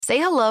Say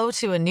hello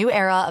to a new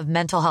era of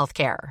mental health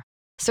care.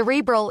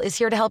 Cerebral is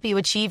here to help you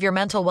achieve your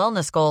mental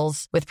wellness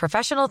goals with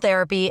professional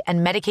therapy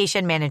and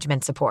medication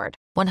management support.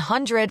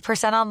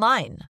 100%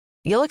 online.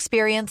 You'll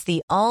experience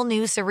the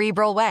all-new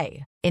Cerebral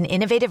Way, an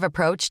innovative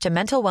approach to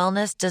mental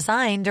wellness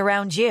designed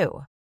around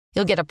you.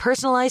 You'll get a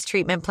personalized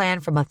treatment plan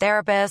from a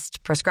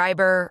therapist,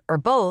 prescriber, or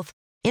both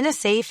in a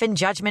safe and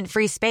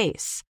judgment-free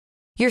space.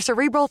 Your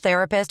Cerebral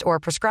therapist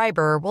or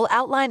prescriber will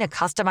outline a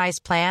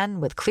customized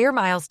plan with clear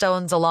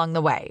milestones along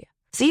the way,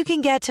 so you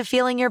can get to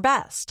feeling your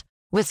best.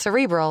 With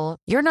Cerebral,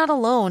 you're not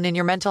alone in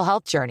your mental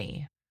health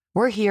journey.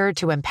 We're here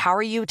to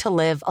empower you to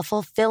live a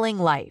fulfilling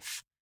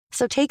life.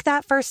 So take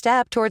that first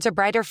step towards a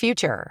brighter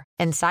future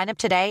and sign up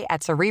today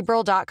at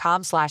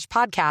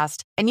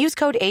Cerebral.com/podcast and use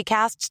code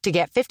ACAST to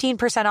get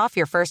 15% off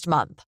your first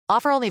month.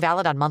 Offer only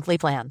valid on monthly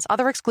plans.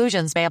 Other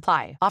exclusions may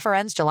apply. Offer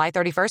ends July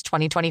 31st,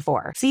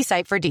 2024. See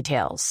site for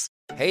details.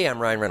 Hey, I'm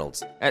Ryan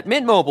Reynolds. At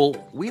Mint Mobile,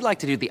 we like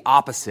to do the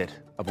opposite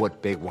of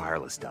what Big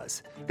Wireless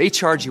does. They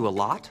charge you a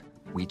lot.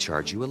 We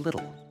charge you a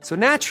little. So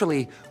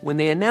naturally, when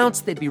they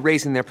announced they'd be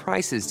raising their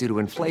prices due to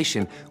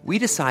inflation, we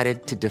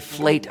decided to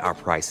deflate our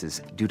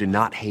prices due to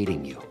not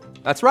hating you.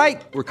 That's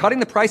right. We're cutting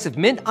the price of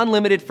Mint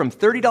Unlimited from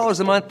 $30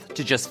 a month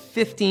to just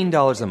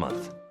 $15 a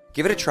month.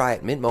 Give it a try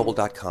at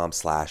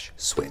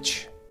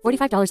mintmobile.com/switch.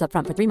 $45 up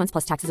front for 3 months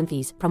plus taxes and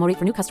fees. Promo rate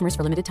for new customers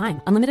for limited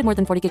time. Unlimited more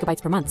than 40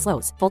 gigabytes per month.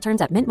 Slows full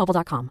terms at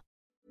mintmobile.com.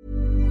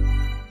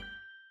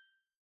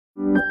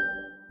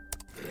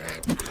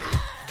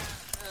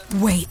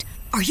 Wait,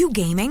 are you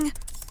gaming?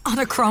 On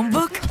a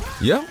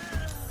Chromebook? Yep.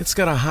 It's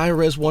got a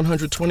high-res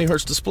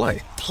 120Hz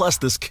display, plus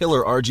this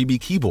killer RGB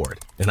keyboard.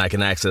 And I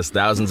can access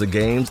thousands of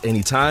games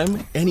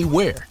anytime,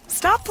 anywhere.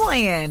 Stop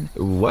playing.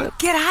 What?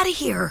 Get out of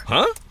here.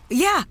 Huh?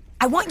 Yeah,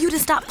 I want you to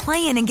stop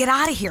playing and get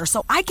out of here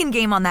so I can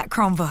game on that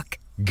Chromebook.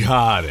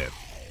 Got it.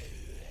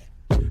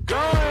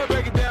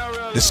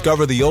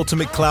 Discover the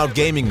ultimate cloud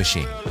gaming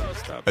machine.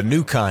 A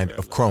new kind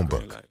of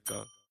Chromebook.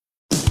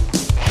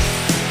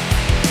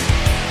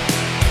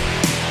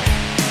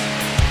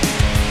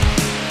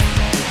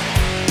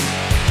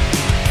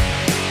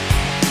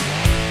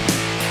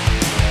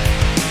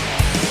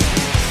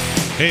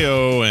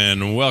 Heyo,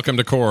 and welcome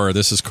to Core.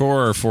 This is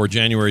Core for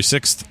January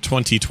 6th,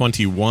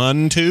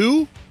 2021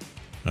 to...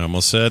 I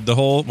almost said the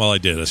whole... Well, I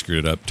did. I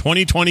screwed it up.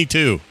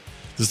 2022.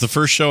 This is the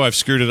first show I've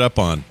screwed it up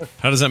on.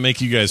 How does that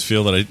make you guys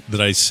feel that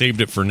I saved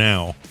it for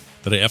now?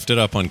 That I effed it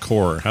up on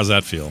Core? How's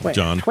that feel,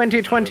 John?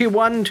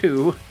 2021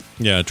 to...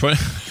 Yeah,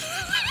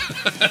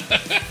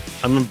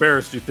 I'm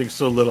embarrassed you think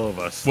so little of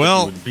us. Well,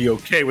 you would be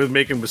okay with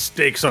making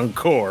mistakes on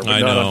Core, but I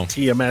not know. on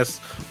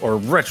TMS or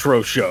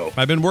Retro Show.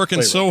 I've been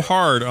working so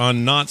hard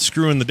on not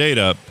screwing the date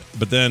up,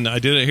 but then I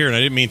did it here, and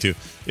I didn't mean to.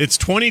 It's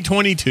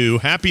 2022.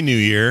 Happy New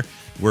Year.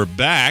 We're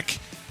back.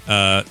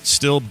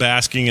 Still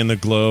basking in the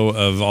glow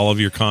of all of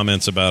your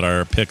comments about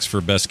our picks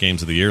for best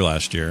games of the year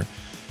last year,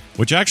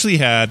 which actually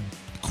had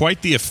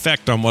quite the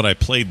effect on what I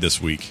played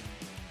this week.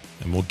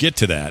 And we'll get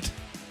to that.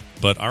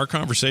 But our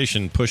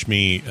conversation pushed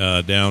me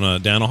down a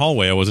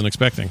hallway I wasn't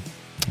expecting.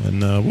 And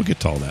we'll get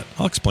to all that.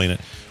 I'll explain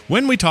it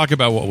when we talk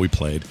about what we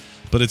played.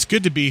 But it's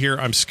good to be here.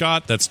 I'm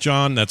Scott. That's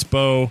John. That's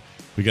Bo.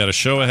 We got a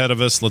show ahead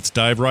of us. Let's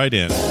dive right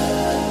in.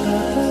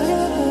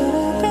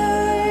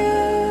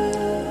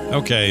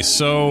 Okay,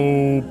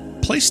 so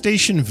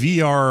PlayStation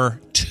VR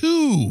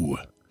 2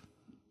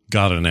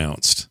 got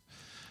announced.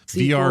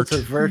 Sequel VR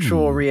to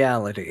virtual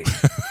reality.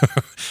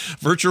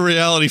 Virtual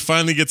reality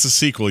finally gets a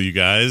sequel, you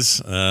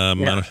guys. I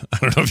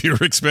don't know if you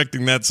were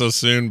expecting that so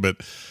soon, but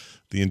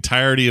the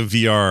entirety of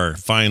VR,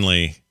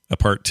 finally, a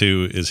part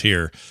 2 is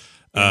here.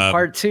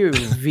 Part 2,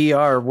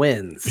 VR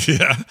wins.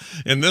 Yeah,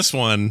 in this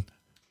one,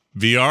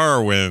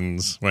 VR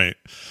wins. Wait.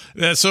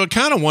 So it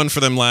kind of won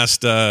for them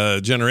last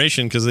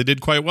generation because they did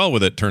quite well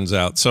with it, turns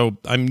out. So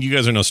you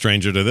guys are no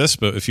stranger to this,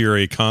 but if you're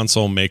a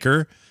console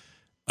maker,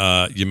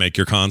 you make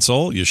your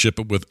console, you ship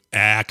it with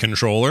a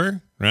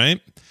controller,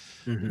 right?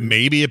 Mm-hmm.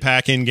 Maybe a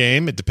pack-in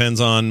game. It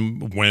depends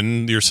on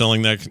when you're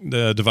selling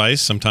that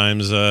device.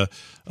 Sometimes a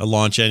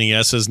launch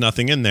NES has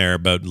nothing in there,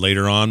 but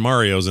later on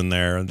Mario's in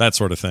there, that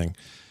sort of thing.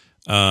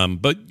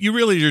 But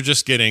you're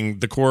just getting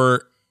the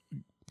core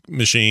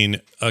machine,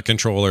 a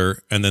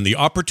controller, and then the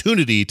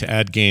opportunity to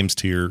add games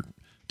to your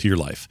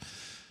life.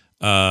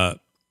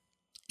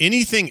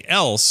 Anything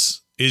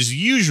else is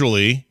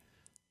usually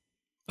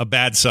a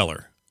bad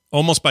seller,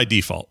 almost by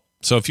default.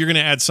 So if you're going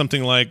to add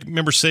something like,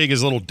 remember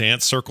Sega's little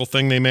dance circle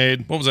thing they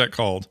made? What was that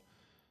called?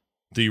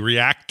 The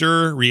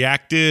Sega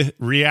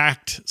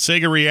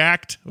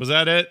React? Was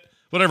that it?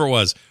 Whatever it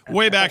was.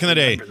 Way back in the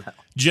day.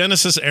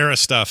 Genesis era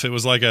stuff. It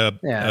was like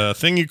a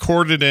thing you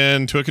corded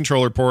in to a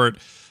controller port,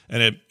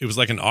 and it was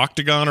like an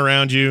octagon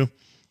around you.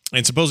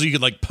 And supposedly you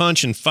could like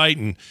punch and fight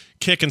and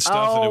kick and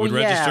stuff, and it would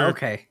register.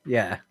 Okay,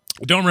 yeah.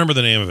 I don't remember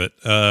the name of it,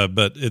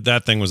 but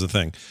that thing was a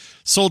thing.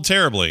 Sold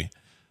terribly.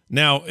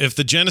 Now, if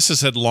the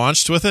Genesis had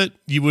launched with it,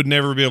 you would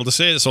never be able to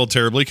say it sold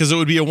terribly because it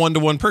would be a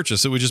one-to-one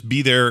purchase. It would just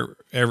be there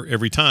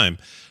every time.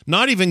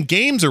 Not even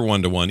games are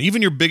one-to-one.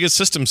 Even your biggest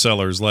system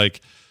sellers like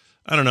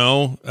I don't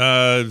know,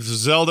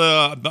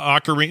 Zelda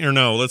Ocarina, or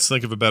no, let's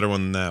think of a better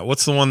one than that.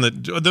 What's the one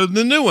that,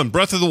 the new one,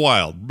 Breath of the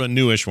Wild, a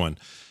newish one.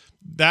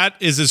 That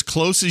is as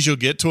close as you'll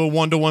get to a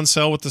one-to-one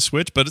sell with the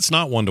Switch, but it's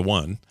not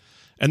one-to-one.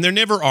 And there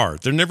never are.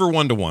 They're never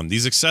one-to-one.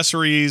 These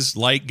accessories,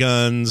 light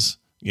guns,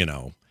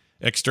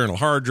 external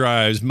hard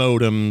drives,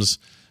 modems,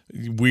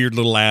 weird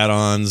little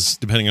add-ons,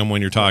 depending on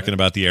when you're talking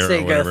about the era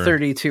Sega or whatever.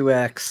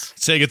 32X.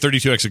 Sega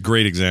 32X, a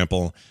great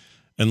example.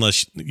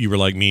 Unless you were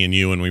like me and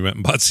you and we went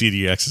and bought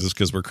CDXs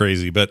because we're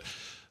crazy. But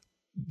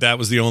that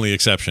was the only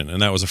exception.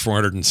 And that was a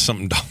 $400 and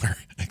something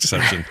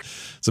exception.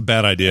 It's a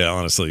bad idea,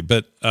 honestly.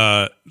 But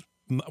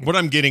what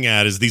I'm getting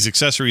at is these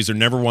accessories are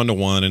never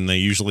one-to-one, and they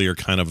usually are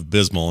kind of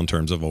abysmal in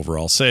terms of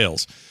overall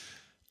sales.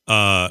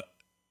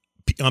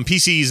 On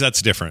PCs,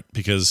 that's different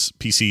because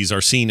PCs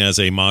are seen as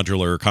a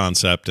modular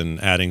concept,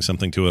 and adding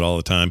something to it all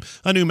the time.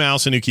 A new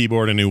mouse, a new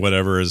keyboard, a new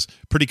whatever is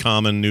pretty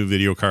common. New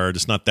video card.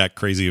 It's not that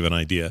crazy of an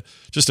idea.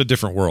 Just a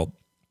different world.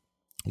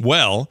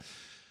 Well,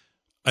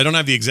 I don't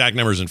have the exact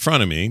numbers in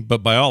front of me,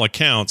 but by all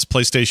accounts,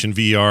 PlayStation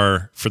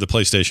VR for the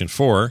PlayStation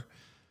 4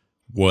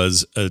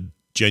 was a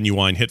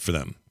genuine hit for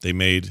them. They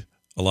made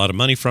a lot of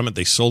money from it.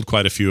 They sold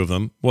quite a few of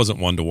them. Wasn't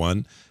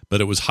one-to-one,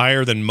 but it was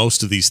higher than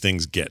most of these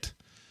things get.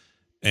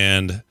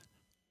 And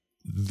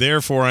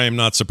therefore, I am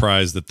not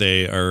surprised that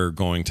they are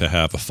going to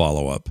have a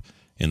follow-up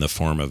in the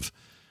form of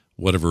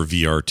whatever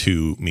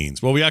VR2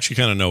 means. Well, we actually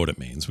kind of know what it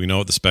means. We know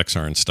what the specs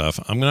are and stuff.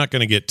 I'm not going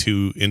to get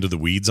too into the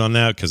weeds on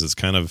that because it's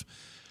kind of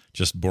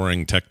just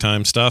boring tech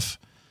time stuff.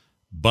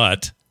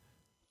 But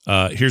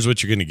here's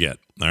what you're going to get,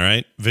 all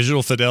right?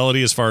 Visual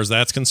fidelity, as far as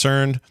that's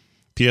concerned,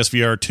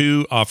 PSVR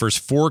 2 offers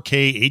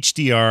 4K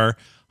HDR,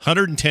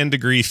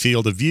 110-degree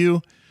field of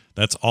view.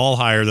 That's all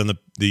higher than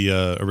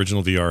the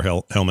original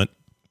VR helmet.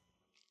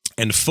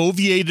 And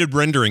foveated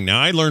rendering.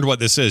 Now, I learned what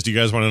this is. Do you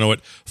guys want to know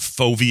what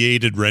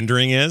foveated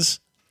rendering is?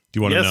 Do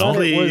you want to know?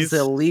 It was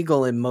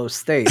illegal in most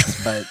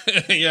states, but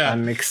yeah.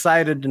 I'm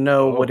excited to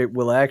know what it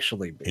will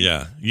actually be.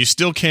 Yeah. You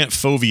still can't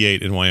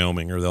foveate in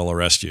Wyoming or they'll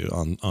arrest you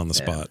on the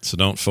spot. So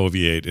don't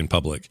foveate in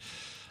public.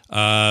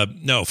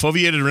 No,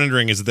 foveated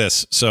rendering is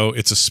this. So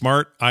it's a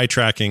smart eye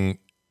tracking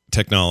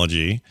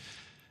technology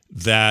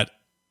that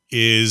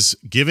is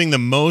giving the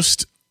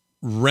most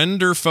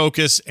render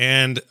focus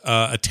and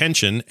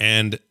attention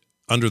and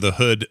under the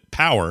hood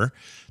power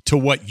to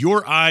what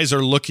your eyes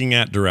are looking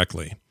at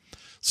directly.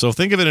 So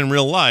think of it in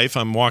real life.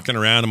 I'm walking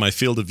around and my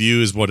field of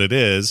view is what it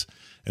is.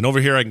 And over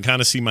here, I can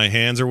kind of see my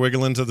hands are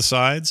wiggling to the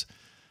sides.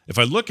 If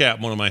I look at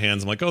one of my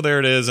hands, I'm like, oh, there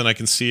it is. And I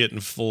can see it in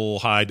full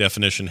high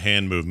definition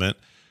hand movement.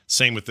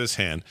 Same with this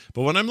hand.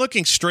 But when I'm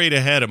looking straight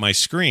ahead at my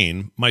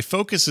screen, my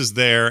focus is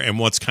there and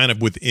what's kind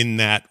of within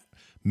that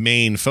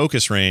main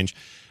focus range.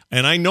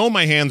 And I know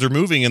my hands are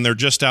moving and they're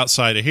just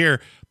outside of here,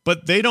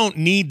 but they don't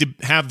need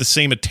to have the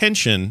same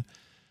attention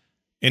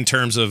in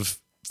terms of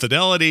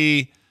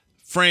fidelity,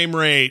 frame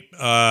rate,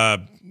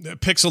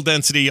 pixel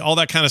density, all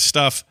that kind of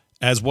stuff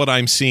as what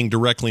I'm seeing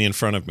directly in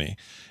front of me.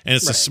 And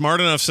it's a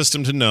smart enough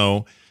system to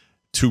know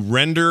to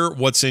render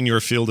what's in your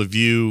field of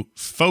view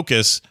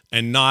focus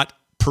and not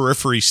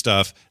periphery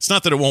stuff. It's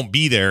not that it won't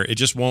be there, it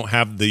just won't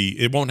have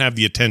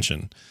the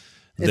attention.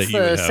 It's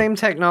the same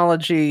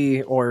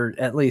technology, or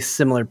at least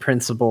similar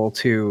principle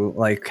to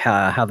like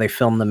how they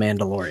film The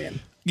Mandalorian.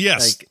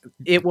 Yes. Like,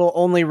 it will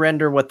only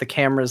render what the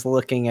camera is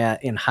looking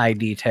at in high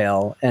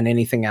detail, and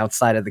anything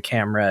outside of the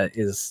camera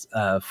is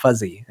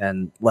fuzzy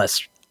and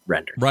less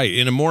rendered. Right.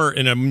 In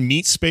a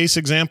meat space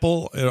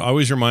example, it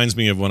always reminds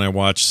me of when I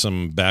watch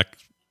some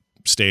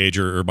backstage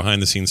or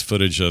behind the scenes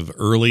footage of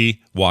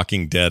early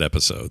Walking Dead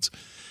episodes.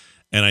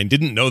 And I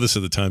didn't know this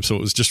at the time, so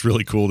it was just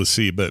really cool to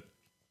see. But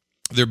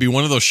there'd be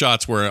one of those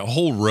shots where a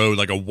whole road,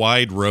 like a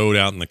wide road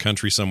out in the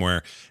country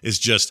somewhere, is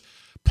just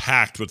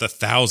packed with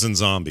 1,000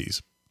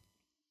 zombies.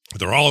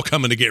 They're all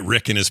coming to get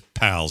Rick and his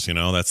pals,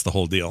 that's the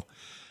whole deal.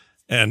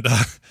 And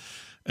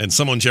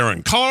someone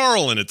yelling,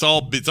 Carl, and it's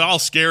all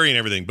scary and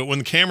everything. But when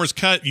the camera's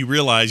cut, you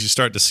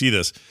start to see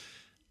this.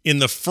 In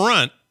the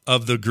front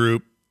of the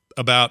group,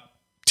 about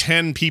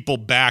 10 people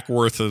back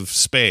worth of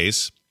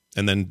space,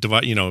 and then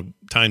divide,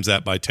 times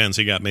that by 10.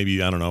 So you got maybe,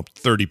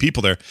 30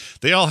 people there.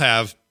 They all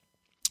have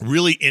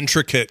really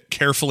intricate,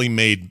 carefully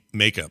made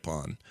makeup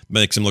on.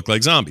 Makes them look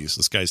like zombies.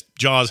 This guy's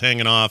jaw's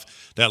hanging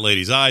off. That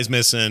lady's eye's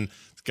missing.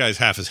 This guy's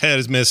half his head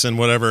is missing,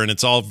 whatever. And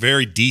it's all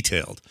very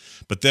detailed.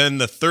 But then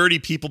the 30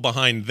 people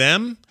behind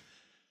them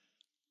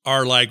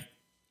are like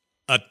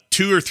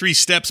 2 or 3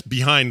 steps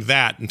behind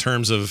that in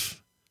terms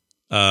of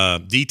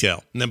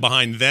detail. And then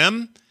behind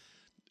them,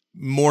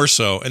 more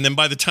so. And then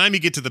by the time you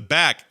get to the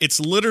back, it's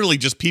literally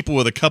just people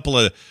with a couple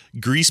of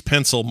grease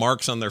pencil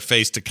marks on their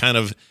face to kind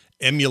of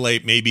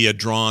emulate maybe a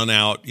drawn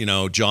out,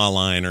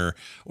 jawline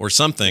or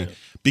something,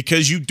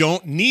 because you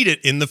don't need it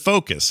in the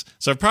focus.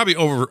 So I've probably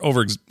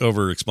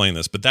over explained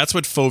this, but that's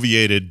what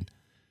foveated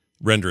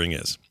rendering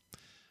is.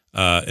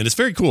 And it's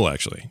very cool,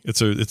 actually.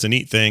 It's a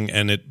neat thing,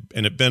 and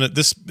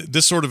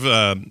this sort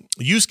of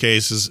use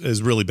case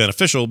is really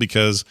beneficial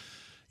because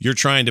you're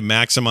trying to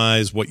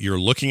maximize what you're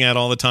looking at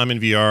all the time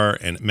in VR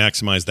and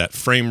maximize that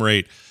frame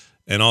rate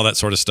and all that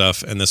sort of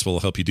stuff. And this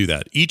will help you do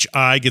that. Each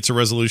eye gets a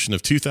resolution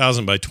of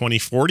 2000 by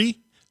 2040.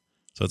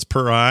 So it's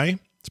per eye.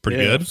 It's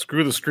pretty good.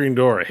 Screw the screen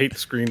door. I hate the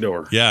screen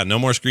door. Yeah, no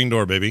more screen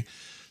door, baby.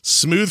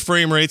 Smooth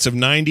frame rates of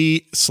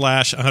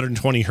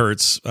 90/120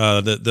 hertz.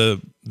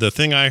 The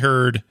thing I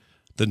heard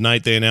the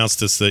night they announced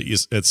this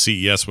at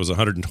CES was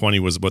 120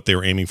 was what they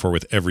were aiming for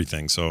with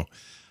everything. So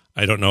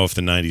I don't know if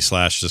the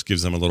 90/ just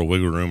gives them a little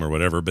wiggle room or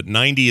whatever, but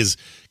 90 is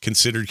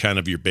considered kind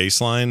of your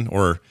baseline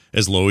or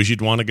as low as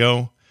you'd want to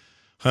go.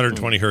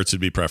 120 hertz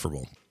would be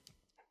preferable.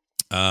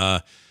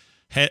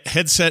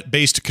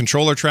 Headset-based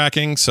controller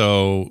tracking,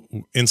 so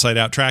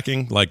inside-out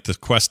tracking like the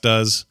Quest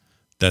does.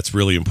 That's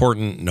really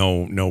important.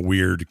 No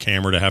weird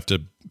camera to have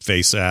to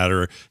face at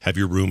or have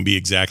your room be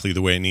exactly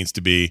the way it needs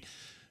to be.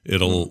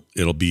 It'll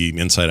be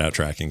inside-out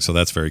tracking, so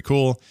that's very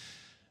cool.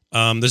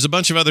 There's a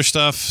bunch of other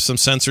stuff, some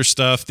sensor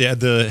stuff.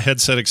 The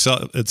headset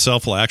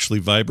itself will actually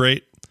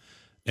vibrate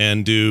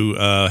and do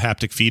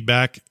haptic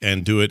feedback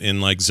and do it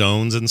in like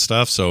zones and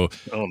stuff. So,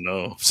 oh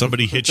no, if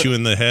somebody hits you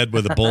in the head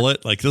with a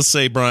bullet, like let's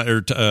say Brian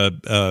or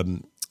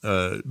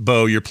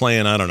Bo, you're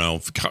playing, I don't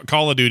know,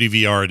 Call of Duty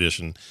VR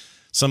edition.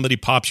 Somebody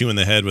pops you in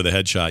the head with a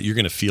headshot, you're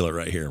going to feel it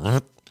right here,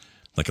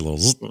 like a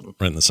little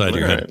right in the side of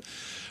your head,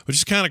 which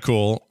is kind of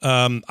cool.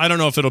 I don't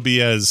know if it'll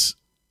be as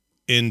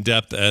in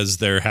depth as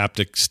their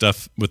haptic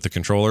stuff with the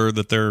controller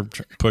that they're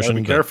pushing.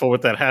 Be careful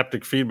with that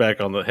haptic feedback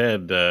on the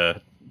head.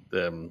 That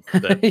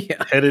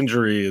head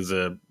injury is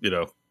is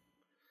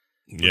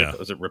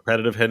it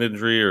repetitive head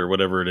injury or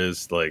whatever it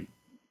is? Like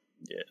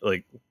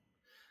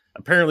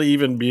apparently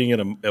even being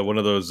in one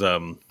of those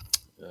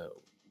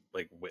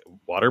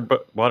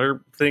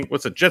water thing.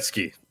 What's a jet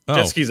ski?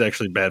 Jet ski is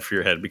actually bad for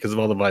your head because of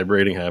all the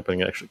vibrating happening.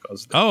 It actually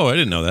causes. Oh, I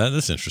didn't know that.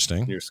 That's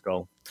interesting. Your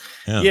skull.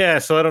 Yeah.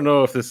 So I don't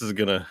know if this is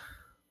gonna.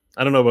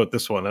 I don't know about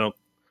this one.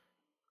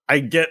 I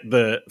get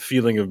the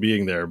feeling of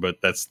being there, but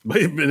that's my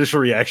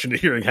initial reaction to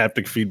hearing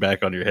haptic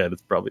feedback on your head.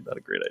 It's probably not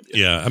a great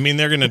idea. Yeah, I mean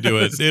they're going to do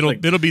it.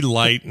 It'll be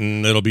light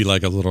and it'll be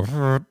like a little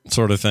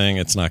sort of thing.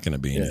 It's not going to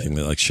be anything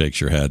that like shakes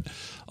your head.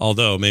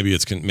 Although maybe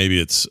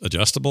it's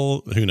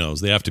adjustable. Who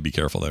knows? They have to be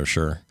careful there.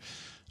 Sure.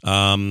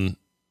 Anyway,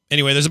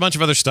 there's a bunch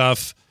of other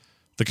stuff.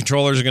 The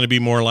controllers are going to be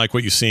more like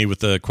what you see with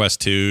the Quest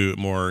 2,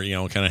 more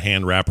kind of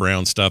hand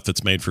wraparound stuff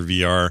that's made for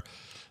VR.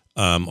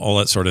 All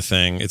that sort of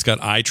thing. It's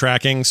got eye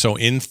tracking. So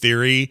in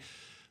theory,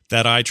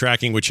 that eye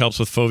tracking, which helps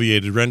with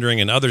foveated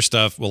rendering and other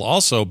stuff, will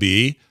also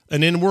be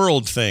an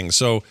in-world thing.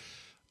 So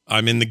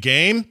I'm in the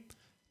game,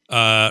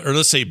 or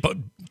let's say,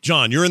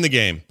 John, you're in the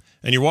game,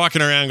 and you're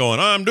walking around going,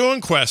 I'm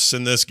doing quests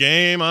in this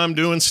game, I'm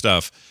doing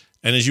stuff.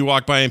 And as you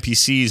walk by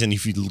NPCs, and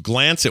if you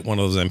glance at one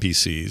of those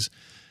NPCs,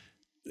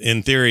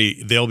 in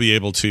theory, they'll be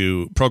able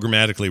to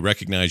programmatically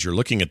recognize you're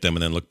looking at them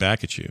and then look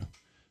back at you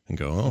and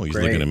go, oh,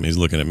 he's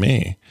looking at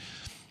me.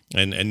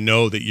 And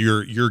know that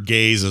your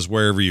gaze is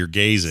wherever your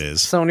gaze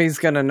is. Sony's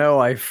gonna know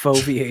I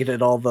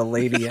foveated all the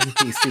lady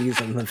NPCs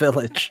in the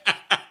village.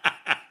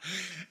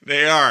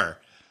 They are.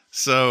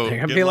 So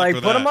they're gonna be like,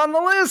 put him on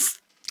the list.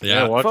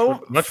 Yeah,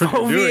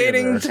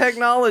 foveating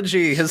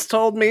technology has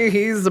told me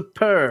he's a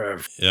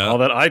perv. Yeah, all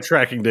that eye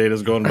tracking data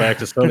is going back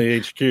to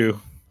Sony HQ.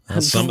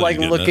 Just like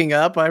looking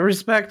up, I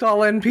respect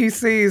all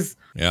NPCs.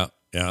 Yeah.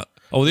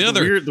 Oh,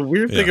 the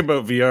weird thing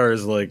about VR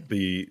is like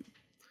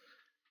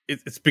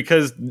it's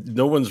because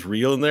no one's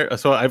real in there.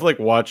 So I've like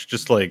watched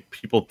just like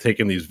people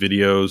taking these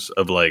videos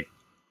of like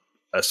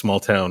a small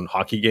town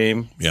hockey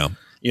game. Yeah.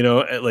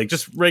 Like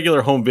just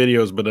regular home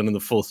videos, but then in the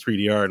full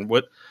 3DR. And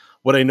what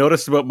I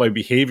noticed about my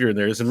behavior in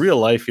there is in real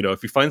life,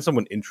 if you find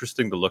someone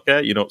interesting to look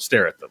at, you don't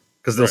stare at them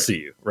because they'll see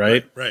you.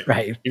 Right.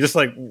 You're just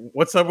like,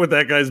 what's up with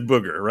that guy's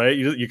booger? Right.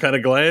 You kind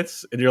of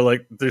glance and you're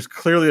like, there's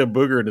clearly a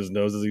booger in his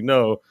nose, as you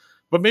know,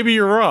 but maybe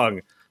you're wrong.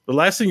 The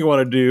last thing you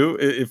want to do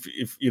if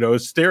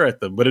is stare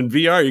at them. But in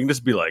VR, you can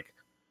just be like,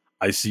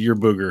 I see your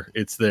booger.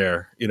 It's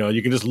there.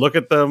 You can just look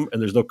at them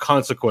and there's no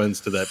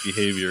consequence to that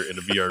behavior in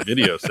a VR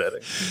video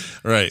setting.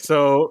 Right.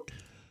 So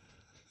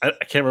I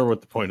can't remember what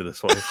the point of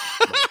this was.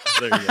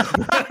 There you go.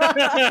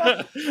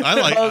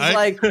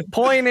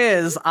 Point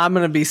is, I'm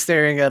going to be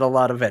staring at a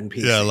lot of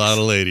NPCs. Yeah, a lot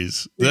of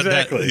ladies.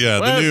 Exactly.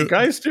 Well,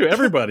 guys too.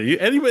 Everybody.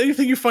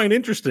 Anything you find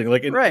interesting,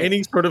 like in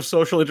any sort of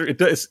social it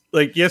does.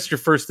 Like, yes, your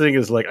first thing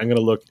is like, I'm going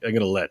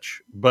to lech,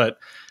 but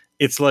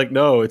it's like,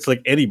 no, it's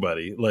like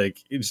anybody. Like,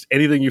 it's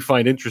anything you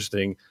find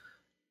interesting.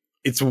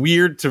 It's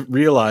weird to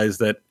realize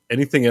that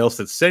anything else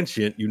that's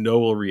sentient,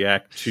 will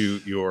react to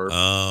your.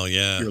 Oh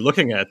yeah. You're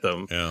looking at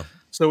them. Yeah.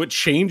 So it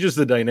changes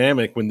the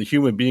dynamic when the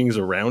human beings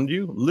around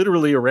you,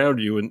 literally around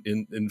you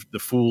in the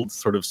full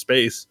sort of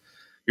space,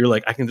 you're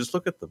like, I can just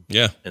look at them.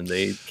 Yeah. And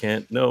they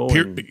can't know.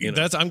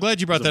 I'm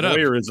glad you brought that up.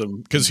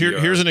 Voyeurism. Because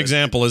here's an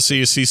example. Let's say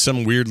you see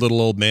some weird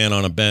little old man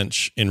on a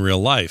bench in real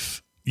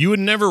life. You would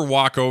never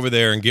walk over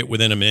there and get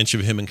within an inch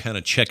of him and kind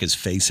of check his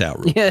face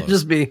out real close.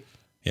 Just be.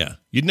 Yeah.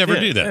 You'd never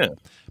do that. Yeah.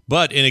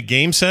 But in a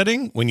game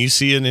setting, when you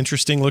see an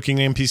interesting looking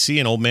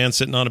NPC, an old man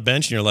sitting on a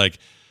bench, and you're like,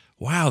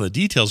 wow, the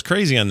detail's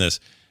crazy on this.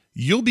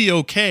 You'll be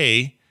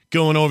okay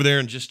going over there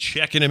and just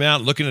checking him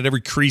out, looking at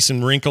every crease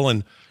and wrinkle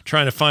and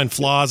trying to find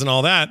flaws and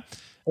all that.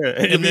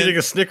 and eating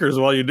a Snickers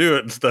while you do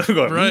it and stuff.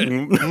 Going,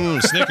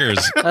 right.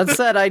 Snickers. That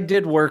said, I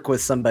did work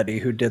with somebody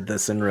who did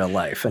this in real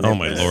life. And oh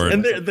my Lord.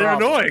 And they're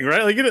annoying,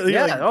 right? Like,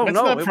 yeah. Like, oh that's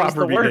no, not it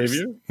proper was the worst.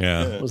 behavior.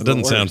 Yeah. It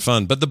doesn't sound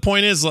fun. But the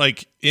point is,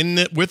 like,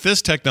 with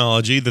this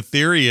technology, the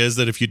theory is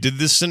that if you did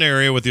this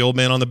scenario with the old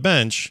man on the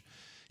bench,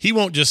 he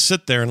won't just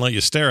sit there and let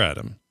you stare at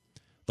him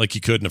like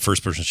you could in a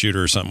first-person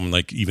shooter or something,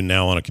 like even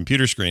now on a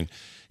computer screen.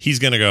 He's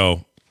going to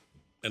go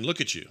and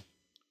look at you.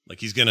 Like,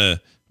 he's going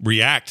to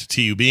react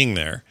to you being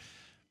there.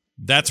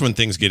 That's when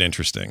things get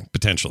interesting,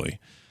 potentially.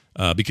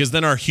 Because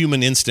then our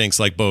human instincts,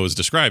 like Bo is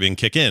describing,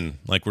 kick in.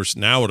 Like,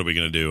 now what are we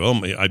going to do?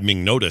 Oh, I'm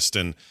being noticed.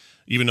 And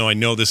even though I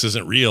know this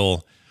isn't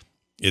real,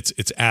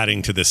 it's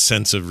adding to this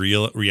sense of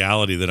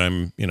reality that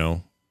I'm,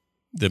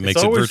 that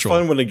makes it virtual. It's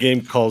always fun when a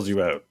game calls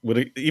you out.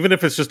 Even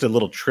if it's just a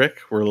little trick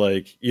where,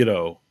 like,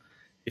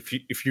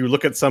 if you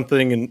look at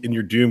something in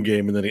your Doom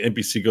game and then the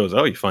NPC goes,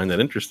 "Oh, you find that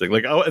interesting."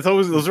 Like,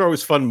 those are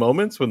always fun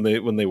moments when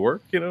they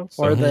work, So.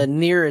 Or the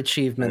near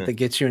achievement that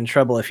gets you in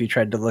trouble if you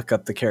tried to look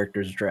up the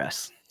character's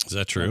dress. Is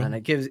that true? And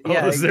it gives.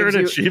 Is there an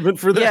achievement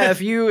for that? Yeah,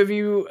 if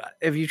you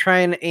try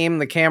and aim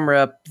the camera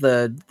up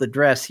the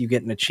dress, you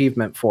get an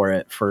achievement for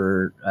it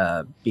for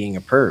being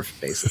a perv,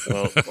 basically.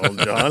 Well,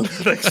 John,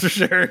 thanks for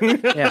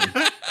sharing. Yeah.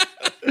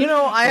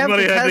 I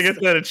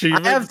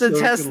have to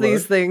test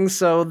these things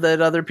so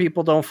that other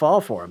people don't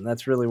fall for them.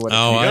 That's really what. You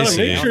gotta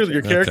make sure that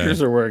your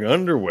characters are wearing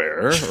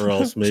underwear, or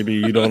else maybe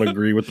you don't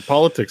agree with the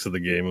politics of the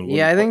game.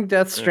 And I think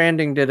Death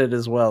Stranding did it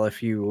as well.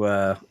 If you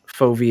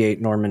foviate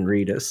Norman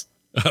Reedus.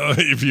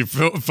 If you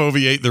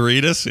foviate the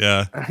Reedus,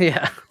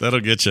 yeah, that'll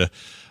get you.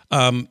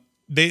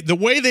 The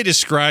way they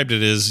described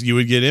it is you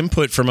would get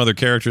input from other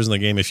characters in the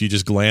game if you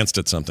just glanced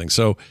at something.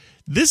 So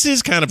this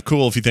is kind of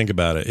cool if you think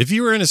about it. If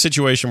you were in a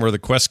situation where the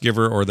quest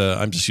giver or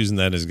I'm just using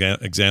that as an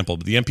example,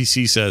 but the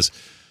NPC says,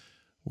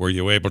 "Were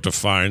you able to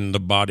find the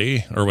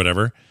body?" or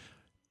whatever.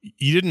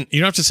 You don't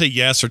have to say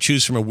yes or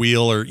choose from a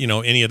wheel or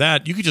any of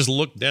that. You could just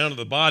look down at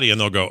the body and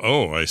they'll go,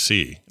 "Oh, I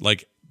see."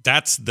 Like,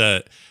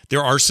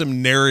 there are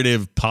some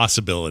narrative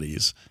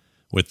possibilities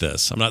with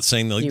this. I'm not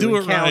saying they'll do it right. You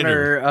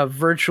encounter a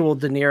virtual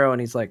De Niro and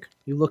he's like,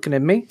 "You looking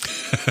at me?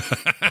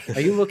 Are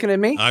you looking at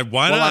me?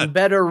 Why not? I'm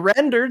better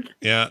rendered.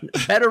 Yeah.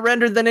 Better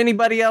rendered than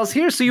anybody else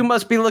here, so you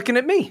must be looking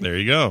at me." There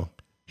you go.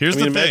 Here's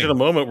the thing. Imagine a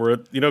moment where,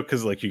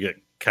 because like you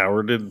get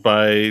cowarded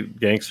by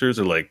gangsters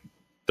or like,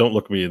 "Don't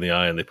look me in the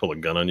eye," and they pull a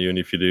gun on you, and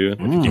if you do, if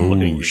you keep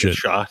looking, you get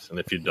shot, and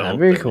if you don't,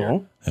 very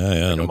cool.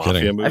 Yeah, no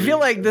kidding. I feel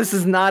like this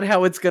is not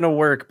how it's going to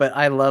work, but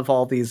I love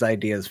all these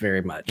ideas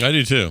very much. I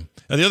do too.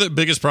 And the other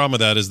biggest problem with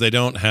that is they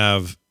don't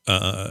have,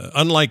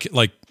 unlike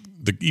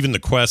even the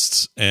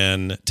quests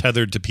and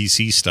tethered to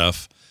PC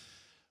stuff,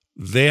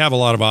 they have a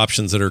lot of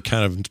options that are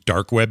kind of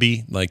dark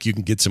webby. Like, you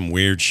can get some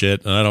weird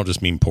shit, and I don't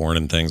just mean porn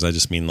and things. I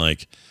just mean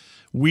like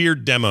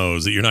weird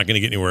demos that you're not going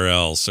to get anywhere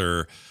else,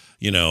 or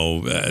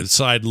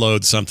side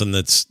load something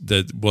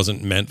that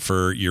wasn't meant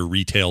for your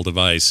retail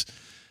device.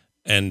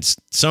 And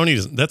Sony,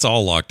 that's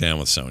all locked down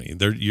with Sony.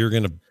 You're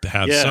going to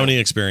have Sony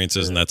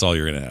experiences, and that's all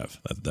you're going to have.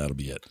 That'll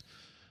be it.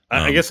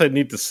 I guess I'd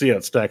need to see how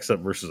it stacks up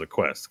versus a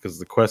Quest, because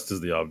the Quest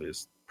is the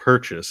obvious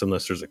purchase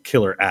unless there's a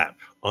killer app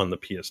on the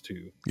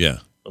PS2. Yeah.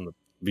 On the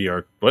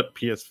VR. What?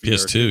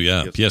 PS2,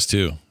 yeah.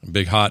 PS2.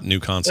 Big hot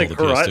new console, the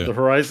PS2. The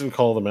Horizon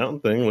Call of the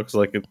Mountain thing looks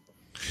like it.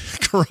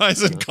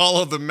 Horizon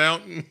Call of the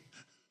Mountain.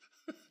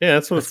 Yeah,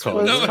 that's what it's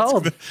called.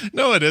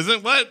 No, it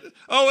isn't. What?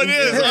 Oh, it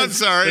is. I'm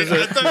sorry.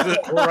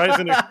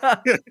 Horizon.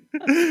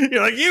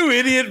 You're like, "You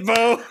idiot,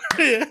 Bo."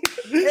 You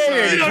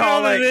don't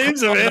know the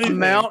names of anything.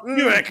 Mountain.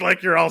 You act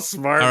like you're all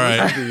smart. All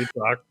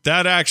right.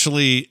 That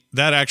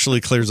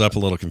actually clears up a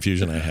little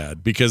confusion I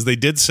had, because they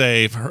did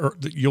say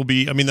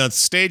the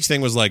stage thing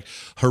was like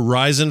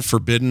Horizon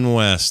Forbidden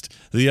West,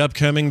 the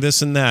upcoming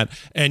this and that,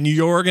 and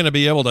you're going to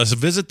be able to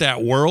visit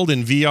that world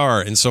in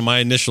VR. And so my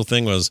initial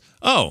thing was,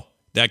 oh,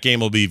 that game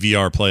will be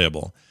VR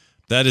playable.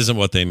 That isn't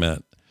what they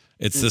meant.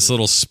 It's this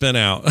little spin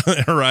out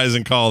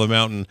Horizon Call of the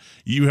Mountain.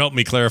 You helped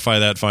me clarify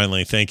that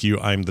finally. Thank you.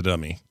 I'm the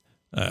dummy.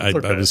 I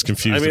was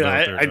confused.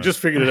 I just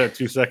figured it out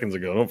 2 seconds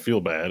ago. Don't feel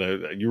bad.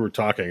 You were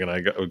talking, and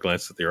I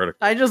glanced at the article.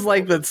 I just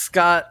like that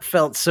Scott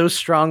felt so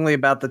strongly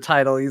about the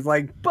title. He's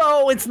like,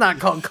 "Bo, it's not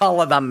called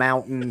Call of the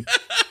Mountain."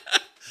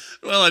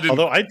 Well, I didn't.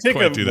 Although I take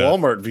a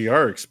Walmart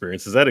VR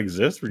experience. Does that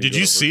exist? Did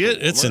you see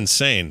it? It's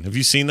insane. Have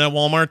you seen that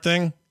Walmart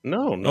thing?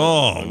 No.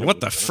 Oh, what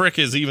the frick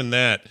is even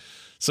that?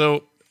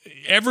 So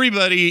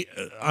everybody,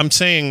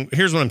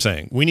 here's what I'm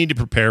saying. We need to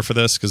prepare for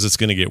this because it's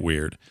going to get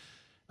weird.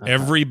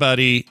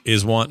 Everybody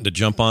is wanting to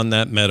jump on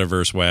that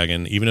metaverse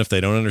wagon, even if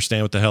they don't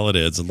understand what the hell it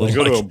is.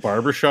 Go to a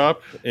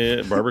barbershop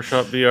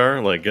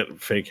VR, like get a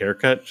fake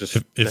haircut. Just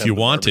if you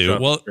want to.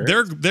 Well,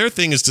 their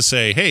thing is to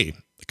say, hey,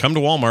 come to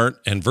Walmart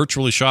and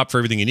virtually shop for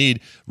everything you need.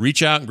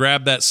 Reach out and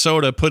grab that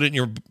soda, put it in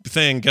your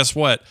thing. Guess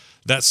what?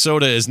 That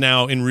soda is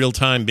now in real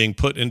time being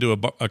put into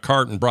a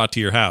cart and brought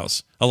to your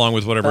house, along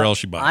with whatever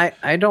else you buy.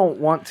 I don't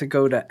want to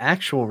go to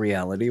actual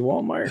reality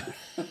Walmart.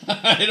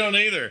 I don't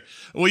either.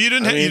 Well, you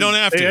don't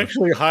have to.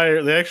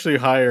 They actually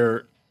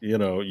hire,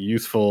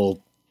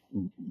 youthful,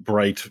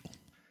 bright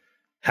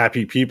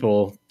happy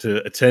people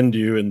to attend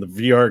you in the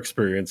VR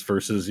experience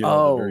versus,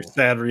 the very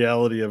sad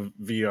reality of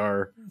VR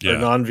or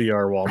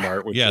non-VR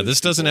Walmart. This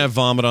doesn't have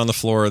vomit on the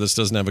floor. This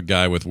doesn't have a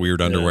guy with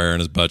weird underwear and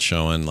his butt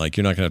showing. Like,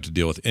 you're not going to have to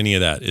deal with any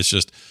of that. It's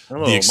just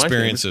the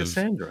experience of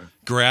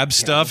grab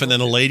stuff, and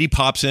then a lady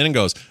pops in and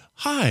goes,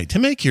 "Hi," to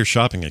make your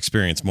shopping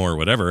experience more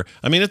whatever.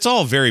 I mean, it's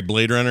all very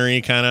Blade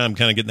Runner-y kind of. I'm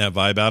kind of getting that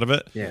vibe out of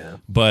it. Yeah.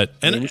 But,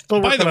 and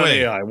by the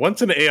way, AI.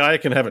 Once an AI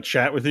can have a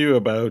chat with you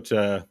about,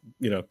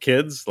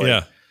 kids,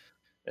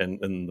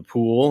 and the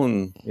pool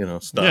and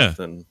stuff,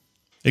 and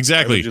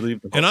exactly.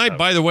 And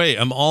by the way,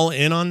 I'm all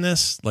in on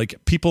this. Like,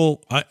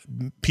 people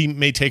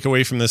may take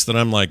away from this that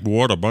I'm like,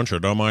 what a bunch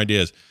of dumb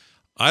ideas.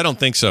 I don't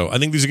think so. I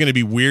think these are going to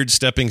be weird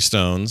stepping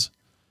stones.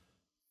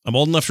 I'm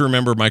old enough to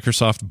remember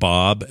Microsoft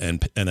Bob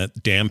and a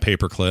damn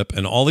paperclip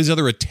and all these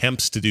other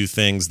attempts to do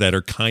things that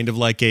are kind of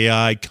like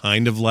AI,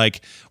 kind of like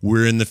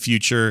we're in the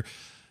future.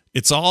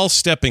 It's all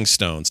stepping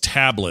stones,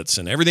 tablets,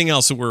 and everything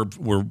else that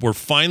we're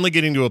finally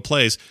getting to a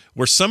place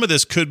where some of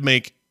this could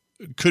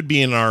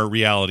be in our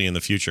reality in the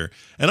future.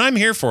 And I'm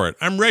here for it.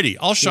 I'm ready.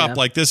 I'll shop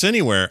like this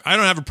anywhere. I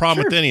don't have a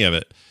problem with any of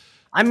it.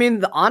 I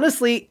mean,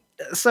 honestly,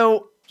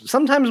 so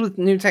sometimes with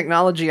new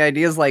technology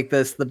ideas like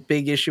this, the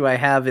big issue I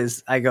have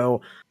is I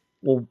go,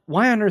 well,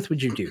 why on earth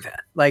would you do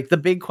that? Like, the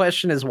big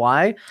question is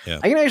why. Yeah.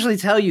 I can actually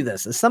tell you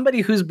this as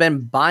somebody who's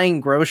been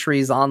buying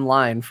groceries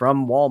online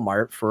from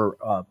Walmart for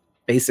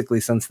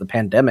basically since the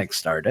pandemic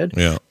started.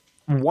 Yeah.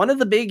 One of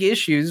the big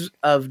issues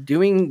of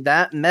doing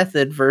that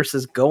method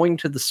versus going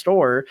to the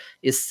store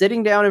is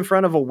sitting down in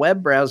front of a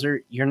web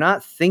browser. You're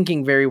not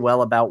thinking very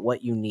well about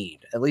what you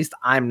need. At least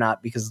I'm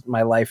not, because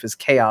my life is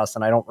chaos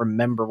and I don't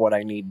remember what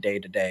I need day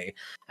to day.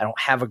 I don't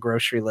have a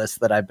grocery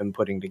list that I've been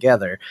putting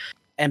together.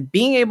 And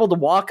being able to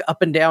walk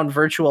up and down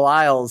virtual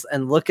aisles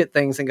and look at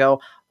things and go,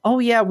 oh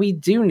yeah, we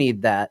do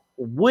need that,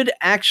 would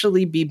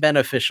actually be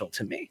beneficial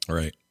to me.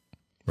 Right.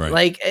 Right.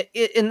 Like,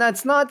 and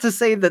that's not to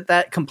say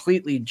that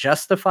completely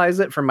justifies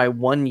it for my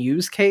one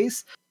use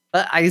case,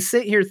 but I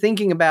sit here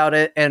thinking about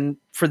it, and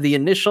for the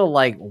initial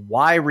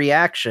why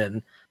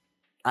reaction,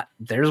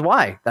 there's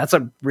why. That's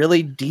a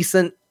really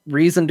decent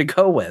reason to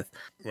go with.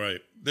 Right.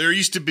 There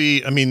used to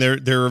be, I mean,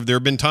 there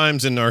have been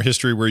times in our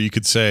history where you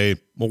could say,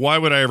 well, why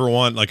would I ever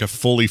want like a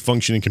fully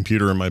functioning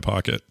computer in my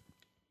pocket?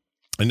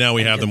 And now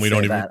we have them. We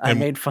don't even. I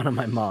made fun of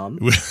my mom.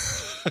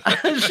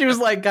 She was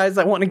like, guys,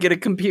 I want to get a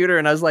computer.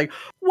 And I was like,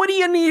 what do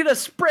you need a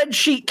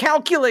spreadsheet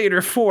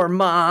calculator for,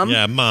 Mom?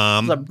 Yeah,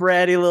 Mom. I was a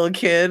bratty little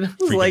kid. I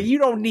was like, you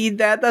don't need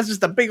that. That's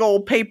just a big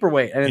old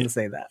paperweight. I didn't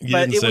say that.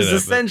 But it was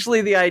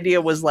essentially the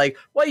idea was like,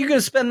 why are you going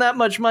to spend that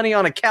much money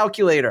on a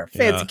calculator?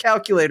 Fancy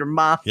calculator,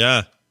 Ma.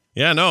 Yeah.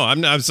 Yeah, no,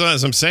 as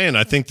I'm saying,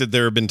 I think that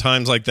there have been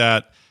times like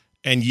that.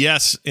 And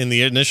yes, in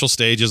the initial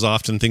stages,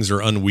 often things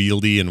are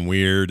unwieldy and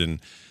weird and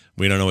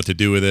we don't know what to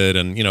do with it.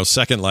 And,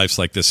 Second Life's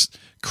like this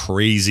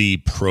crazy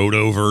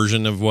proto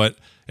version of what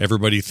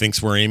everybody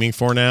thinks we're aiming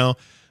for now.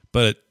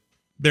 But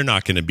they're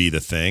not going to be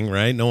the thing,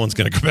 right? No one's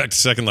going to go back to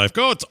Second Life.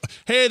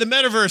 Hey, the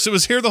metaverse, it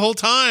was here the whole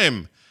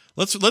time.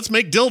 Let's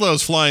make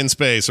dildos fly in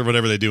space or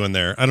whatever they do in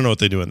there. I don't know what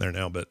they do in there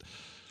now, but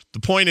the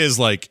point is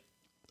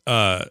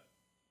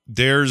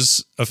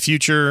there's a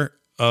future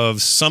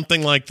of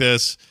something like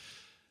this.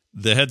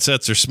 The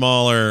headsets are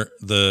smaller.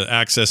 The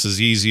access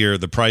is easier.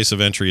 The price of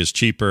entry is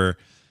cheaper.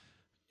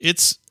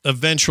 It's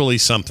eventually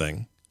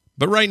something.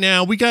 But right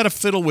now, we got to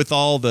fiddle with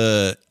all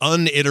the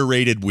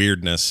uniterated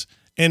weirdness.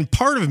 And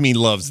part of me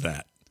loves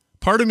that.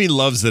 Part of me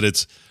loves that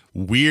it's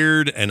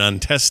weird and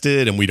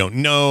untested and we don't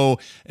know.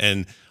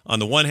 And on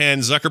the one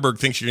hand, Zuckerberg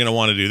thinks you're going to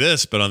want to do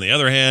this. But on the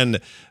other hand,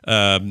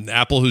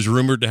 Apple, who's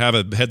rumored to have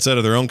a headset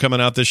of their own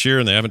coming out this year,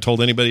 and they haven't told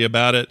anybody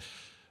about it,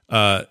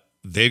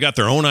 they've got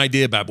their own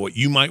idea about what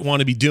you might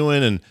want to be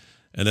doing.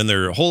 And then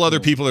there are whole other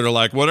people that are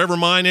like, whatever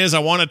mine is, I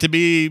want it to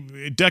be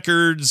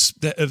Deckard's,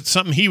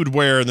 something he would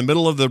wear in the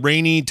middle of the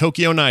rainy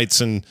Tokyo nights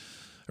or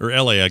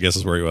LA, I guess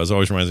is where he was.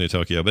 Always reminds me of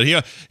Tokyo. But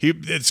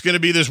it's going to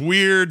be this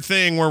weird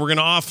thing where we're going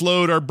to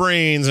offload our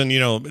brains. And,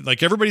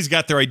 everybody's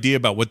got their idea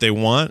about what they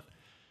want.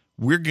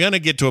 We're going to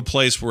get to a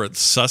place where it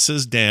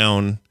susses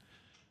down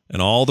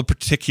and all the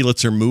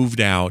particulates are moved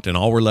out and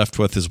all we're left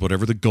with is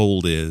whatever the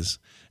gold is.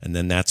 And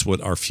then that's what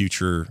our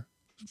future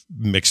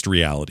mixed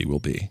reality will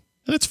be.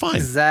 And it's fine.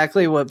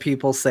 Exactly what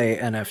people say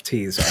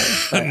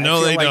NFTs are.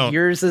 No, they don't.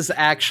 Yours is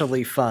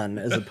actually fun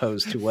as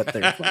opposed to what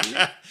they're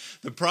playing.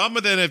 The problem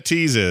with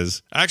NFTs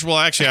is, actually,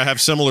 I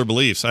have similar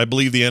beliefs. I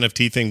believe the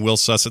NFT thing will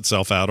suss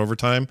itself out over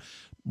time.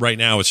 Right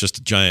now, it's just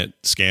a giant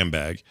scam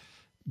bag.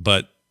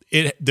 But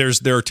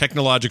there are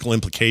technological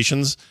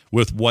implications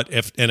with what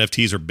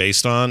NFTs are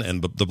based on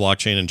and the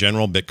blockchain in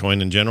general,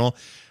 Bitcoin in general.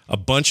 A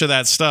bunch of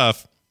that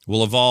stuff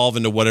will evolve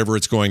into whatever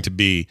it's going to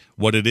be.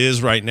 What it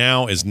is right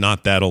now is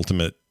not that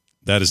ultimate.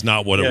 That is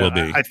not what it will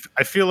be.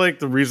 I feel like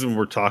the reason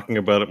we're talking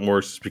about it more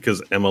is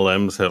because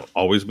MLMs have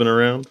always been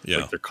around. Yeah.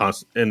 Like they're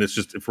constant. And it's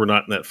just, if we're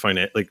not in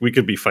that we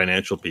could be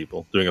financial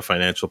people doing a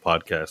financial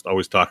podcast,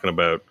 always talking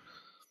about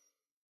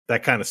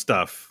that kind of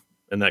stuff.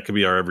 and that could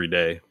be our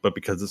everyday. But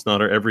because it's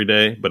not our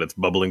everyday, but it's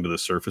bubbling to the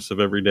surface of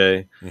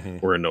everyday,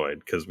 we're annoyed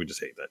because we just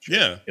hate that shit.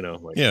 Yeah. You know,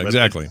 like, yeah,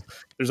 exactly.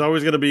 There's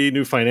always going to be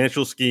new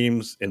financial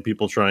schemes and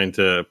people trying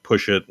to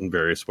push it in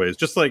various ways.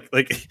 Just like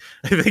I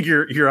think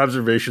your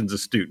observation's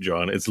astute,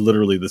 John. It's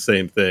literally the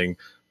same thing,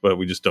 but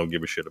we just don't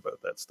give a shit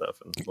about that stuff.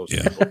 And most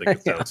people think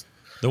it sounds.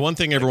 The one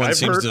thing everyone I've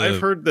to...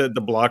 heard that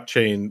the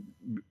blockchain...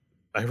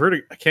 I heard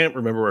it, I can't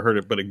remember where I heard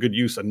it, but a good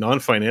use, a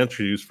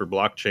non-financial use for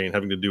blockchain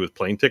having to do with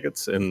plane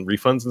tickets and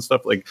refunds and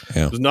stuff. Like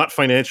it was not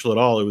financial at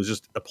all. It was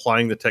just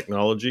applying the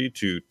technology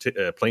to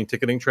plane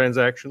ticketing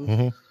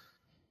transactions.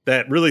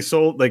 That really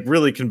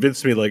really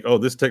convinced me, like, oh,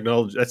 this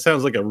technology, that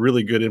sounds like a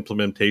really good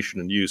implementation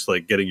and use,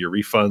 like getting your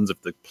refunds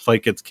if the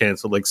flight gets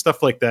canceled, like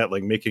stuff like that,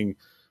 like making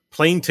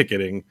plane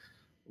ticketing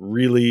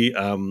really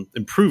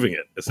improving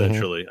it,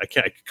 essentially. I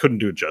couldn't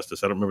do it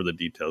justice. I don't remember the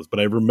details,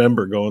 but I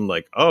remember going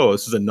like, oh,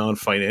 this is a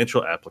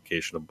non-financial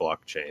application of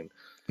blockchain.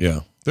 Yeah.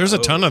 There's a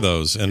ton of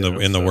those in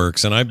the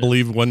works, and I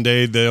believe one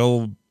day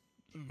that'll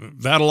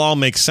all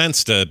make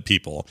sense to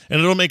people, and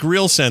it'll make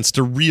real sense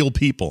to real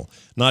people,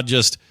 not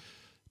just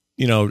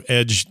edgelord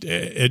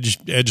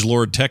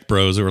tech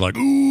bros who are like,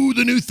 ooh,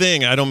 the new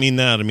thing. I don't mean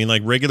that. I mean,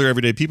 like, regular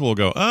everyday people will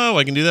go, oh,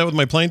 I can do that with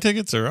my plane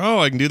tickets, or oh,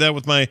 I can do that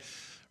with my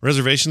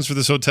reservations for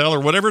this hotel, or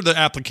whatever the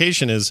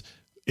application is.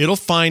 It'll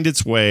find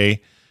its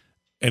way,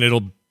 and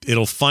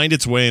it'll find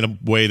its way in a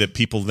way that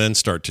people then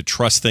start to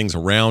trust things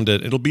around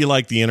it. It'll be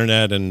like the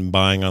internet and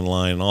buying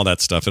online and all that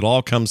stuff. It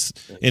all comes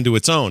into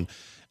its own.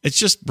 It's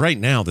just right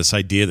now, this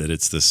idea that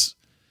it's this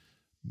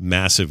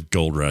massive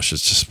gold rush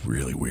is just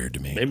really weird to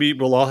me. Maybe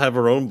we'll all have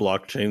our own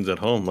blockchains at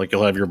home. Like,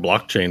 you'll have your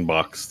blockchain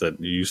box that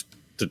you used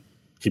to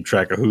keep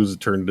track of whose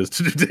turn it is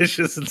to do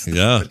dishes and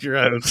stuff at your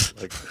house.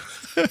 Like,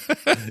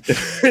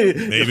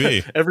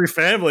 maybe every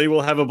family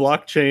will have a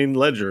blockchain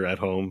ledger at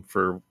home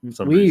for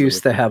some reason. We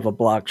used to have a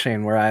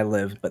blockchain where I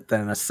live, but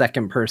then a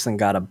second person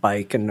got a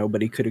bike and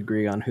nobody could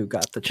agree on who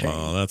got the chain.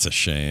 Oh, that's a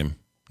shame.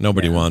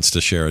 Nobody wants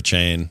to share a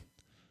chain.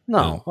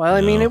 No. Well,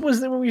 I mean,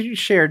 we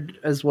shared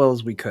as well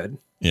as we could.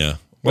 Yeah.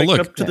 Well, look,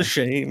 up to the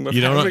shame of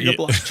having a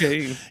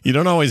blockchain. You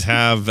don't always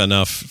have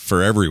enough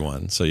for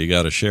everyone, so you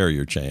got to share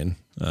your chain.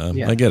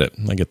 I get it.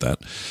 I get that.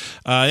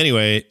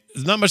 Anyway,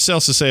 there's not much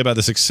else to say about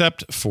this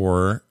except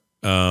for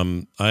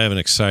I have an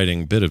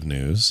exciting bit of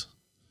news.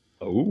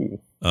 Oh.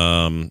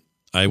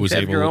 I was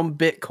able your own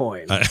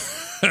Bitcoin.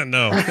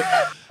 No.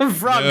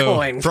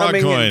 Frogcoin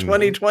coming in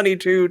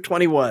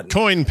 2022-21.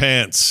 Coin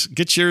pants.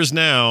 Get yours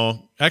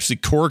now. Actually,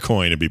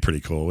 Corecoin would be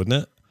pretty cool,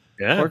 wouldn't it?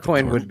 Yeah.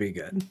 Corecoin would be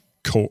good.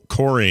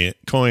 Coin.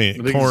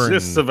 It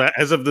exists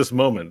as of this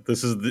moment.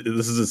 This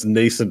is its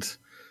nascent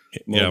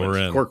moment. Yeah, we're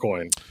in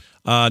Corecoin.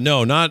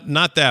 No,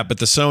 not that, but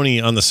the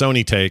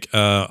Sony take.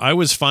 I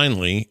was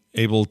finally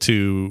able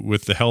to,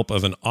 with the help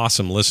of an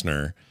awesome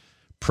listener,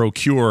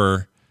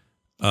 procure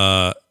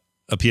a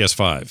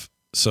PS5.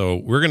 So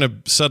we're going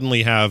to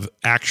suddenly have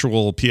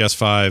actual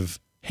PS5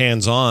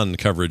 hands-on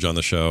coverage on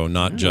the show,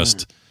 not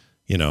just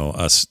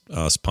us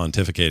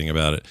pontificating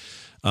about it.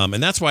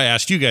 And that's why I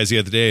asked you guys the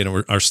other day in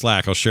our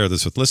Slack. I'll share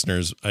this with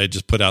listeners. I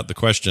just put out the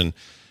question: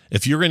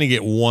 if you're going to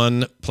get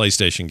one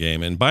PlayStation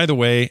game, and by the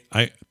way,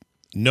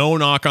 no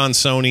knock on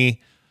Sony.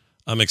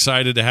 I'm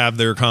excited to have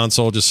their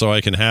console just so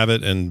I can have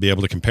it and be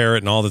able to compare it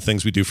and all the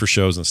things we do for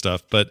shows and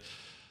stuff. But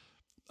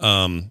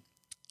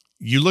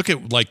you look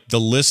at like the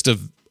list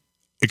of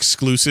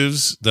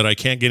exclusives that I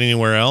can't get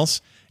anywhere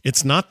else.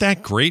 It's not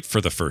that great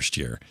for the first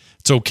year.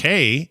 It's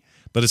okay,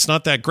 but it's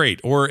not that great.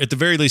 Or at the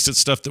very least, it's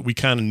stuff that we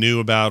kind of knew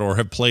about or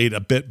have played a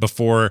bit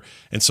before.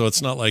 And so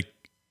it's not like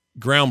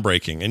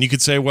groundbreaking. And you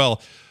could say,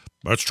 well,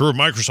 that's true of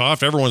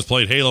Microsoft. Everyone's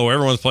played Halo.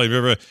 Everyone's played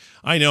blah, blah.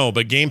 I know,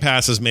 but Game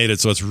Pass has made it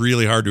so it's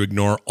really hard to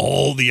ignore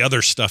all the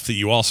other stuff that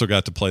you also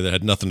got to play that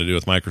had nothing to do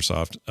with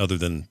Microsoft other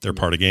than they're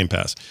part of Game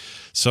Pass.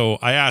 So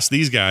I asked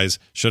these guys,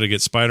 should I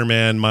get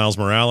Spider-Man Miles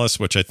Morales,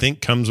 which I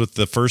think comes with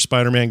the first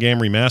Spider-Man game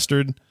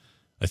remastered?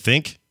 I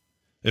think.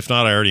 If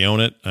not, I already own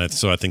it.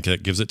 So I think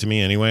that gives it to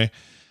me anyway.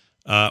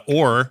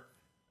 Or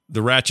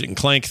the Ratchet and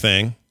Clank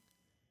thing.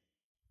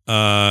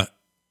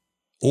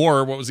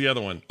 Or what was the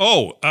other one?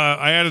 Oh,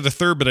 I added a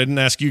third, but I didn't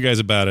ask you guys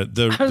about it.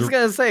 I was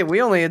going to say,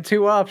 we only had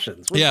two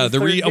options. What's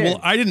well,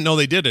 I didn't know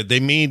they did it. They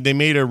made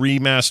a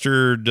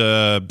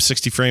remastered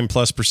 60 frame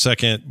plus per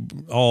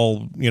second,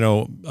 all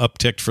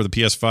upticked for the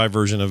PS5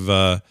 version of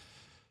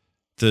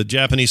the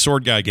Japanese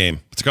sword guy game.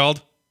 What's it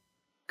called?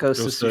 Ghost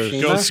of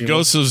Tsushima.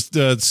 Ghost of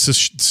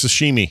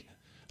Tsushima.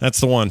 That's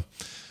the one.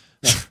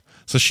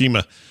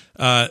 Tsushima.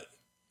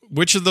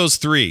 Which of those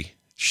three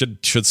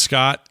should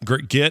Scott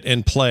get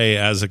and play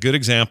as a good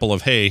example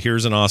of, hey,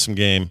 here's an awesome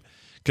game?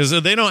 Because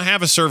they don't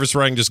have a service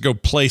where I can just go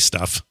play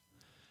stuff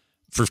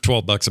for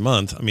 $12 a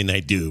month. I mean,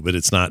 they do, but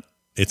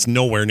it's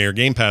nowhere near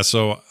Game Pass.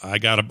 So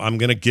I'm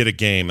going to get a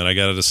game and I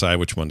got to decide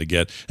which one to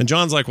get. And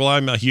John's like, well,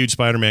 I'm a huge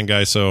Spider-Man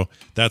guy, so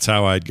that's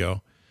how I'd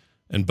go.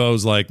 And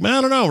Bo's like, man, I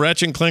don't know.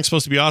 Ratchet and Clank's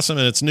supposed to be awesome,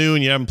 and it's new,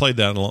 and you haven't played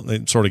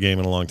that sort of game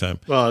in a long time.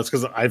 Well, it's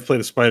because I've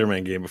played a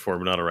Spider-Man game before,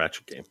 but not a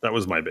Ratchet game. That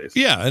was my base.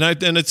 Yeah, and I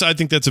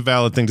think that's a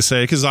valid thing to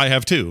say because I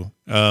have too.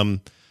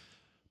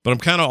 But I'm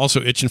kind of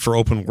also itching for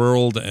open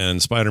world,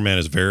 and Spider-Man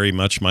is very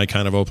much my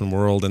kind of open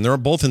world. And they're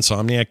both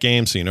Insomniac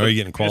games, so you're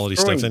getting quality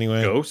stuff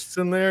anyway. Ghosts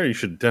in there, you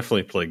should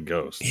definitely play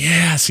Ghosts.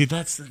 Yeah, see,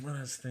 that's what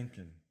I was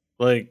thinking.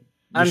 Like,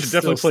 you should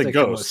definitely play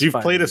Ghosts. You've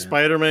played a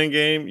Spider-Man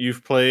game.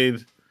 You've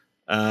played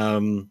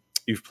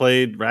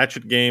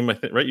Ratchet game, I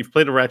think, right? You've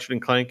played a Ratchet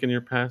and Clank in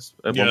your past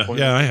at one point?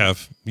 Yeah, I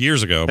have.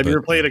 Years ago. Have you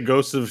ever played a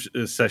Ghost of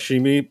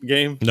Sashimi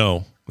game?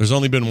 No. There's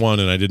only been one,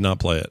 and I did not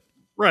play it.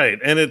 Right,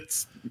 and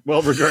it's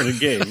well-regarded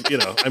game.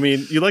 I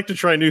mean, you like to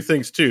try new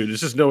things, too.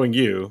 It's just knowing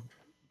you.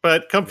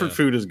 But comfort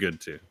food is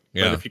good, too.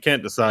 Yeah. But if you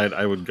can't decide,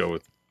 I would go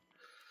with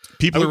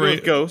People are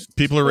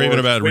raving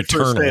about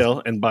Returnal.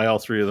 Sale and buy all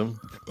three of them.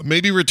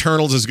 Maybe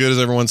Returnal's as good as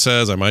everyone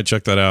says. I might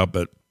check that out,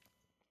 but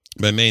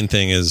my main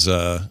thing is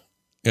I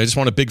just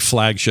want a big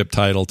flagship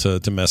title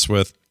to mess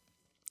with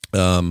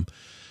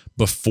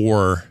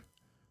before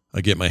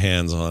I get my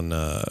hands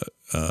on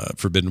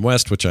Forbidden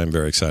West, which I'm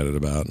very excited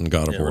about, and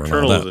God of War. Returnal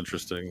and all that. Is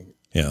interesting.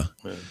 Yeah.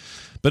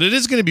 But it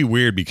is going to be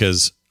weird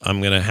because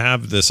I'm going to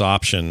have this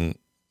option,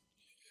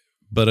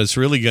 but it's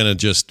really going to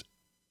just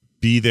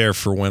be there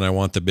for when I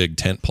want the big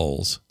tent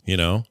poles,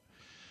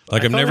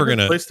 Like I'm never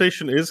gonna.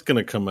 PlayStation is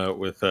gonna come out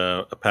with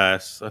a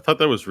pass. I thought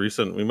that was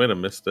recent. We might have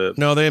missed it.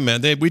 No,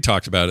 we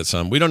talked about it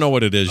some. We don't know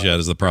what it is yet.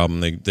 Is the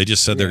problem? They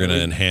just said they're gonna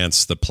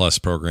enhance the Plus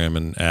program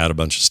and add a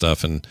bunch of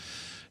stuff, and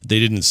they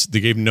didn't. They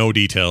gave no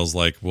details.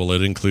 Like, will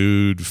it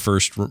include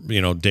first,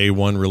 day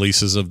one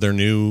releases of their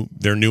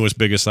newest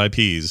biggest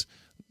IPs?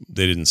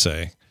 They didn't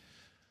say.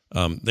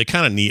 They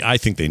kind of need. I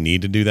think they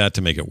need to do that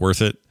to make it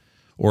worth it,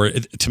 or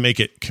to make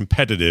it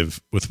competitive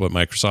with what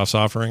Microsoft's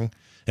offering.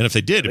 And if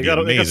they did, it'd be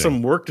amazing. They got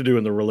some work to do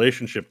in the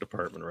relationship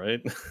department, right?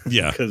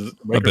 Yeah. Because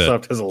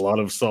Microsoft has a lot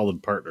of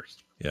solid partners.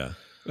 Yeah,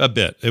 a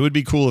bit. It would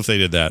be cool if they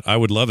did that. I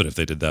would love it if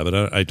they did that,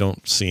 but I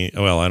don't see.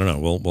 Well, I don't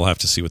know. We'll have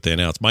to see what they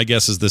announce. My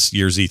guess is this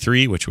year's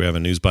E3, which we have a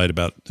news bite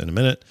about in a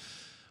minute.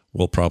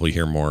 We'll probably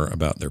hear more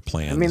about their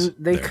plans. I mean,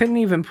 they couldn't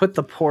even put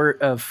the port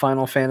of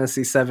Final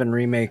Fantasy VII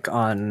Remake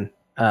on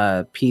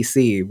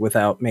PC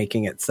without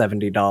making it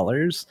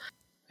 $70.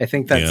 I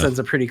think that sends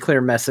a pretty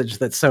clear message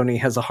that Sony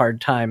has a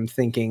hard time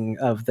thinking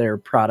of their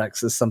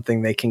products as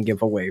something they can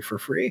give away for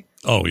free.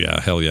 Oh,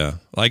 yeah. Hell yeah.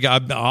 Like,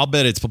 I'll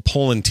bet it's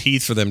pulling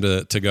teeth for them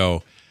to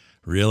go,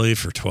 really?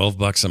 For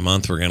 $12 a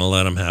month, we're going to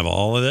let them have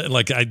all of it?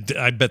 Like,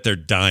 I bet they're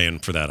dying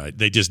for that.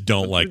 They just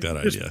don't like that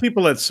idea. There's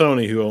people at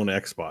Sony who own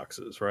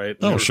Xboxes, right?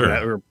 Oh, sure.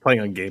 Who are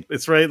playing on game.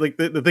 It's right. Like,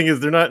 the thing is,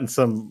 they're not in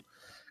some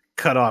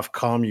cut off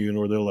commune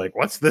where they're like,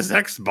 what's this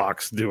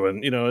Xbox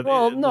doing?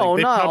 Well, no,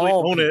 they not probably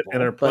all own people, it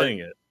and are playing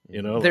it.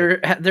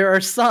 There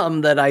are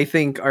some that I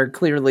think are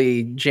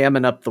clearly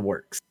jamming up the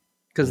works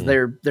because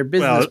their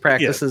business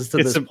practices to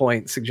this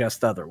point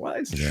suggest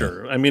otherwise. Yeah.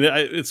 Sure, I mean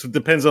it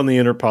depends on the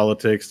inner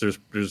politics.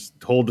 There's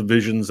whole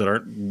divisions that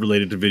aren't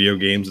related to video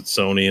games at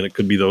Sony, and it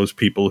could be those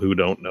people who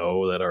don't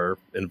know that are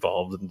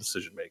involved in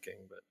decision making.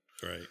 But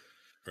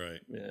right,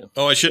 yeah.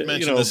 Oh, I should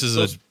mention this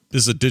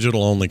is a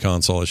digital only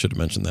console. I should have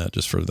mentioned that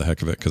just for the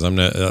heck of it because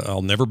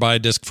I'll never buy a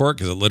disc for it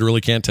because it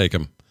literally can't take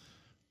them.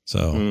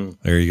 So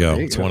there you go.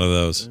 It's one of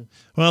those.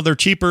 Well, they're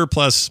cheaper.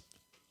 Plus,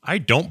 I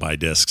don't buy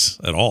discs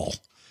at all.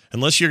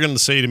 Unless you're going to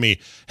say to me,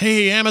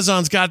 hey,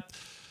 Amazon's got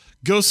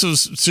Ghost of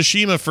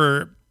Tsushima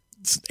for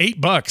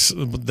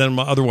 $8. Then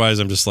otherwise,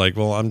 I'm just like,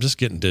 well, I'm just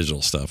getting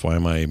digital stuff. Why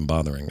am I even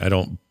bothering? I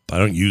don't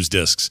use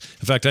discs.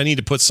 In fact, I need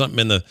to put something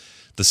in the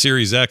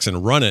Series X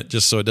and run it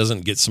just so it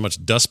doesn't get so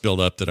much dust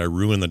buildup that I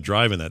ruin the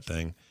drive in that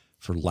thing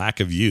for lack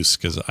of use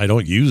because I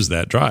don't use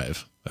that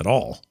drive at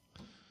all.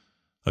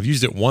 I've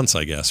used it once,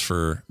 I guess,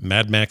 for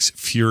Mad Max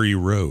Fury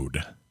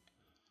Road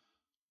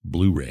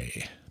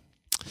Blu-ray.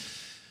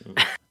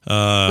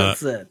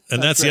 That's it.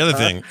 And that's the other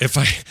thing.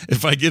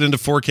 If I get into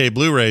 4K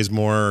Blu-rays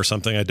more or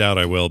something, I doubt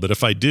I will. But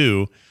if I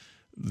do,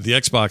 the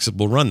Xbox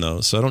will run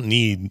those. So I don't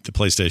need the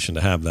PlayStation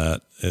to have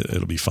that.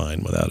 It'll be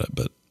fine without it.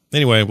 But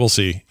anyway, we'll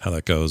see how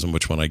that goes and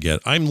which one I get.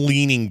 I'm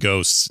leaning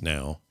Ghosts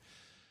now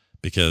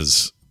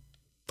because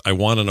I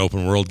want an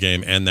open world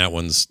game, and that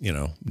one's,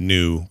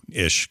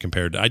 new-ish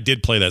compared to... I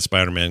did play that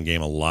Spider-Man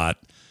game a lot,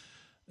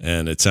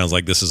 and it sounds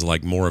like this is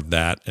like more of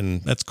that,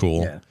 and that's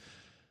cool.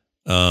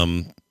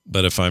 Yeah.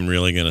 But if I'm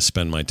really going to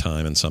spend my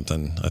time in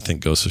something, I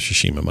think Ghost of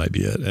Tsushima might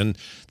be it. And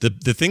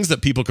the things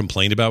that people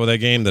complained about with that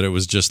game, that it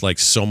was just like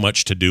so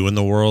much to do in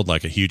the world,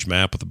 like a huge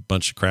map with a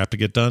bunch of crap to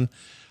get done,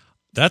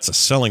 that's a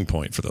selling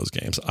point for those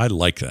games. I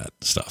like that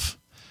stuff.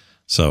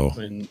 So I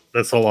mean,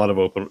 that's a lot of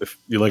if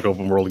you like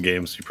open world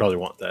games, you probably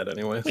want that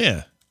anyway.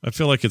 Yeah. I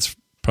feel like it's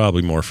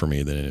probably more for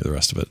me than any of the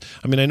rest of it.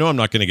 I mean, I know I'm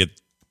not going to get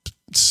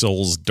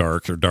Souls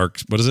Dark or Dark.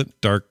 What is it?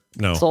 Dark.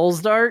 No.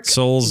 Souls Dark.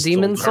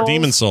 Demon Souls.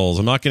 Demon Souls.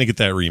 I'm not going to get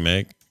that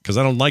remake because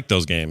I don't like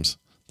those games.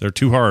 They're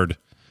too hard.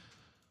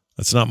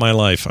 That's not my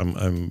life.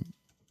 I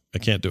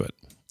can't do it.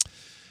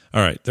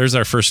 All right. There's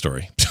our first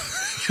story.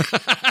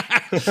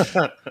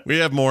 We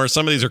have more.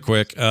 Some of these are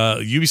quick.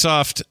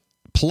 Ubisoft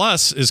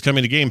Plus is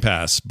coming to Game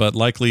Pass, but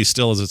likely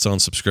still as its own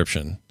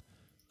subscription.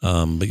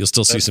 But you'll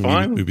still see some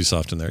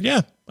Ubisoft in there.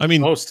 Yeah. I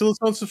mean, still its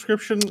own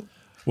subscription?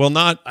 Well,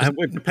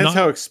 it depends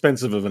how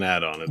expensive of an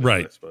add-on it is.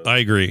 Right. I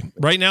agree.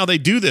 Right now they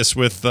do this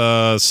with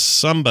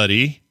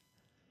somebody.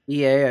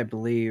 EA, I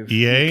believe.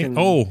 EA?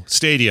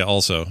 Stadia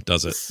also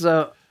does it.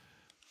 So,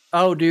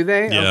 do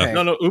they? Yeah. Okay.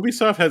 No,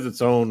 Ubisoft has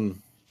its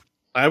own.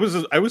 I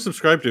was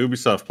subscribed to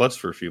Ubisoft Plus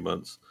for a few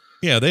months.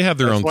 Yeah, they have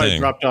their own thing. I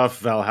dropped off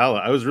Valhalla.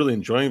 I was really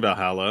enjoying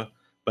Valhalla,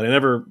 but I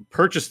never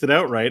purchased it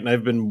outright, and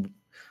I've been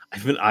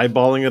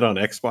eyeballing it on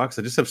Xbox.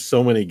 I just have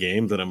so many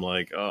games that I'm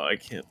like, I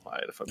can't buy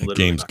it if I'm literally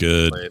game's not gonna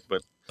good. play it.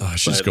 But I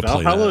should just go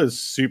play Valhalla that. is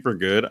super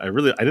good. I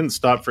didn't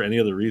stop for any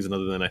other reason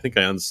other than I think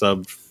I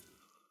unsubbed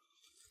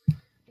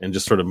and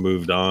just sort of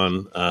moved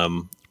on.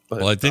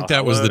 Well, I think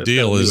that was the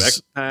deal.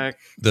 Is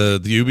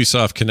the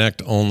Ubisoft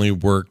Connect only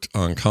worked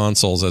on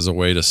consoles as a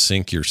way to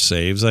sync your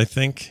saves, I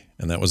think,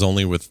 and that was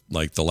only with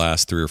like the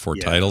last 3 or 4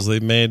 titles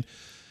they've made.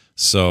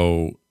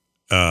 So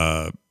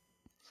I'll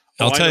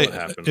tell you,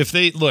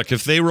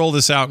 if they roll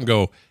this out and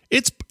go,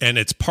 it's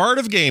part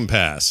of Game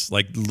Pass,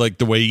 like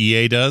the way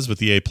EA does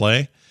with EA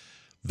Play,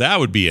 that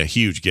would be a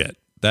huge get.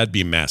 That'd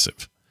be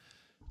massive.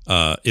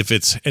 If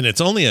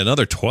it's only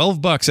another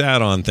 $12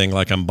 add-on thing,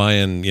 like I'm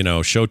buying,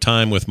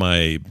 Showtime with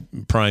my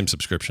Prime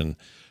subscription,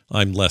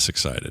 I'm less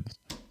excited.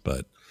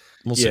 But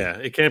we'll see. Yeah,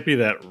 it can't be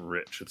that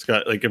rich. It's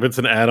got if it's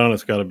an add-on,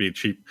 it's got to be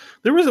cheap.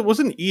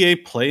 Wasn't EA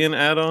Play an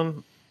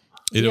add-on?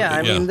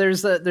 I mean,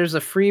 there's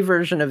a free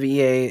version of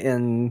EA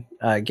in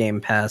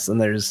Game Pass, and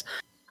there's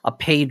a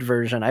paid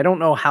version. I don't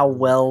know how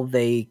well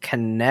they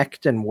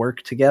connect and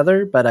work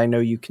together, but I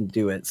know you can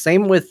do it.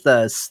 Same with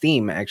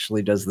Steam.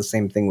 Actually, does the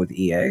same thing with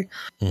EA,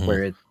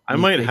 where I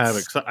might have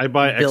it. I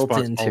buy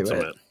Xbox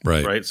Ultimate,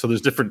 right? Right. So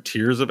there's different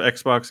tiers of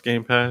Xbox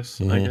Game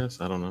Pass. I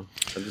guess I don't know.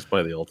 I just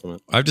buy the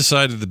Ultimate. I've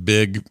decided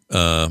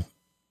the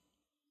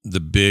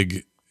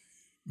big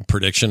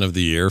prediction of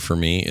the year for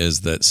me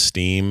is that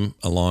Steam,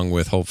 along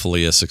with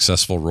hopefully a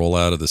successful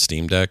rollout of the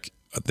Steam Deck,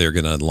 they're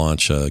going to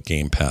launch a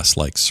Game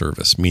Pass-like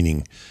service,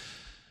 meaning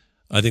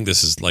I think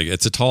this is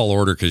it's a tall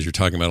order because you're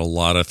talking about a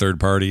lot of third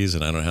parties,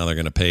 and I don't know how they're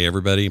going to pay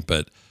everybody,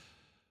 but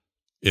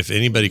if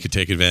anybody could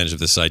take advantage of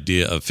this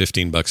idea of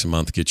 $15 a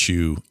month gets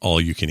you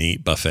all you can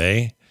eat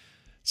buffet,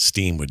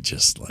 Steam would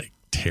just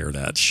tear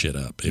that shit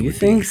up. Do you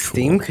think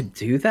Steam could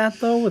do that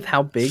though, with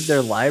how big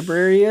their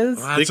library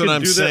is? That's what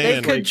I'm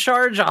saying. They could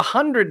charge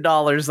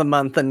 $100 a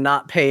month and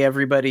not pay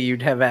everybody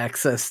you'd have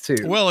access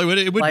to. Well,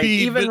 it would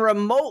be even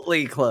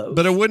remotely close.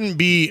 But it wouldn't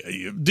be.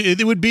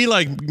 It would be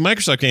like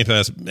Microsoft Game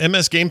Pass.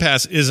 MS Game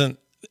Pass isn't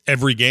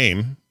every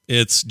game.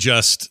 It's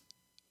just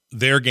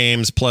their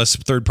games plus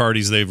third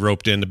parties they've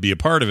roped in to be a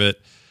part of it.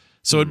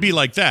 So it'd be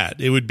like that.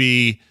 It would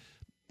be.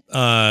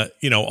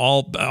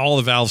 All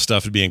the Valve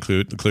stuff would be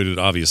included.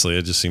 Obviously,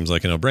 it just seems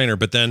like a no-brainer.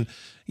 But then,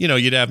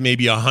 you'd have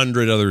maybe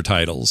 100 other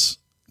titles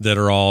that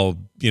are all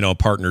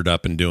partnered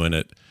up and doing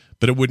it.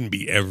 But it wouldn't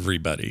be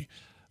everybody.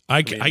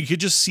 I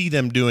could just see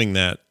them doing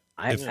that.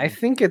 I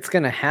think it's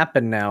going to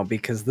happen now,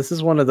 because this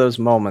is one of those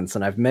moments,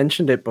 and I've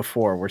mentioned it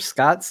before, where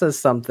Scott says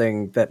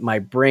something that my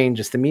brain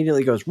just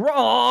immediately goes,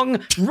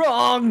 wrong,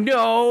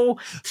 no,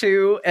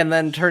 and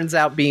then turns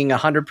out being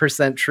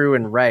 100% true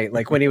and right.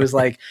 Like when he was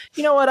like,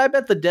 you know what, I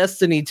bet the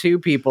Destiny 2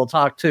 people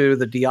talked to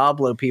the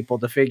Diablo people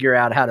to figure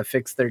out how to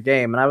fix their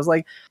game. And I was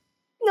like,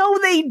 no,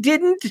 they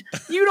didn't.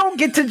 You don't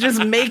get to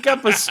just make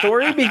up a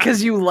story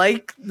because you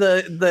like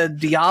the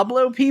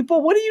Diablo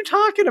people. What are you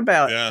talking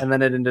about? Yeah. And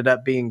then it ended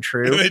up being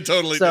true. They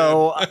totally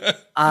did.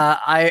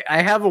 I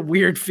have a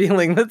weird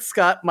feeling that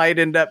Scott might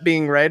end up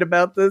being right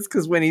about this,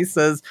 because when he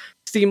says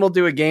Steam will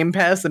do a Game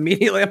Pass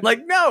immediately, I'm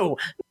like, no,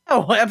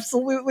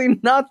 absolutely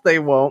not. They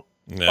won't.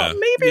 Yeah. But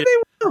maybe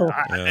they will.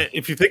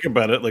 If you think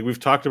about it, we've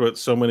talked about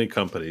so many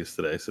companies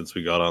today since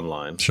we got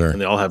online. Sure.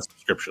 And they all have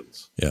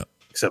subscriptions. Yeah.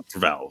 Except for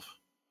Valve.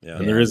 Yeah.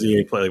 And there is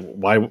EA Play.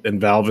 Why? And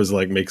Valve is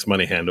makes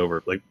money hand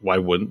over. Why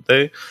wouldn't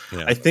they?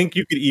 Yeah. I think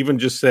you could even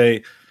just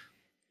say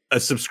a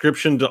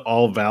subscription to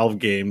all Valve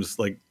games,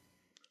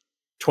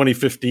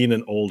 2015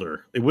 and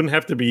older. It wouldn't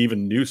have to be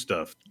even new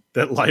stuff.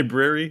 That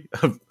library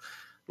of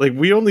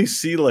we only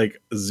see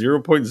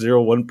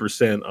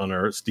 0.01% on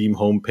our Steam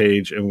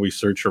homepage, and we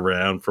search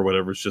around for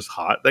whatever's just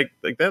hot.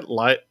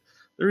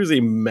 There is a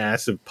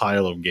massive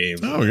pile of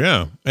games. Oh,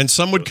 yeah. And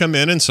some would come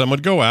in and some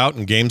would go out,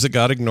 and games that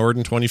got ignored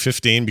in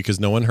 2015 because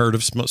no one heard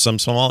of some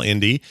small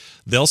indie,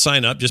 they'll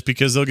sign up just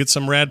because they'll get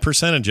some rad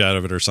percentage out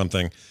of it or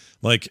something.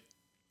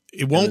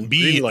 It won't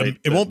be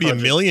a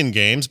million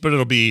games, but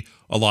it'll be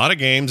a lot of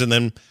games, and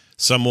then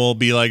some will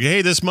be like,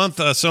 hey, this month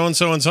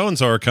so-and-so and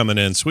so-and-so are coming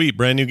in. Sweet,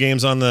 brand new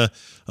games on the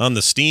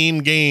Steam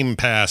Game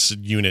Pass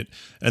unit.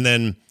 And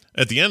then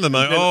at the end of the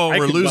month,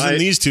 we're losing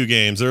these 2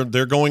 games.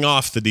 They're going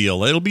off the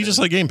deal. It'll be just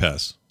like Game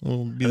Pass.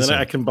 And then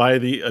I can buy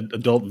the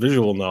adult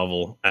visual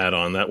novel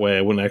add-on. That way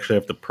I wouldn't actually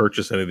have to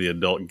purchase any of the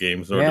adult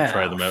games in order to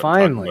try them out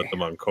and talk about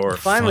them on Core.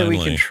 Finally, we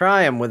can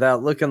try them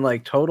without looking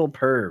like total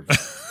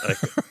pervs.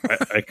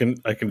 I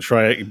can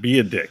try Be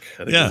a Dick.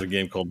 I think there's a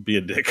game called Be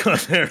a Dick on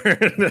there.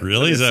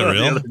 Really? Is that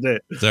real?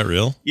 Is that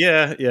real?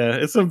 Yeah.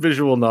 It's some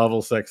visual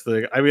novel sex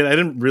thing. I mean, I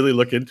didn't really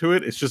look into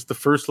it. It's just the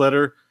first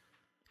letter.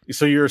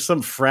 So you're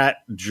some frat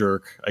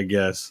jerk, I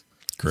guess.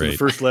 Great. So the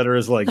first letter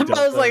is like. I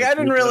was like, I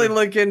didn't really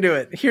look into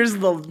it. Here's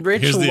the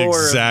rich Here's the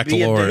lore. exact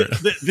lore.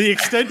 The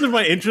extent of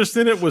my interest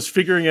in it was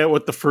figuring out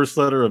what the first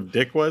letter of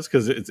Dick was,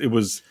 because it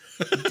was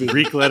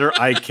Greek letter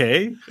IK.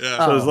 Yeah.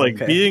 So it was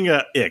like being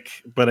a ick,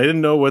 but I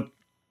didn't know what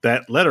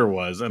that letter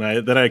was, and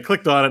I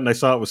clicked on it and I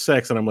saw it was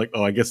sex, and I'm like,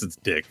 oh, I guess it's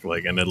Dick,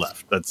 like, and I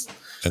left. That's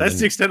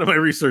the extent of my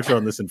research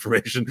on this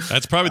information.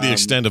 That's probably the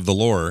extent of the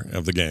lore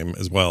of the game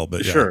as well.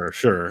 But yeah.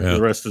 Sure. Yeah.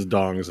 The rest is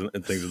dongs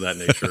and things of that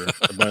nature.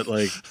 But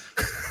like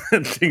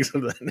things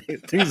of a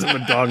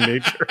dong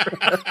nature.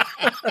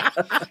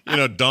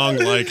 Dong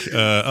like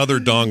other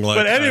dong like.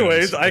 But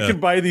anyways, items. I can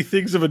buy the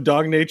things of a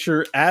dong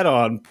nature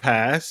add-on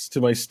pass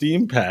to my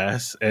Steam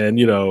pass, and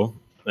on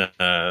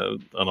a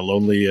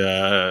lonely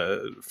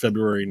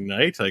February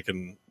night, I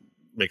can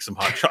make some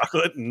hot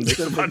chocolate and make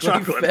some hot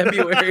chocolate.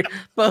 February.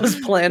 Bo's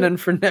planning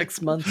for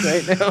next month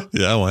right now.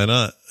 Yeah, why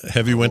not?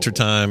 Heavy winter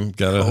time.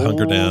 Gotta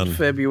hunker down.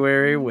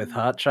 February with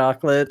hot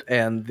chocolate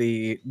and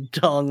the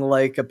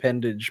dong-like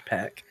appendage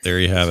pack. There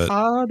you have it.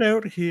 Hard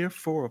out here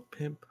for a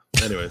pimp.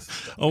 Anyways.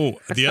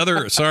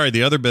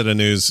 The other bit of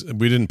news,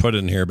 we didn't put it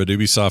in here, but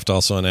Ubisoft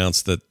also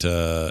announced that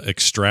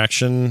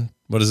Extraction,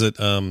 what is it?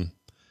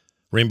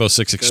 Rainbow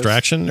Six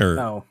Extraction?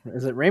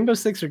 Is it Rainbow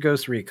Six or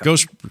Ghost Recon?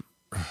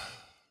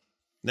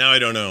 Now I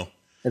don't know.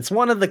 It's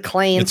one of the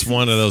Clancy's. It's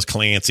one of those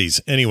Clancy's.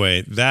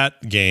 Anyway,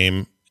 that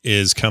game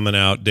is coming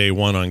out day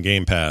one on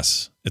Game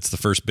Pass. It's the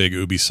first big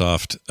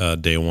Ubisoft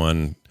day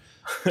one,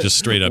 just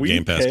straight up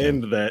Game Pass. We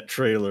panned that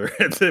trailer.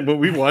 When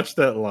we watched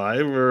that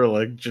live, we were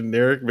like,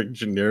 generic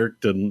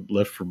McGeneric and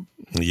left for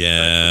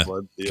yeah.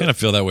 Kind of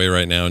feel that way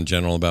right now in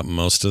general about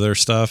most of their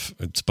stuff.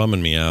 It's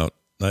bumming me out.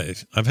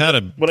 I've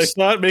had when I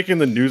saw it making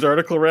the news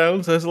article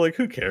rounds, I was like,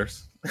 who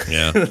cares?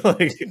 Yeah.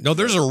 No,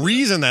 there's a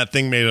reason that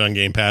thing made it on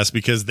Game Pass,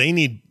 because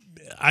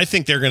I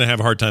think they're going to have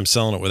a hard time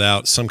selling it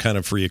without some kind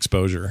of free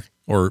exposure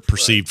or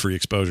perceived free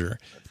exposure,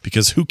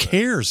 because who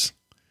cares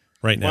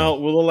right now?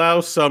 Well, we'll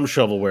allow some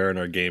shovelware in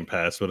our Game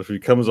Pass, but if it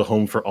becomes a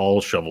home for all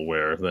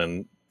shovelware,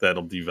 then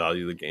that'll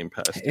devalue the Game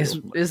Pass.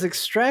 Is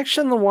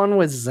Extraction the one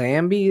with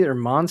zombie or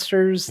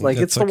monsters? Like,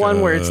 it's the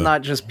one where it's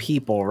not just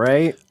people,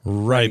 right?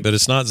 Right, but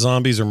it's not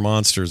zombies or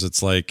monsters.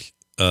 It's like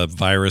a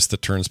virus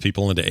that turns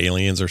people into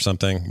aliens or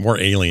something. More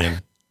alien,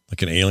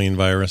 like an alien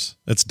virus.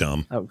 It's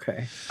dumb.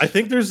 Okay. I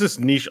think there's this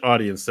niche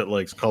audience that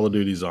likes Call of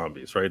Duty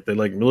zombies, right? They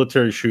like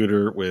military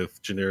shooter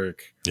with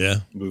generic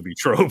movie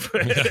trope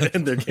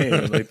in their game.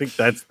 And I think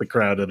that's the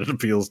crowd that it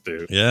appeals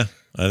to. Yeah,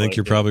 I think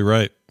you're probably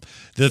right.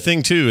 The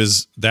thing too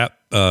is that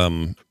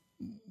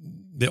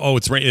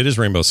it is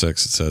Rainbow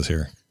Six. It says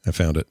here. I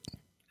found it.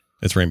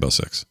 It's Rainbow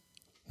Six,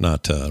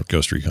 not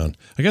Ghost Recon.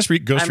 I guess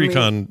Ghost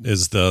Recon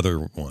is the other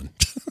one.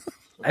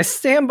 I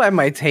stand by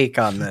my take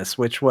on this,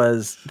 which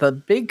was the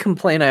big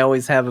complaint I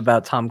always have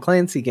about Tom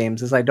Clancy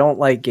games is I don't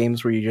like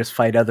games where you just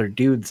fight other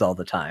dudes all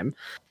the time,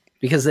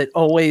 because it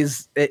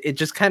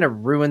just kind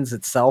of ruins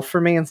itself for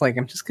me. It's like,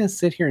 I'm just going to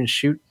sit here and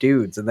shoot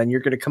dudes, and then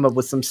you're going to come up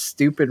with some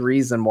stupid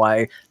reason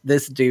why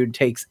this dude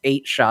takes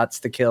 8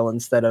 shots to kill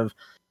instead of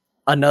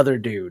another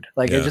dude.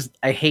 Like,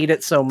 I hate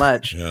it so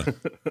much. Yeah.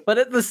 But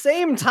at the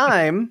same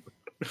time,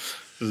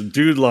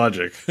 dude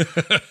logic.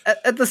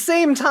 At the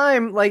same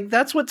time, like,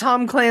 that's what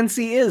Tom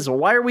Clancy is.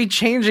 Why are we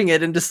changing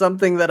it into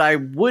something that I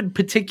would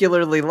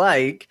particularly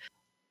like?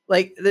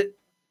 Like,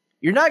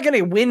 you're not going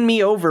to win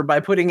me over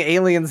by putting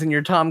aliens in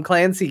your Tom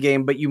Clancy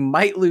game, but you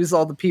might lose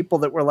all the people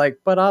that were like,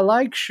 but I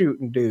like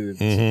shooting dudes.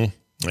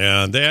 Mm-hmm.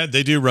 Yeah,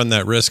 they do run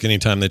that risk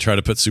anytime they try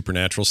to put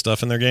supernatural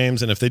stuff in their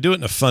games. And if they do it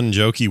in a fun,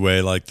 jokey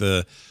way, like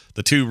the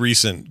 2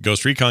 recent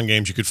Ghost Recon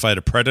games, you could fight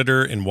a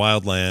predator in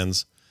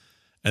Wildlands.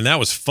 And that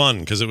was fun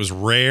because it was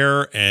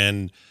rare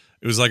and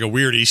it was like a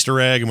weird Easter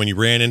egg. And when you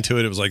ran into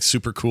it, it was like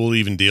super cool to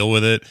even deal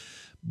with it.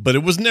 But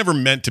it was never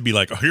meant to be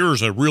like, oh,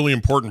 here's a really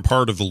important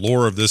part of the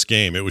lore of this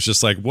game. It was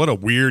just like, what a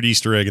weird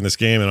Easter egg in this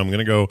game. And I'm going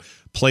to go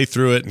play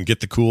through it and get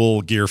the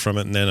cool gear from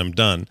it. And then I'm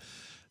done.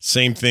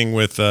 Same thing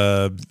with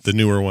the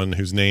newer one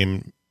whose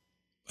name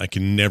I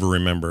can never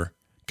remember.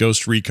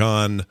 Ghost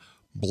Recon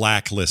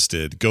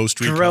Blacklisted. Ghost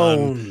Recon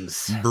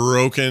Drones.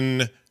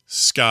 Broken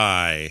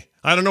Sky.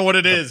 I don't know what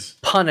it is.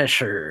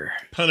 Punisher.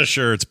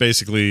 It's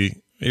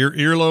basically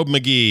Earlobe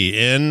McGee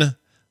in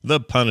the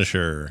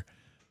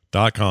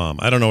Punisher.com.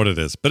 I don't know what it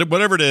is, but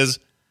whatever it is,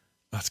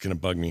 that's going to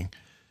bug me.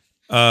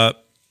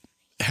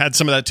 Had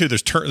some of that too.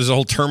 There's a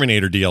whole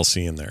Terminator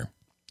DLC in there,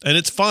 and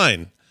it's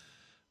fine,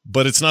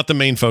 but it's not the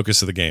main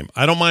focus of the game.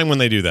 I don't mind when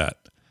they do that,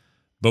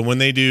 but when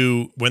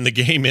the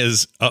game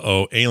is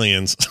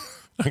aliens,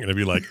 I'm going to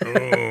be like,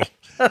 oh.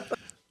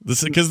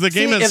 Because the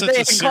game has such a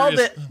serious... If they called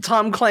it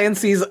Tom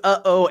Clancy's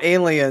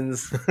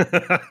Aliens,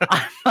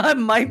 I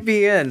might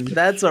be in.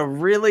 That's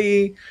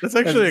actually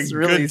a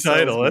good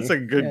title. That's a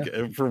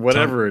good for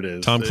whatever it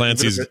is. Tom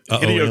Clancy's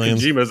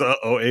Aliens. Hideo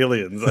Kojima's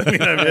Aliens. I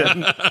mean, I'm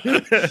in.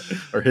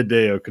 Or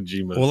Hideo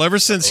Kojima. Well, ever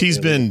since he's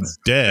been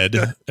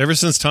dead, ever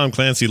since Tom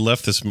Clancy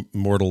left this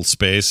mortal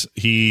space,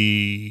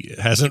 he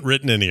hasn't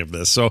written any of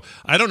this. So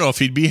I don't know if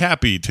he'd be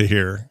happy to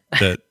hear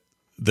that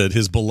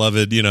his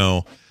beloved,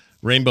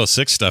 Rainbow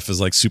Six stuff is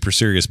like super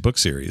serious book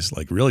series,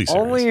 like really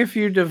serious. Only if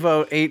you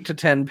devote 8 to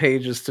 10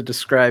 pages to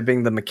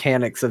describing the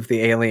mechanics of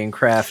the alien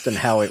craft and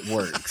how it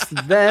works.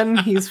 Then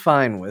he's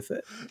fine with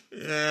it.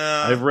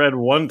 Yeah. I've read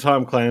one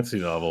Tom Clancy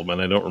novel,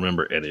 and I don't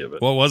remember any of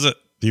it. What was it?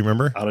 Do you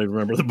remember? I don't even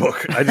remember the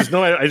book. I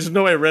just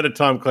know I read a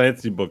Tom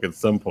Clancy book at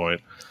some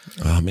point.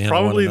 Oh man,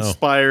 probably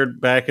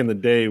inspired back in the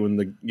day when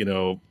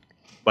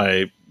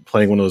by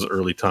playing one of those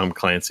early Tom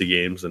Clancy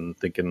games and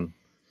thinking.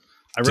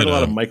 I read a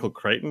lot of Michael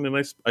Crichton, and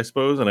I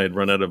suppose, and I'd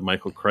run out of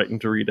Michael Crichton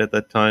to read at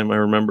that time. I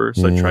remember,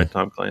 so I tried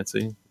Tom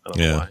Clancy. I don't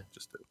know why,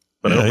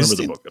 but I don't remember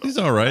the book at all. He's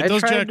all right. I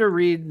tried to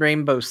read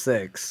Rainbow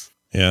Six.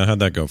 Yeah, how'd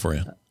that go for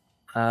you?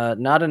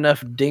 Not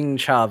enough Ding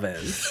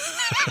Chavez.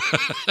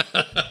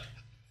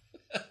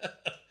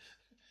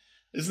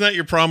 Isn't that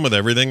your problem with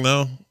everything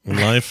though in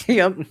life?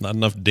 Yep. Not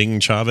enough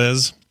Ding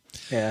Chavez.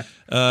 Yeah.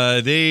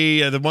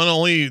 The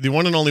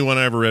one and only one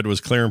I ever read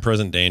was Clear and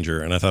Present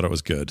Danger, and I thought it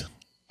was good,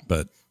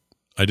 but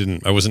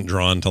I wasn't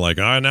drawn to like,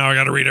 now I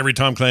got to read every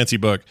Tom Clancy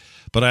book.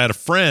 But I had a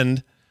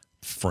friend,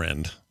 a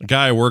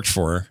guy I worked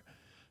for,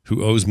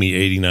 who owes me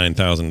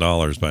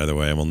 $89,000, by the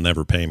way, and will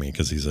never pay me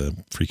because he's a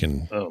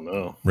freaking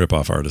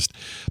ripoff artist.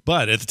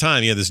 But at the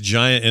time, he had this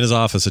giant, in his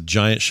office, a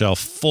giant shelf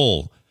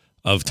full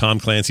of Tom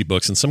Clancy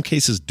books, in some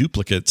cases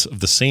duplicates of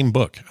the same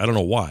book. I don't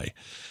know why.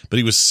 But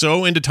he was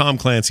so into Tom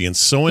Clancy and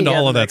so into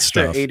all of that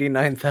stuff.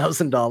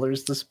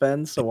 $89,000 to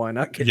spend, so why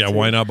not get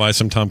why not buy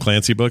some Tom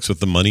Clancy books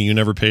with the money you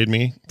never paid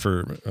me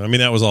for? I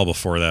mean, that was all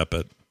before that,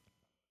 but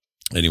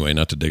anyway,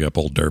 not to dig up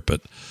old dirt,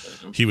 but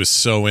he was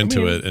so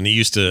into it, and he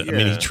used to. Yeah. I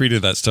mean, he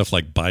treated that stuff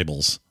like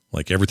Bibles.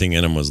 Like everything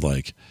in him was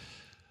like,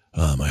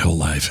 my whole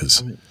life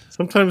is.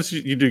 Sometimes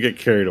you do get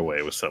carried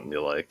away with something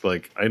you like.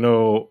 Like I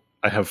know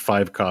I have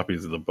 5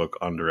 copies of the book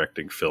On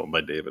Directing Film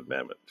by David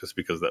Mamet, just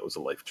because that was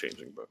a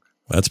life-changing book.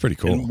 That's pretty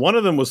cool. And one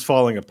of them was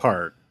falling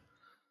apart,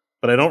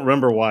 but I don't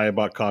remember why I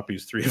bought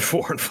copies 3 and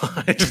 4 and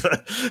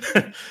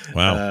 5.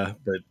 Wow.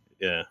 But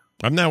yeah.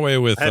 I'm that way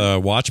with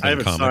Watchmen I have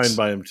it comics. signed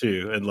by him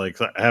too, and like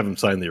I haven't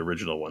signed the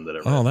original one that I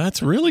read. Oh,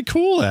 that's really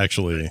cool,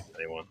 actually.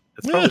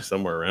 It's probably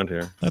somewhere around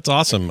here. That's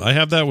awesome. I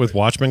have that with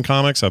Watchmen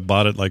comics. I've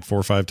bought it like 4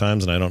 or 5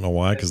 times, and I don't know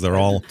why, because they're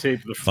all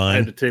fine. I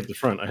had to tape the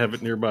front. I have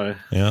it nearby.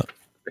 Yeah.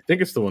 I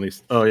think it's the one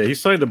he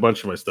signed a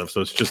bunch of my stuff,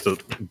 so it's just a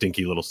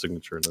dinky little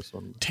signature in this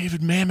one. David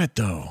Mamet,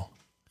 though.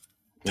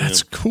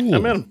 That's cool. I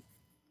met him.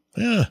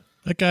 Yeah.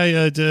 That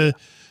guy,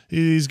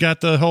 he's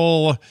got the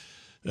whole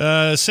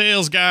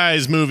Sales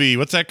Guys movie.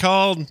 What's that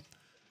called?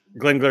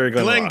 Glengarry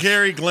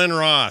Glen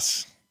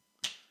Ross.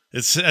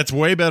 That's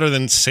way better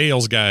than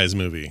Sales Guys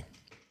movie.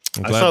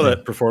 I saw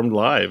that performed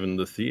live in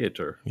the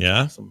theater.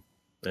 Yeah? Awesome.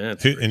 Yeah.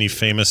 Any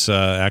famous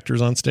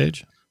actors on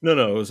stage?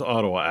 No, it was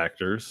Ottawa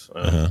actors.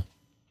 They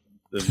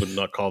would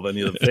not call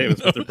any of them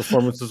famous, but their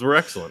performances were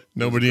excellent.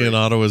 Nobody in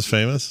Ottawa is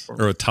famous?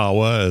 Or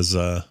Ottawa, as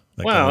I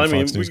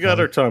mean, we got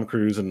our Tom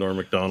Cruise and Norm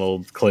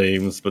Macdonald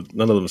claims, but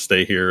none of them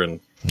stay here and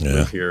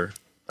live here.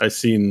 I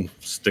seen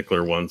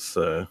Stickler once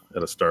at a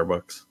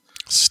Starbucks.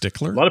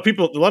 Stickler? A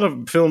lot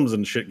of films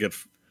and shit get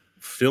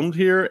filmed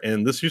here,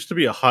 and this used to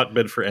be a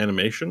hotbed for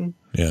animation.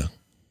 Yeah.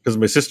 Because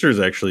my sister is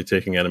actually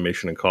taking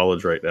animation in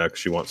college right now because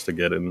she wants to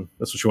get in.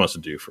 That's what she wants to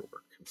do for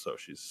work. And so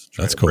she's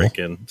trying to break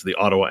into the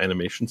Ottawa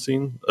animation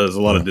scene. There's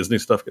a lot of Disney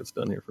stuff gets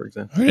done here, for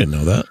example. I didn't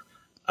know that.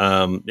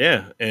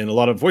 And a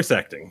lot of voice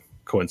acting,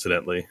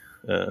 coincidentally.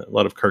 A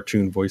lot of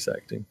cartoon voice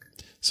acting.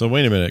 So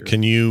wait a minute.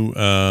 Can you...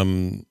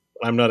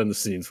 I'm not in the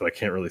scene, so I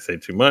can't really say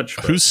too much.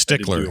 Who's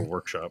Stickler? I did do a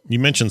workshop. You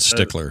mentioned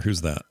Stickler.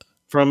 Who's that?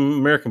 From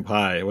American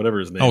Pie, whatever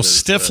his name is.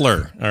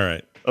 Stifler. All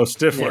right. Oh,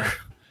 Stifler. Yeah.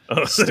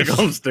 Oh, they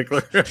call him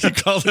Stickler. You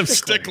called him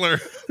Stickler.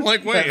 I'm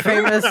like, wait.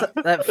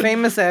 That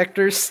famous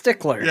actor,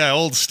 Stickler. Yeah,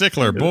 old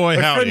Stickler. Boy,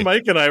 my howdy. friend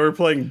Mike and I were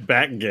playing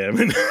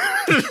backgammon,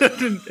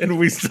 and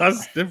we saw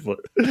Stifler.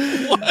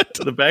 What?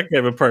 The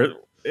backgammon part.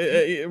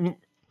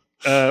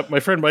 My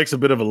friend Mike's a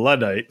bit of a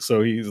Luddite,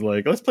 so he's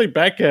like, let's play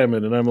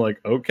backgammon. And I'm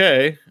like,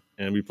 okay.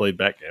 And we played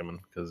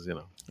backgammon because,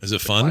 Is it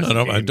fun?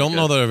 I don't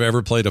know that I've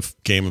ever played a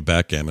game of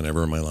backgammon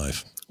ever in my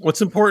life.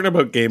 What's important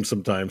about games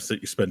sometimes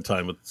that you spend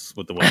time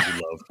with the ones you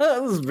love.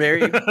 That was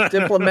very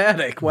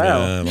diplomatic. Wow.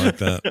 Yeah, I like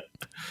that.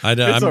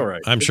 It's all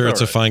right. I'm sure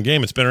it's a fine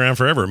game. It's been around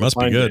forever. It must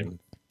be good. Game.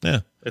 Yeah.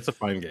 It's a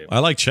fine game. I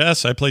like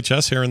chess. I play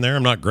chess here and there.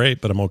 I'm not great,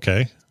 but I'm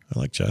okay. I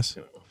like chess.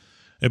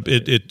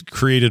 It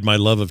created my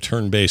love of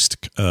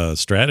turn-based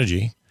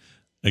strategy,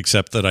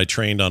 except that I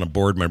trained on a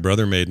board my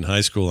brother made in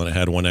high school, and it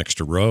had one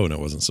extra row, and it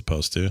wasn't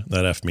supposed to.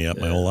 That effed me up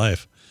my whole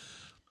life.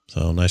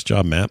 So nice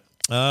job, Matt.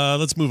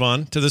 Let's move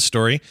on to this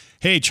story.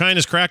 Hey,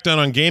 China's crackdown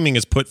on gaming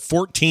has put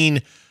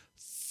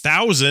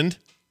 14,000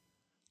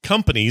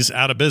 companies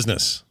out of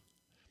business.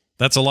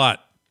 That's a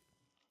lot.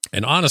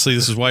 And honestly,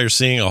 this is why you're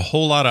seeing a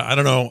whole lot of, I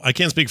don't know, I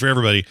can't speak for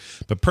everybody,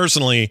 but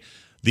personally,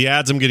 the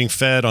ads I'm getting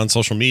fed on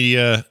social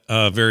media,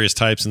 various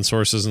types and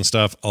sources and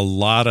stuff, a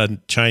lot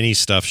of Chinese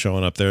stuff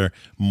showing up there,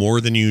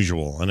 more than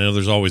usual. I know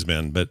there's always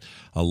been, but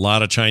a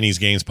lot of Chinese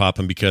games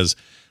popping because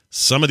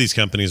some of these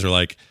companies are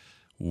like,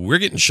 we're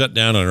getting shut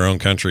down in our own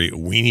country.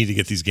 We need to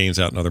get these games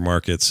out in other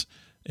markets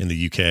in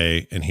the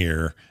UK and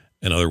here.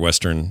 and other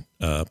Western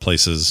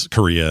places,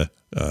 Korea,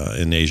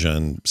 in Asia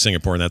and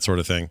Singapore and that sort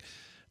of thing.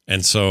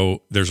 And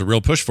so there's a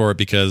real push for it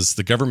because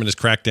the government has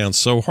cracked down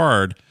so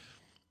hard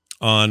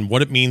on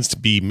what it means to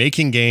be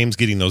making games,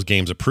 getting those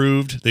games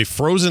approved. They've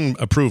frozen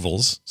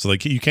approvals, so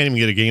like you can't even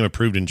get a game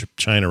approved in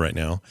China right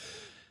now.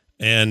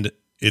 And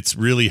it's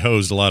really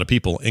hosed a lot of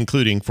people,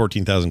 including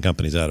 14,000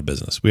 companies out of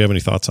business. We have any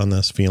thoughts on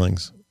this?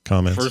 Feelings?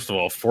 Comments? First of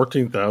all,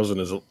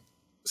 14,000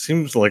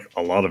 seems like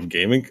a lot of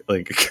gaming.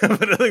 Like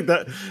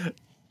that.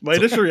 My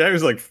initial reaction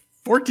was like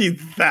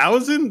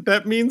 14,000.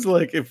 That means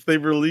like if they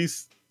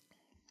release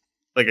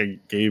like a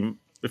game,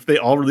 if they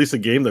all release a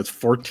game that's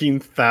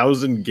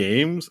 14,000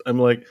 games, I'm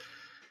like,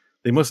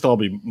 most of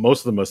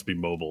them must be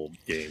mobile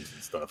games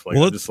and stuff. Like,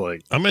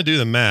 I'm gonna do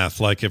the math.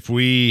 Like if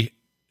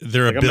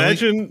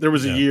imagine there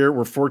was a year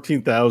where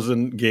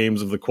 14,000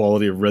 games of the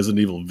quality of Resident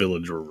Evil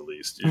Village were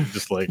released. You're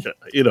just like,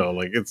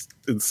 like it's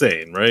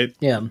insane, right?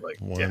 Yeah. Like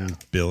 1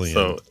 billion.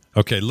 So,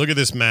 okay, look at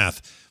this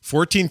math.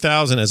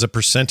 14,000 as a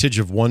percentage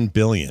of 1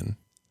 billion.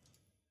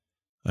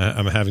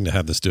 I'm having to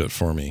have this do it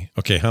for me.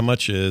 Okay, how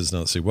much is,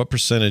 let's see, what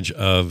percentage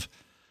of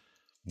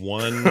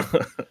one,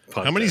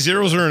 how many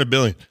zeros are in a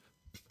billion?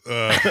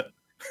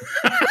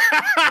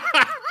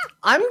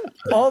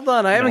 Hold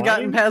on, I haven't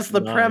gotten past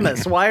the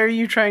premise. Why are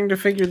you trying to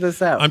figure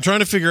this out? I'm trying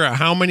to figure out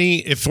how many,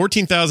 if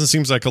 14,000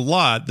 seems like a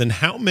lot, then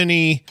how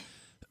many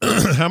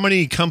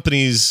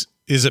companies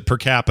is it per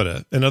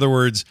capita? In other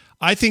words,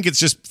 I think it's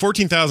just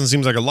 14,000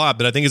 seems like a lot,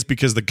 but I think it's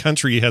because the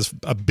country has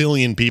 1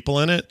 billion people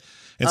in it.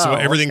 And so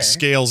everything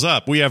scales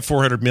up. We have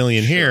 400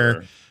 million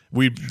here.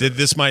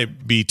 This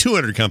might be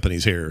 200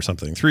 companies here or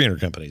something,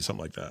 300 companies,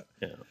 something like that.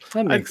 Yeah.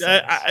 That makes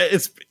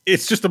sense.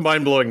 It's just a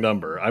mind-blowing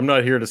number. I'm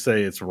not here to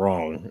say it's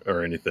wrong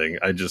or anything.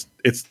 I'm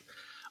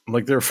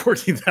like, there are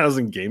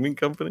 14,000 gaming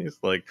companies.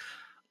 Like,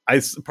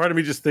 part of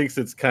me just thinks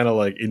it's kind of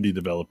like indie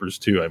developers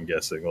too, I'm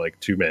guessing, like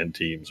 2-man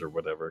teams or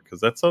whatever,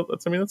 because that's a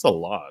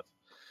lot.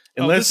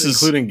 Unless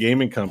including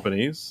gaming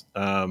companies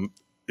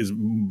is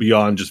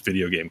beyond just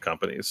video game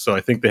companies. So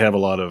I think they have a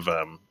lot of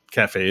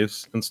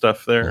cafes and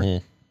stuff there.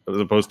 Mm-hmm. As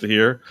opposed to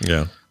here.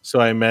 Yeah. So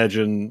I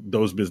imagine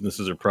those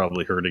businesses are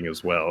probably hurting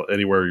as well.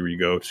 Anywhere you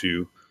go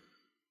to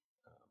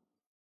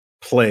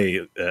play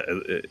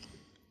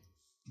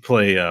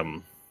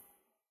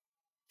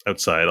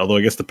outside. Although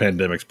I guess the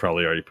pandemic's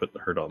probably already put the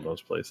hurt on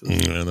those places.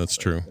 Yeah, that's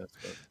true.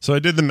 So I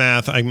did the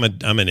math. I'm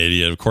an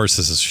idiot. Of course,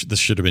 this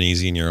should have been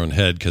easy in your own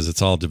head because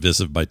it's all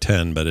divisive by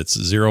 10, but it's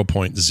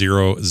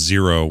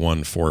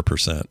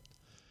 0.0014%.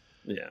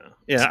 Yeah.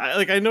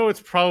 Yeah, I know it's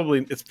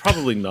probably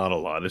not a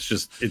lot.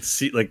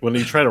 It's like when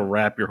you try to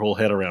wrap your whole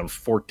head around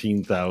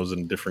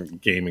 14,000 different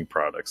gaming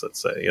products.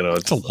 Let's say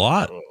it's a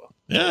lot.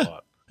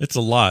 It's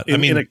a lot.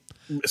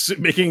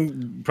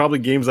 Making probably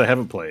games I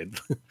haven't played.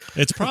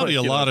 It's probably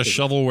a lot of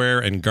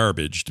shovelware and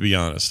garbage. To be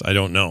honest, I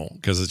don't know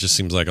because it just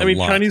seems like a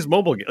lot. Chinese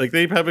mobile, like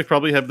they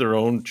probably have their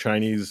own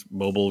Chinese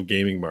mobile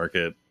gaming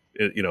market.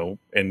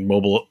 And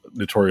mobile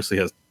notoriously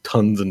has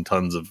tons and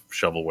tons of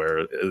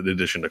shovelware in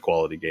addition to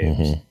quality games.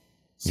 Mm-hmm.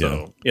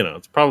 So,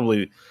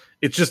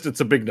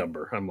 it's a big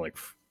number. I'm like,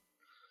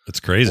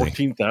 it's crazy.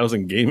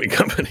 14,000 gaming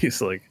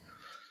companies. Like,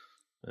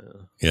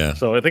 yeah.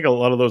 So I think a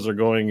lot of those are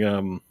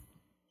going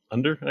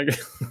under, I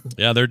guess.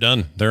 Yeah, they're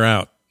done. They're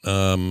out,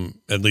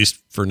 at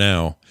least for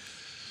now.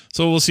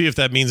 So we'll see if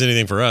that means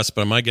anything for us.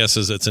 But my guess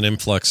is it's an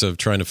influx of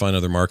trying to find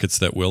other markets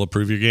that will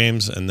approve your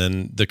games. And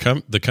then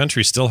the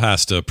country still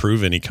has to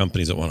approve any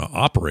companies that want to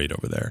operate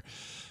over there.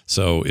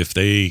 So if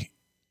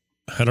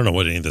I don't know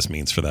what any of this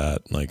means for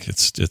that. Like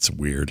it's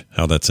weird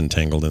how that's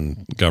entangled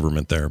in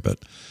government there, but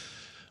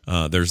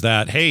there's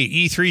that. Hey,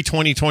 E3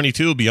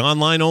 2022 will be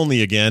online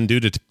only again due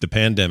to the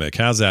pandemic.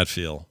 How's that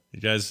feel?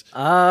 You guys?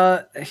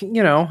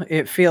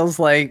 It feels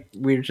like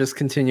we're just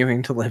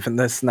continuing to live in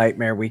this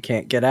nightmare we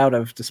can't get out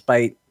of,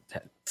 despite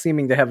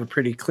seeming to have a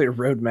pretty clear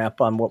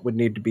roadmap on what would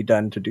need to be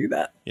done to do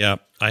that. Yeah,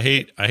 I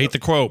hate the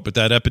quote, but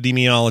that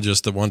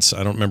epidemiologist that once,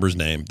 I don't remember his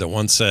name, that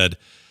once said,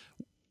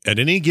 at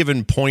any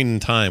given point in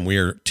time, we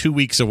are 2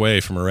 weeks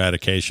away from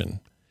eradication.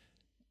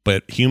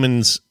 But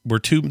humans,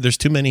 there's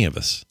too many of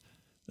us.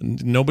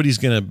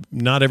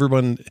 Not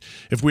everyone,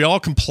 if we all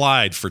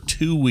complied for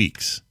 2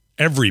 weeks,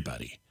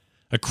 everybody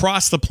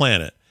across the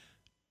planet,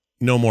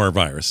 no more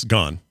virus,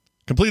 gone,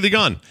 completely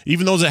gone.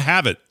 Even those that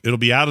have it, it'll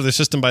be out of the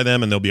system by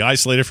them and they'll be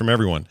isolated from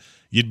everyone.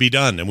 You'd be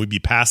done and we'd be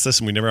past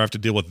this and we never have to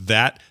deal with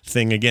that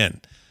thing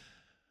again.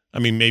 I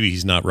mean, maybe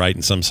he's not right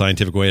in some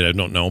scientific way. I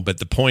don't know. But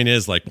the point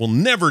is, like, we'll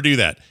never do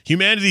that.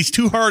 Humanity's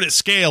too hard at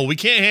scale. We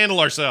can't handle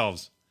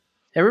ourselves.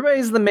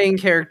 Everybody's the main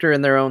character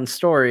in their own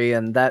story,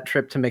 and that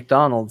trip to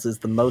McDonald's is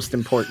the most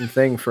important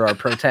thing for our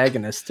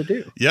protagonist to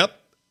do. Yep.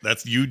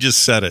 You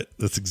just said it.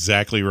 That's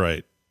exactly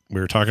right.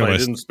 We were talking about...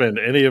 If I didn't spend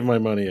any of my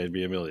money, I'd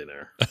be a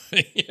millionaire.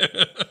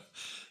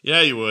 Yeah,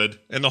 you would.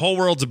 And the whole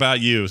world's about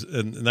you.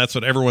 And that's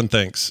what everyone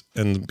thinks.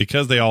 And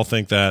because they all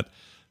think that,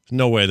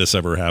 no way this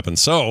ever happened.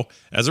 So,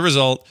 as a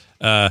result,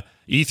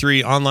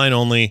 E3 online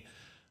only.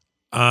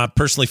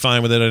 Personally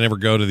fine with it. I never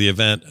go to the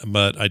event,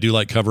 but I do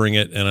like covering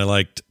it, and I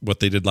liked what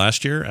they did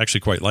last year.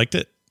 Actually, quite liked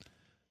it.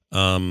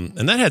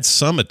 And that had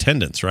some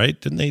attendance, right?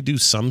 Didn't they do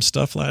some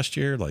stuff last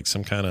year, like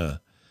some kind of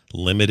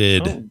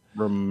limited? I don't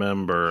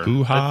remember.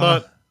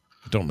 I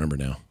don't remember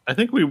now. I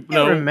think we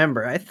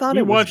remember. I thought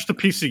we watched the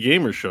PC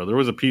Gamer show. There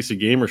was a PC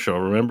Gamer show.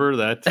 Remember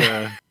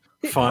that?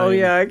 Oh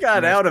yeah, I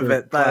got out of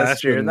it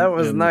last year. That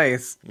was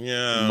nice.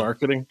 Yeah,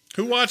 marketing.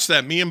 Who watched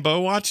that? Me and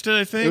Bo watched it.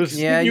 I think. It was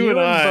you and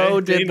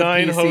Bo did the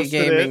PC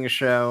gaming it.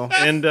 show,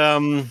 and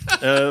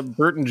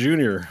Burton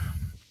Jr.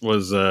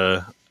 was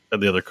the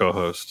other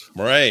co-host.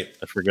 Right.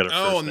 I forget it.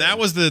 Oh, and that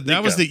was the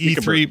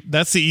E3.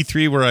 That's the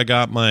E3 where I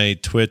got my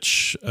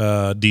Twitch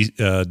DMCA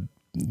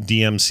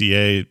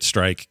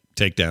strike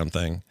takedown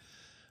thing,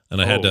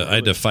 and I had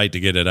to fight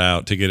to get it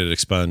out, to get it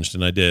expunged,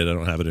 and I did. I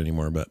don't have it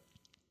anymore, but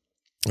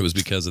it was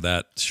because of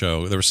that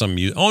show. There was some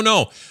music. Oh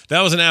no,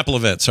 that was an Apple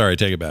event. Sorry,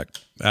 take it back.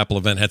 Apple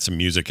event had some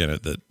music in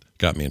it that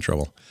got me in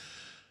trouble.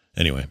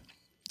 Anyway,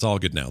 it's all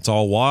good now. It's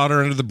all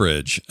water under the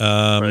bridge.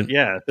 But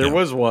yeah, there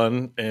was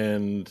one,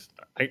 and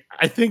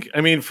I think,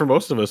 I mean, for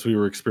most of us, we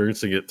were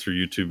experiencing it through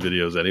YouTube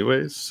videos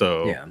anyways.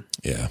 So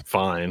yeah,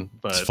 fine.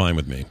 But it's fine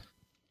with me.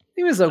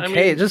 It was okay. I mean,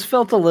 it just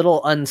felt a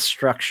little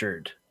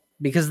unstructured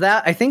because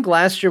I think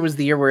last year was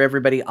the year where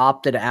everybody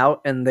opted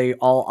out and they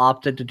all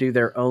opted to do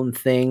their own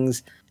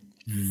things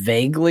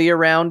vaguely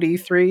around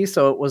E3.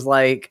 So it was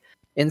like,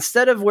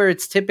 instead of where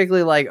it's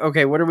typically like,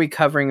 okay, what are we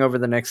covering over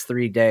the next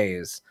 3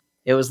 days?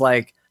 It was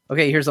like,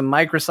 okay, here's a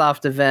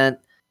Microsoft event.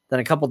 Then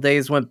a couple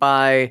days went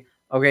by.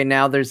 Okay,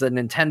 now there's a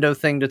Nintendo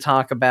thing to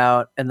talk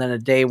about. And then a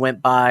day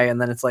went by.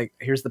 And then it's like,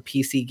 here's the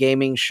PC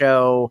gaming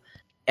show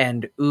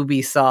and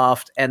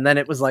Ubisoft. And then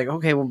it was like,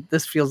 okay, well,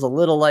 this feels a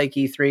little like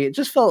E3. It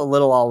just felt a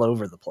little all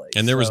over the place.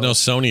 And there was no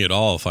Sony at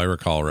all, if I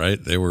recall,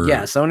 right? They were.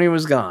 Yeah, Sony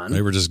was gone.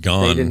 They were just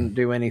gone. They didn't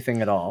do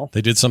anything at all.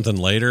 They did something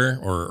later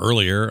or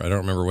earlier. I don't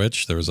remember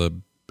which. There was a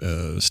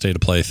state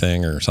of play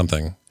thing or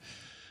something.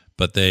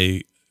 But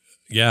that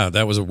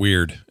was a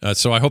weird.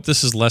 So I hope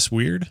this is less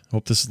weird. I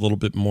hope this is a little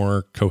bit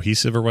more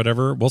cohesive or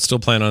whatever. We'll still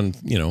plan on,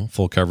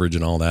 full coverage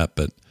and all that.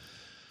 But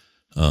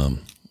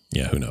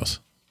who knows?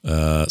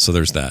 So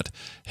there's that.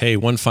 Hey,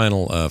 one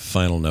final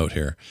note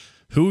here.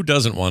 Who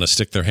doesn't want to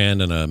stick their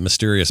hand in a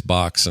mysterious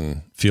box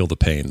and feel the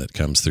pain that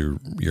comes through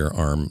your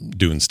arm,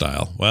 Dune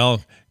style?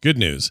 Well, good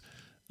news.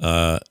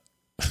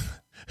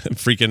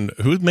 Freaking,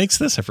 who makes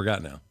this? I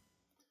forgot now.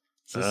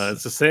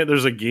 It's the same.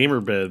 There's a gamer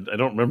bed. I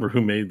don't remember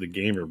who made the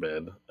gamer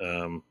bed.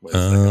 This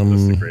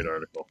is a great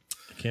article.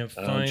 I can't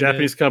find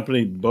Japanese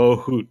company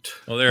Bohoot.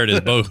 Oh, there it is.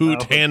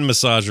 Bohoot hand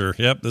massager.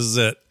 Yep, this is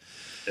it.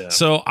 Yeah.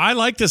 So I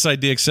like this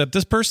idea, except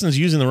this person's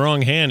using the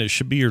wrong hand. It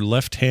should be your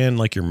left hand,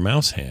 like your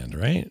mouse hand,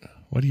 right?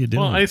 What are you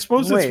doing? Well, I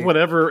suppose it's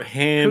whatever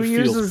hand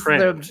feels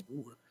cramped.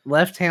 The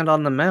left hand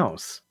on the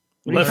mouse?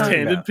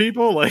 Left-handed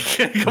people? Like,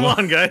 come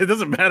on, guys. It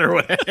doesn't matter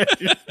what hand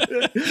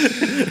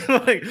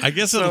I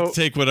guess it'll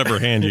take whatever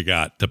hand you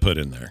got to put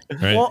in there,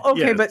 right? Well,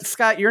 okay, but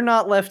Scott, you're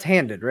not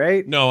left-handed,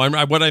 right? No,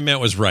 what I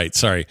meant was right.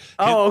 Sorry.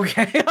 Oh,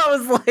 okay. I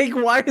was like,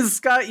 why is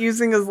Scott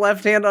using his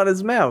left hand on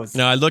his mouse?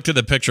 No, I looked at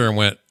the picture and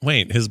went,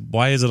 wait,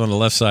 why is it on the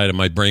left side? And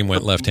my brain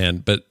went left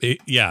hand. But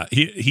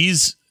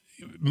he's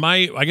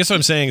I guess what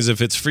I'm saying is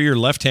if it's for your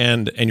left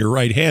hand and you're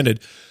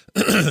right-handed,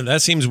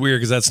 that seems weird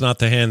because that's not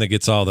the hand that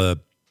gets all the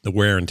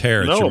wear and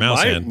tear. It's your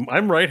mouse hand.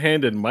 I'm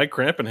right-handed. My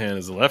cramping hand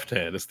is the left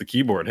hand. It's the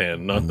keyboard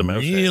hand, not the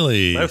mouse hand.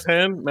 Really?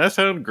 Mouse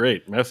hand,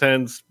 great. Mouse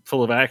hand's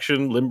full of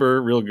action,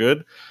 limber, real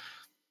good.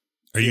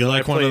 Are you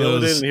like one of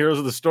those? In Heroes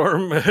of the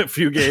Storm, a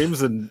few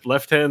games, and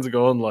left hand's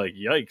going like,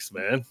 yikes,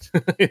 man.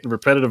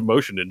 Repetitive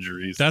motion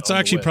injuries. That's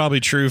actually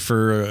probably true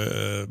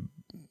for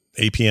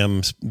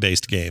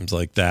APM-based games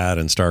like that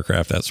and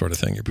StarCraft, that sort of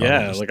thing.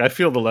 Like I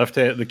feel the left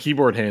hand, the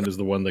keyboard hand is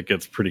the one that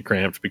gets pretty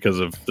cramped because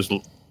of this.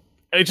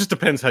 It just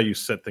depends how you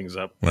set things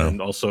up,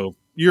 and also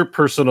your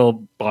personal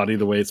body,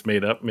 the way it's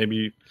made up.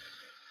 Maybe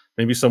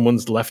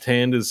someone's left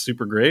hand is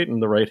super great,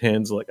 and the right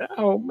hand's like,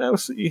 ow,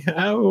 mousy,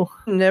 ow.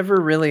 Never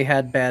really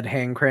had bad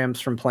hand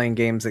cramps from playing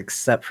games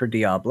except for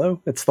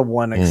Diablo. It's the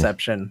one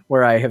exception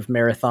where I have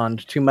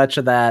marathoned too much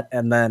of that,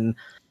 and then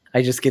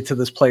I just get to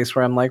this place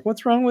where I'm like,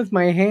 what's wrong with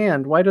my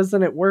hand? Why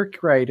doesn't it work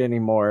right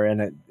anymore?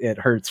 And it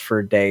hurts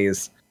for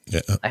days.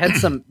 Yeah. I had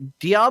some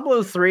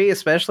Diablo 3,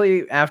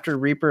 especially after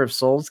Reaper of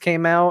Souls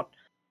came out.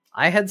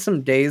 I had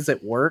some days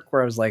at work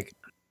where I was like,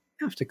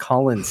 I have to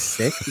call in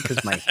sick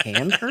because my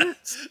hand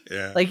hurts.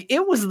 Yeah. Like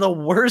it was the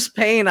worst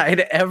pain I'd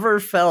ever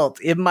felt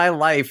in my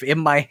life in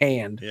my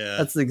hand. Yeah.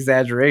 That's the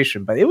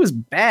exaggeration, but it was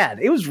bad.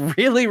 It was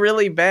really,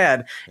 really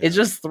bad. Yeah. It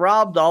just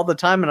throbbed all the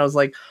time. And I was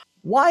like,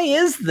 why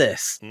is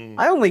this?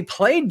 I only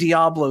played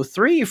Diablo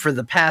 3 for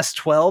the past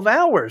 12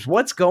 hours.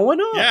 What's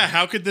going on? Yeah,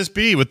 how could this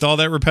be with all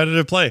that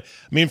repetitive play? I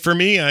mean, for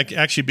me,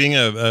 actually being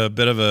a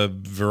bit of a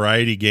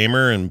variety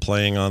gamer and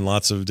playing on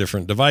lots of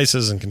different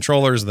devices and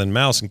controllers, and then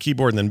mouse and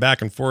keyboard, and then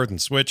back and forth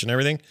and switch and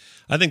everything,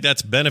 I think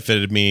that's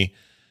benefited me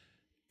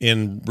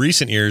in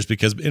recent years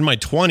because in my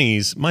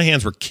 20s, my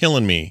hands were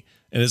killing me.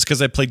 And it's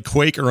because I played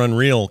Quake or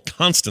Unreal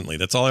constantly.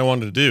 That's all I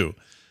wanted to do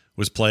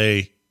was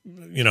play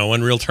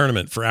Unreal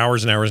Tournament for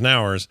hours and hours and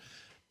hours.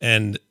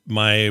 and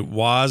my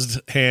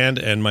WASD hand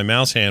and my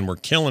mouse hand were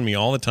killing me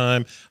all the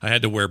time. I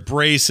had to wear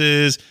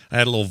braces. I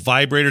had a little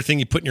vibrator thing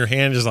you put in your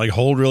hand, just like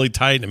hold really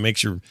tight, and it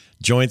makes your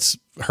joints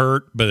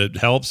hurt, but it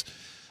helps.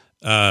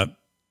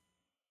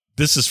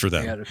 This is for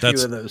them. I got a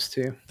few of those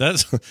too.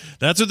 That's what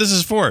this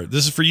is for.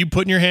 This is for you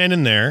putting your hand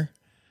in there,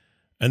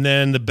 and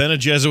then the Bene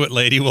Gesserit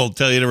lady will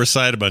tell you to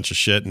recite a bunch of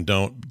shit and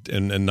not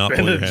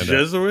pull your hand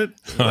Gesserit?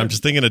 out. I'm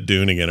just thinking of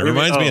Dune again. It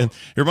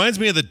reminds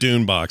me of the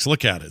Dune box.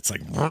 Look at it. It's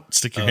like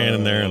stick your hand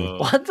in there. And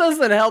well, it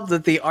doesn't help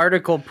that the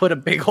article put a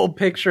big old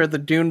picture of the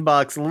Dune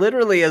box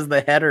literally as the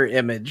header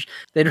image.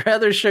 They'd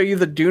rather show you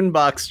the Dune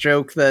box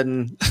joke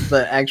than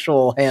the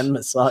actual hand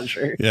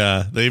massager.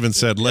 Yeah, they even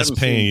said less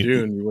pain.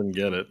 Dune, you wouldn't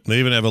get it. They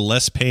even have a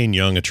less pain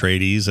young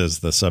Atreides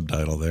as the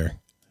subtitle there.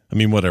 I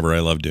mean, whatever.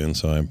 I love Dune,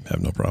 so I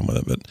have no problem with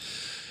it. But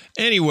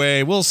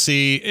anyway, we'll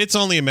see. It's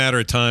only a matter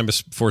of time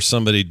before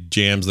somebody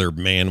jams their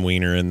man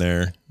wiener in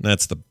there.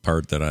 That's the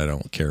part that I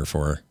don't care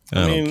for.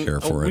 I don't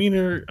care for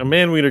it. A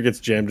man wiener gets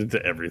jammed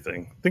into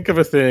everything. Think of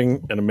a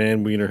thing, and a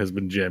man wiener has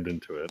been jammed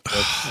into it.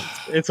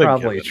 It's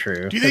probably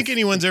true. Do you think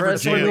anyone's ever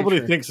jammed?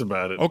 Nobody thinks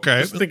about it.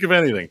 Okay. Just think of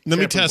anything. Let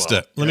me test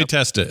it. Let me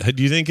test it.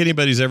 Do you think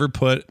anybody's ever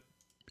put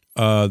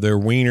their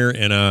wiener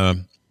in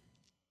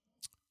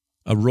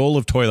a roll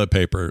of toilet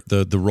paper,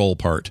 the roll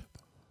part?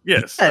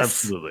 Yes,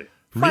 absolutely.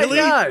 Really? My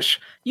gosh,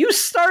 you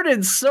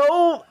started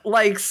so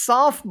like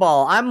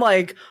softball. I'm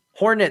like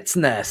hornet's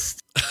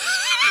nest,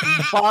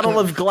 bottle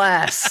of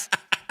glass,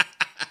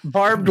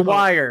 barbed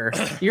wire.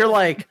 You're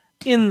like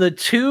in the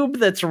tube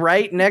that's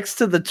right next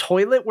to the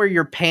toilet where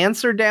your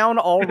pants are down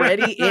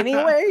already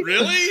anyway.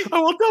 Really?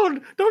 Oh, well,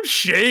 don't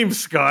shame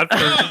Scott.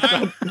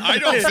 I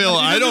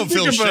don't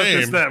feel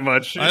shamed that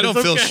much. I don't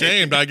feel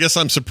shamed. I guess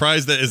I'm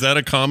surprised that is that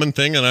a common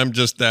thing, and I'm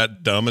just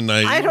that dumb and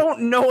naive. I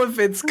don't know if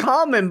it's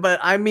common, but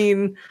I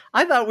mean,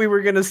 I thought we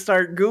were going to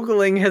start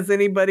Googling, has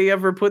anybody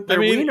ever put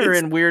their wiener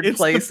in weird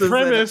places?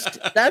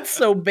 That's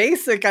so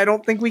basic, I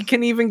don't think we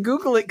can even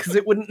Google it because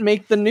it wouldn't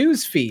make the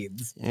news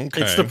feeds.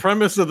 Okay. It's the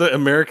premise of the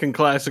American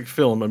classic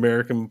film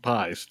American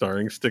Pie,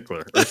 starring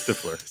Stifler.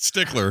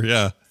 Stickler,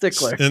 yeah.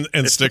 Stickler. And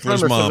it's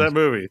Stickler's the premise mom. of that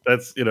movie.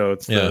 That's,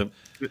 it's the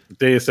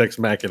Deus Ex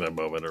Machina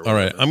moment. All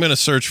right, I'm going to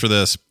search for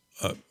this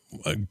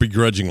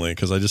begrudgingly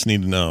because I just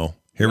need to know.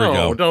 Here we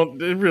go. Don't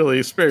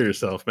really spare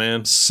yourself,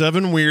 man.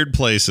 7 weird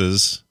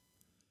places.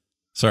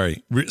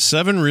 Sorry,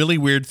 7 really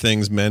weird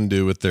things men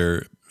do with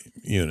their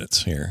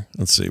units here.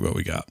 Let's see what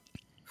we got.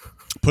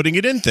 Putting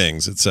it in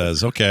things, it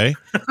says. Okay.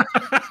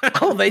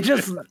 Oh, they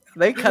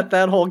cut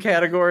that whole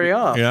category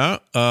off. Yeah.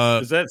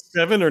 Is that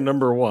 7 or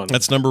number 1?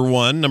 That's number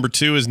 1. Number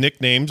 2 is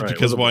nicknames,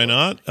 because why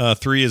not?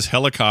 3 is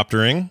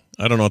helicoptering.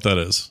 I don't know what that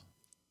is.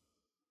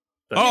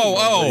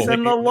 It's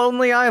in the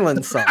Lonely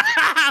Island song.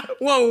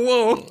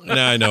 Whoa.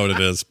 Now I know what it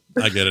is.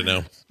 I get it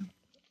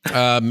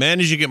now.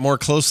 Manage you get more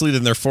closely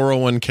than their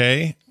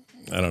 401k.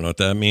 I don't know what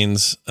that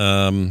means.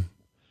 I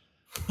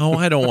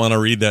don't want to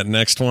read that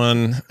next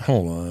one.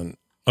 Hold on.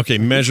 Okay,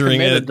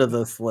 measuring it to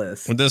this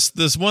list.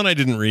 This one I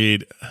didn't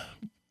read.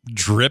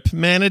 Drip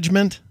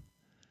management.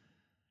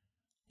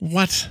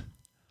 What?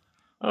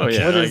 Oh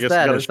yeah. What is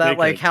that? Is that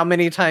like how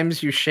many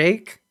times you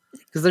shake?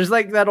 Because there's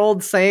like that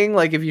old saying,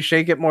 like if you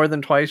shake it more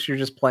than twice, you're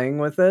just playing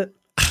with it.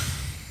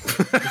 Is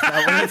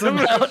that what it's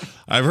about?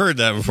 I've heard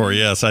that before.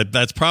 Yes,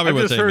 that's probably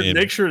what they mean.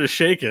 Make sure to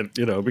shake it,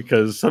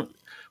 because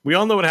we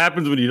all know what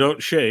happens when you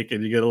don't shake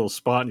and you get a little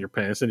spot in your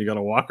pants and you got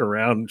to walk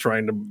around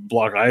trying to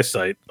block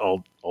eyesight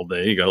all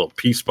day. You got a little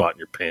pee spot in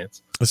your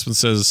pants. This one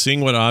says,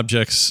 seeing what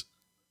objects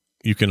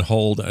you can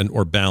hold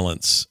or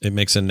balance. It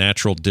makes a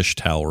natural dish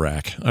towel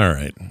rack. All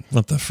right.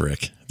 What the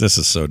frick? This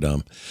is so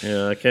dumb.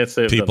 Yeah, I can't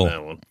say I've done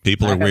that one.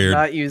 People are weird. I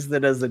have not used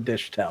it as a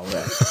dish towel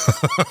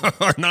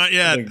rack. Not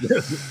yet.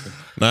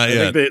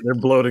 I think they're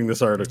bloating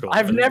this article.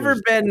 I've never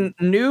been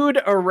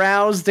nude,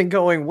 aroused, and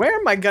going, where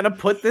am I going to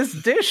put this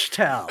dish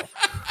towel?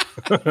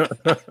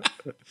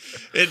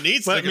 It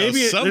needs to go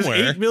somewhere.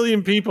 There's 8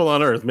 million people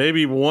on Earth.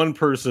 Maybe one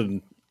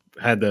person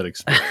had that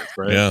experience,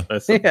 right?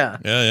 Yeah.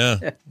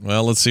 Yeah.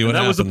 Well, let's see what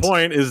happens. That was the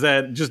point, is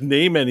that just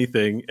name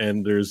anything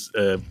and there's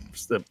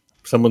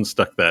someone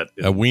stuck that.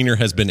 A wiener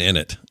has been in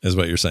it, is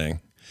what you're saying.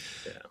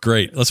 Yeah.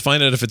 Great. Let's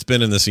find out if it's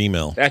been in this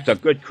email. That's a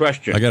good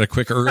question. I got a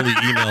quick early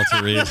email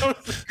to read.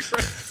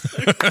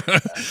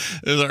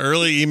 There's an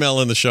early email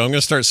in the show. I'm going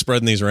to start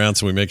spreading these around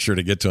so we make sure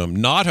to get to them.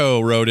 Nato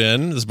wrote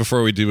in. This is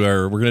before we do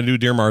we're going to do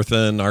Dear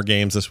Martha and our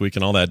games this week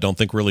and all that. Don't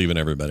think we're leaving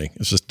everybody.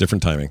 It's just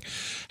different timing.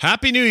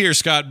 Happy New Year,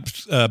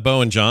 Scott,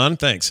 Bo, and John.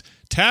 Thanks.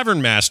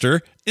 Tavern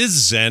Master is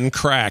Zen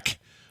Crack.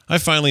 I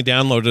finally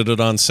downloaded it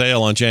on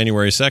sale on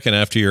January 2nd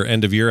after your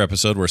end of year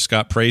episode where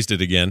Scott praised it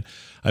again.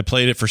 I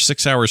played it for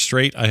 6 hours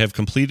straight. I have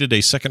completed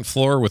a second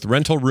floor with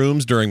rental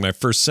rooms during my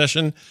first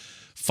session.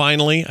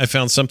 Finally, I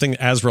found something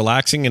as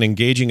relaxing and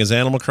engaging as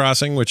Animal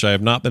Crossing, which I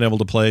have not been able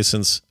to play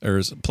since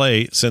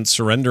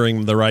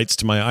surrendering the rights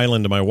to my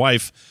island to my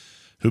wife,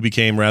 who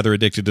became rather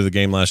addicted to the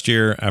game last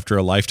year after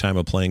a lifetime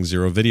of playing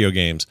 0 video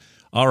games.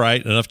 All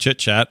right, enough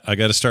chit-chat. I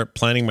got to start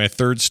planning my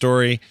third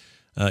story,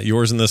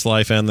 yours in this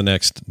life and the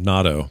next,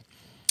 Nato.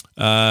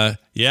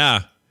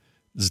 Yeah,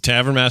 The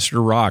Tavern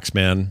Master rocks,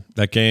 man.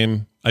 That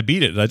game, I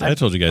beat it. I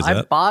told you guys that.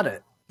 I bought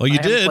it. Oh, you I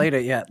did? haven't played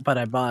it yet, but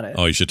I bought it.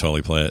 Oh, you should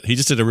totally play it. He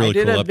just did a really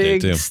cool update, too. I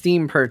did a big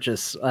Steam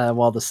purchase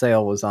while the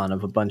sale was on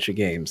of a bunch of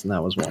games, and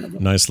that was one of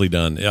them. Nicely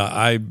done. Yeah,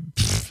 I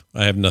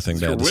have nothing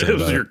bad to say about it.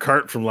 It was your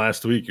cart from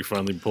last week. You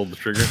finally pulled the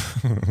trigger.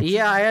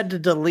 Yeah, I had to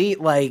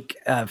delete like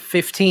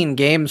 15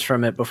 games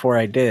from it before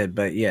I did,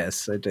 but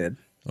yes, I did.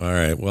 All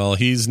right. Well,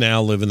 he's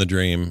now living the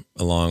dream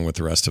along with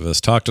the rest of us.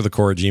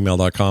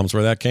 TalkToTheCore@gmail.com is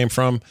where that came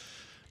from.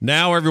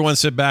 Now, everyone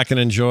sit back and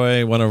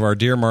enjoy one of our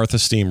Dear Martha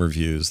Steam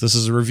reviews. This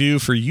is a review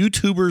for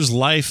YouTuber's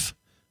Life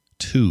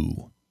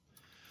 2.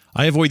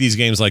 I avoid these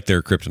games like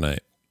they're kryptonite.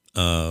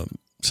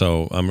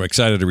 So I'm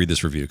excited to read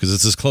this review because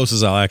it's as close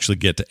as I'll actually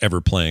get to ever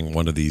playing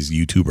one of these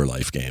YouTuber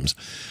Life games.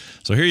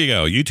 So here you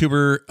go.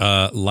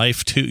 YouTuber's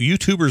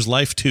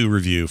Life 2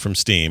 review from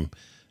Steam.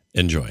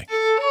 Enjoy.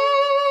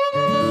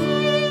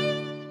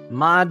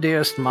 My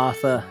dearest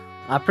Martha,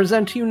 I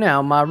present to you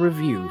now my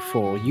review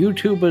for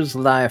YouTuber's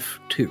Life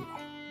 2.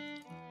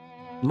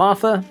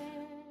 Martha,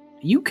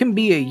 you can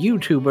be a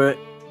YouTuber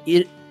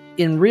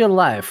in real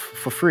life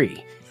for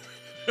free.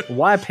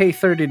 Why pay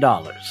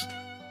 $30?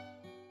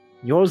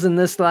 Yours in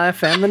this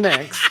life and the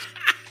next,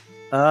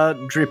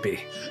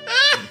 Drippy.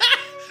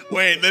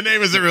 Wait, the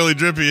name isn't really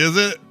Drippy, is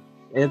it?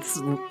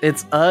 It's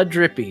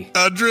Drippy.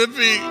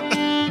 Drippy.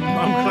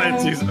 Tom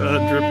Clancy's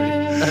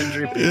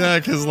Drippy. Yeah,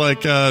 because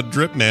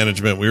drip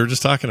management. We were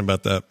just talking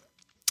about that.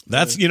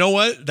 That's, you know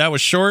what? That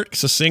was short,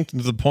 succinct,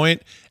 and to the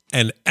point,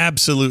 and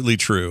absolutely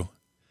true.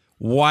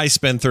 Why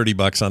spend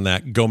 $30 on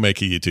that? Go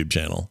make a YouTube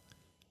channel.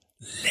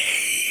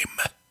 Lame.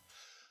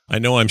 I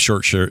know I'm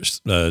short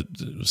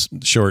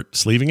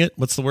sleeving it.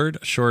 What's the word?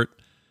 Short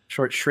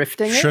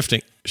shrifting it?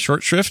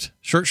 Short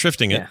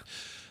shrifting it.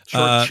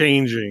 Short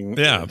changing.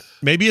 Yeah.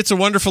 Maybe it's a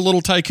wonderful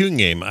little tycoon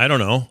game. I don't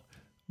know.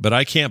 But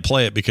I can't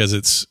play it because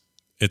it's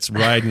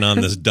riding on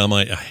this dumb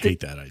I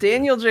hate that idea.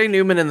 Daniel J.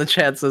 Newman in the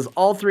chat says,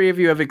 all three of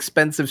you have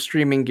expensive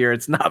streaming gear.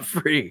 It's not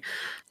free.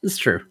 It's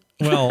true.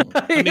 Well,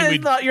 I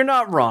mean, you're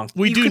not wrong.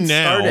 We do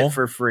now. Start it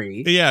for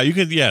free. Yeah, you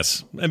could.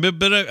 Yes, but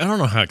I don't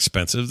know how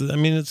expensive. I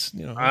mean, it's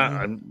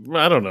I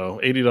don't know.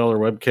 $80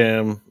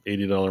 webcam,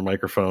 $80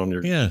 microphone.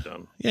 You're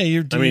done. Yeah,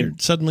 you're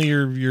suddenly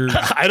you're.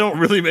 I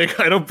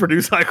don't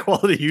produce high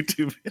quality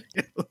YouTube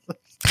videos.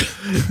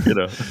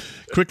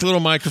 Quick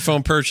little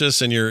microphone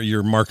purchase and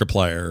your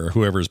Markiplier or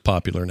whoever's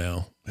popular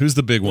now. Who's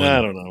the big one?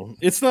 I don't know.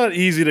 It's not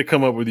easy to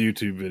come up with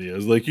YouTube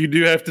videos. Like, you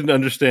do have to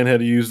understand how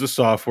to use the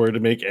software to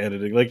make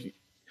editing. Like,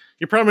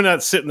 you're probably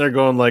not sitting there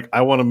going like,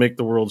 I want to make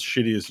the world's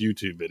shittiest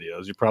YouTube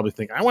videos. You probably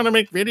think, I want to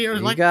make videos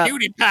like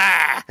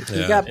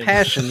PewDiePie. You got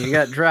passion. You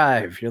got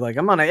drive. You're like,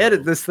 I'm going to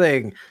edit this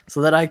thing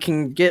so that I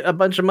can get a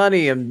bunch of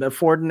money and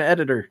afford an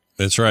editor.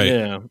 That's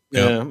right.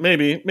 Yeah.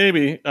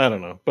 Maybe. I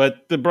don't know.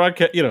 But the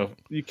broadcast,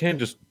 you can't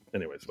just,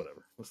 anyways,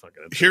 whatever. Let's not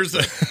get into it.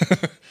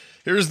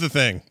 Here's the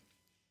thing.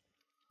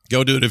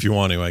 Go do it if you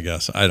want to, I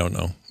guess. I don't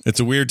know. It's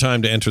a weird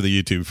time to enter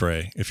the YouTube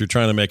fray. If you're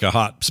trying to make a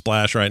hot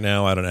splash right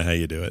now, I don't know how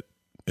you do it.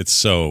 It's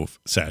so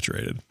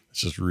saturated.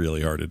 It's just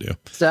really hard to do.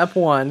 Step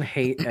one,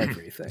 hate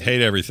everything.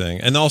 Hate everything.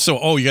 And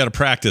also, you got to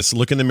practice.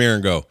 Look in the mirror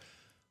and go,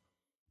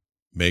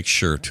 make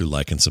sure to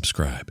like and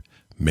subscribe.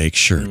 Make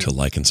sure to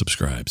like and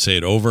subscribe. Say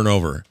it over and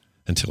over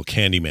until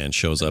Candyman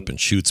shows up and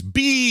shoots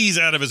bees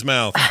out of his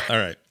mouth. All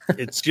right.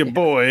 It's your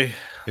boy.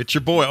 It's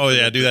your boy. Oh,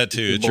 yeah, do that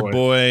too. It's your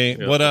boy.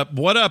 Yep. What up?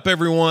 What up,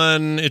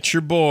 everyone? It's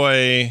your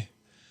boy.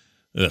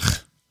 Ugh.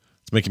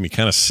 It's making me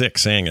kind of sick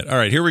saying it. All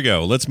right, here we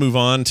go. Let's move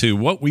on to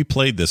what we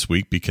played this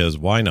week, because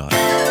why not?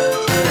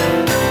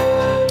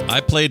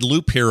 I played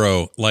Loop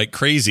Hero like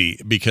crazy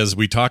because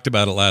we talked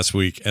about it last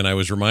week, and I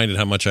was reminded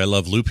how much I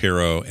love Loop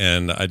Hero,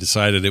 and I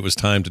decided it was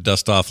time to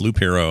dust off Loop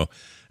Hero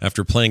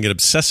after playing it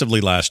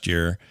obsessively last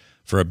year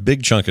for a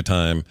big chunk of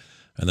time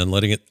and then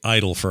letting it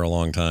idle for a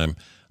long time.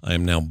 I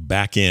am now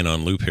back in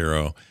on Loop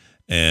Hero,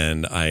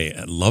 and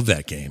I love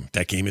that game.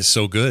 That game is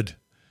so good.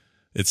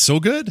 It's so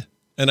good.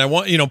 And I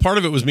want, part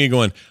of it was me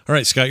going, all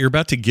right, Scott, you're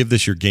about to give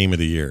this your game of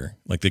the year,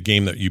 like the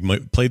game that you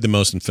played the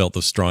most and felt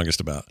the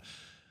strongest about.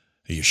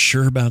 Are you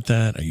sure about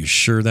that? Are you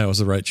sure that was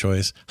the right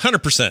choice?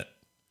 100%.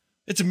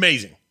 It's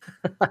amazing.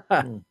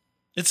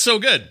 It's so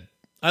good.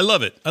 I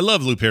love it. I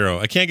love Loop Hero.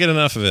 I can't get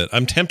enough of it.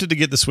 I'm tempted to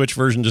get the Switch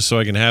version just so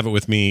I can have it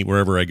with me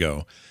wherever I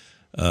go.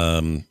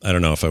 I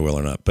don't know if I will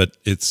or not, but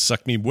it's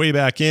sucked me way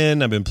back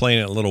in. I've been playing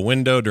it in a little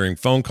window during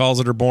phone calls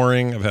that are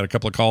boring. I've had a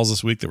couple of calls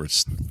this week that were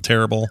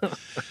terrible.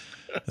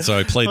 So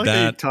I played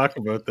that. Talk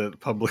about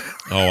that public.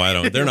 Oh, I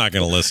don't. They're not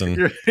going to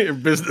listen. Your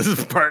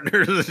business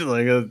partners is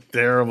like a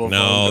terrible.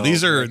 No,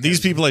 these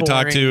people I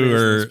talk to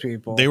are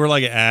people. They were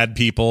like ad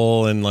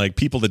people and like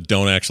people that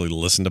don't actually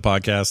listen to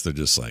podcasts. They're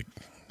just like,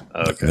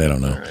 they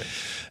don't know. Right.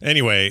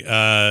 Anyway,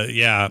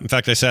 yeah. In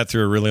fact, I sat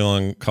through a really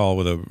long call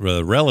with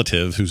a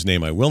relative whose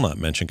name I will not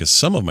mention because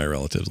some of my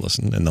relatives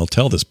listen and they'll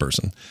tell this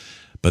person.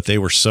 But they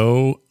were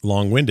so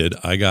long-winded,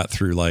 I got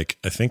through I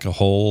think a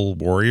whole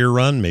Warrior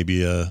run,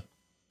 maybe a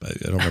I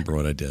don't remember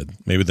what I did.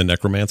 Maybe the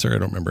Necromancer. I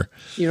don't remember.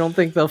 You don't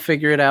think they'll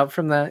figure it out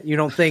from that? You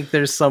don't think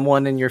there's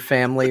someone in your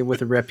family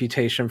with a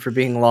reputation for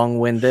being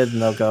long-winded,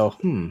 and they'll go,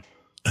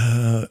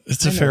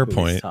 It's a fair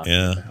point.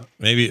 Yeah, about.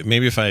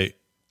 Maybe if I.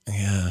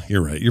 Yeah,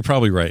 you're right. You're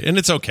probably right, and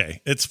it's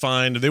okay. It's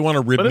fine. They want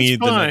to rib me.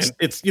 It's fine.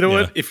 It's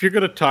what? If you're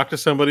going to talk to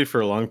somebody for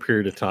a long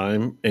period of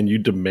time and you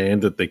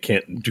demand that they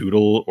can't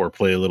doodle or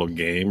play a little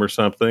game or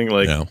something,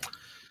 like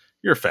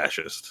you're a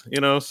fascist,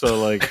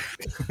 So like,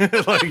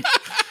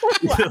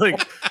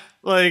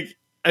 like.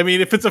 I mean,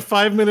 if it's a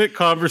 5-minute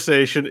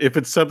conversation, if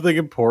it's something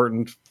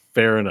important,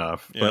 fair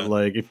enough. Yeah. But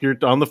like, if you're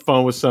on the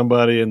phone with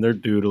somebody and they're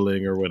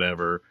doodling or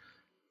whatever,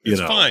 it's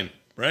fine.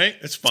 Right?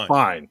 It's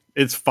fine.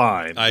 It's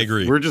fine. I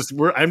agree. I was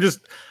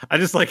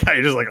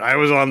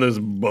on this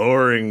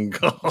boring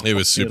call. It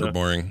was super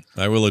boring.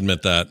 I will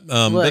admit that.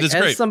 Look, but it's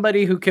great. As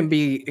somebody who can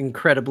be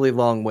incredibly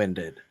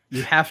long-winded,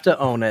 you have to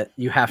own it.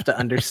 You have to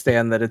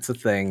understand that it's a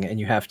thing, and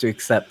you have to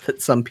accept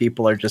that some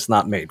people are just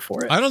not made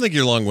for it. I don't think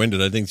you're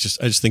long-winded. I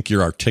just think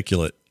you're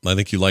articulate. I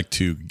think you like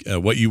to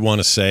what you want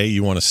to say.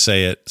 You want to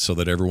say it so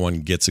that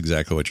everyone gets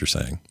exactly what you're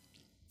saying.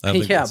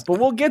 Yeah, but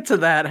we'll get to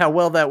that, how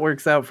well that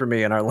works out for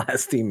me in our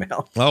last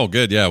email. Oh,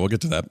 good. Yeah, we'll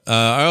get to that.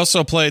 I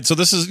also played, so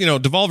this is,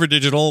 Devolver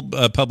Digital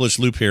published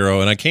Loop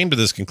Hero, and I came to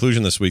this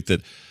conclusion this week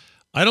that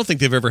I don't think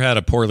they've ever had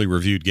a poorly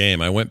reviewed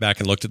game. I went back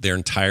and looked at their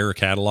entire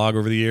catalog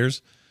over the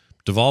years.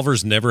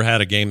 Devolver's never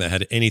had a game that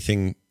had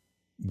anything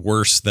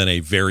worse than a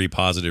very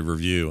positive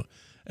review,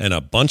 and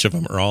a bunch of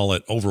them are all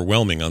at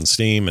overwhelming on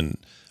Steam and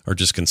are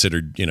just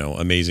considered,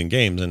 amazing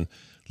games, and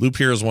Loop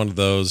Hero is one of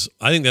those.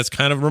 I think that's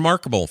kind of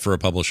remarkable for a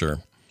publisher.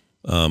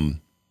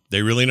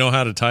 They really know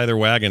how to tie their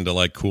wagon to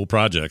like cool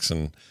projects,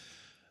 and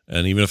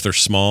even if they're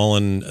small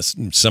and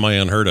semi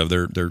unheard of,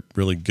 they're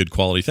really good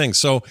quality things.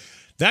 So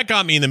that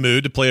got me in the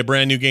mood to play a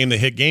brand new game that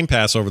hit Game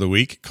Pass over the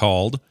week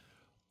called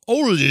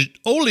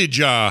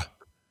Olija.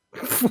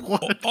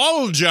 What?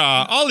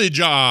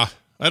 Olija.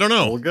 I don't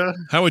know. Olga?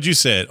 How would you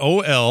say it?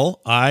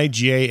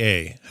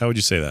 Olija. How would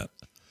you say that?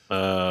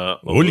 Olja.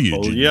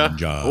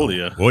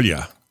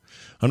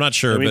 I'm not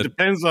sure. I mean, it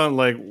depends on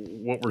like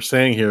what we're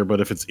saying here,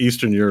 but if it's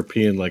Eastern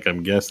European, like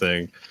I'm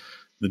guessing,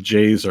 the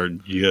J's are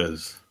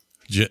Jizz.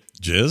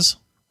 Jizz?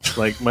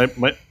 Like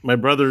my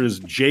brother is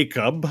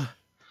Jacob.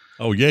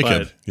 Oh,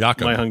 Jacob.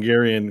 My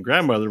Hungarian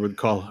grandmother would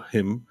call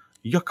him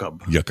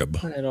Jakob. I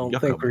don't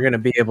think we're going to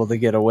be able to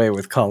get away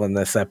with calling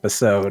this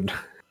episode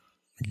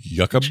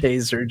Jakob?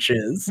 J's or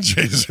Jizz.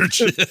 J's or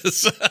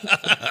Jizz.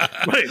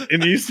 Right.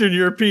 In Eastern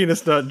European,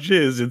 it's not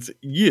jizz, it's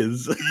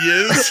yiz.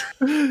 Yiz?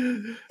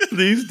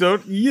 Please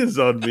don't yiz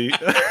on me.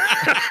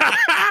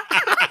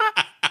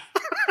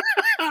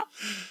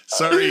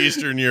 Sorry,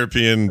 Eastern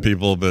European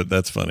people, but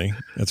that's funny.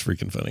 That's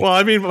freaking funny. Well,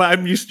 I mean,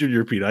 I'm Eastern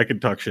European. I can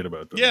talk shit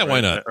about them. Yeah, right?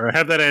 Why not? Or I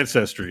have that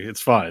ancestry.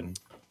 It's fine.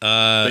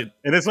 And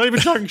it's not even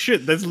talking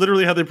shit. That's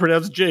literally how they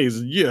pronounce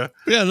J's. Yeah.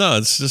 Yeah, no,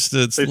 it's just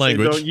they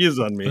language. Don't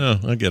yiz on me. Oh,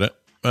 I get it.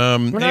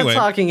 We're not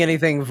talking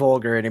anything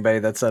vulgar, anybody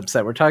that's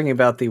upset. We're talking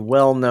about the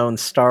well-known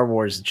Star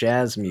Wars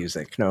jazz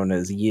music known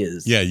as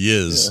Yiz. Yeah,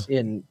 Yiz.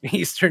 In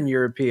Eastern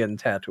European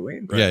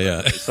Tatooine. Right.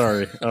 Yeah.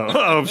 Sorry.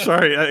 I'm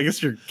sorry. I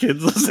guess your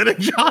kid's listening,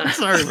 John.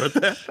 Sorry about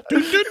that.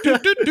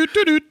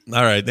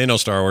 All right. They know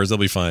Star Wars. They'll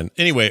be fine.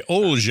 Anyway,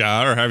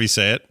 Olja, or however you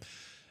say it,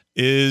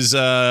 is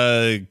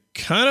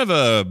kind of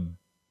a...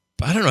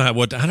 I don't know how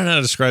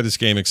to describe this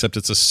game, except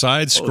it's a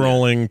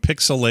side-scrolling,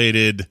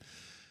 pixelated...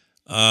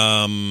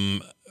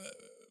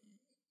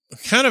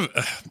 kind of,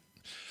 I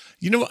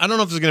don't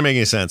know if this is going to make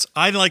any sense.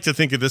 I like to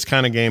think of this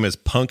kind of game as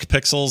punk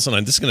pixels, and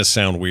this is going to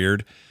sound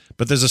weird,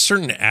 but there's a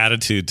certain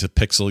attitude to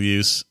pixel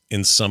use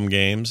in some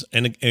games.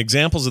 And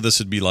examples of this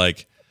would be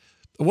like,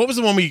 what was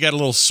the one where you got a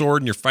little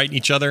sword and you're fighting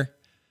each other?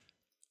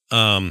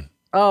 I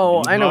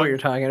know what you're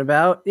talking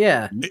about.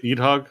 Yeah.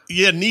 Needhog?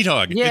 Yeah,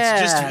 Needhog.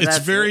 Yeah, it's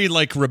very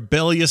like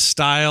rebellious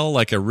style,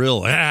 like a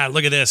real,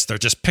 look at this. They're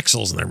just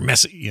pixels and they're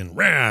messy and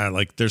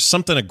like there's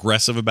something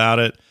aggressive about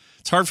it.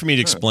 It's hard for me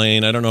to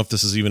explain. I don't know if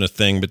this is even a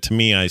thing, but to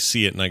me, I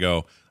see it and I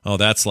go, oh,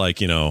 that's like,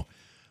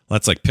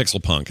 that's like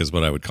pixel punk is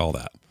what I would call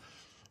that.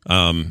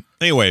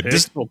 Anyway,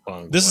 this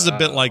is a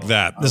bit like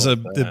that. This is a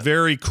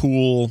very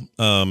cool,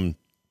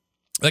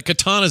 that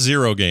Katana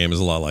Zero game is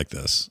a lot like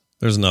this.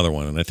 There's another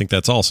one, and I think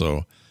that's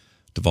also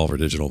Devolver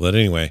Digital. But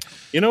anyway.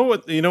 You know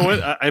what?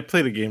 I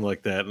played a game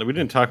like that, and we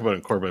didn't talk about it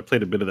in court, but I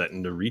played a bit of that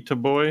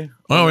Narita Boy.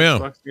 Oh,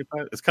 yeah.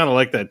 It's kind of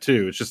like that,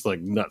 too. It's just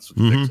like nuts with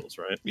pixels,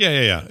 right?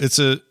 Yeah.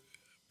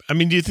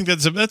 Do you think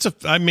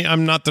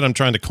I'm not that I'm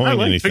trying to coin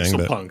anything.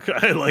 Pixel punk.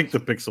 I like the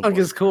pixel punk.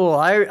 Is cool.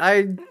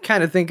 I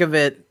kind of think of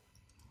it,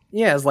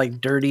 as like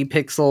dirty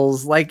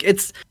pixels. Like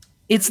it's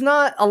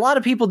not, a lot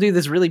of people do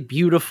this really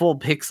beautiful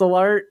pixel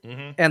art,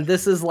 and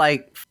this is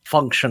like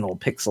functional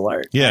pixel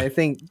art. Yeah. And I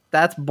think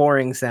that's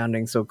boring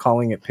sounding, so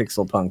calling it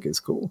pixel punk is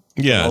cool.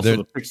 Yeah. Also,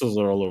 the pixels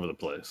are all over the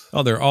place.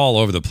 Oh, they're all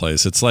over the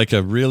place. It's like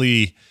a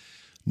really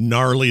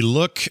gnarly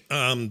look.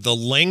 The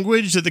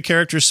language that the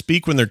characters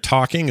speak when they're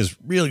talking is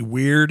really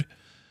weird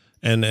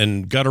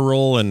and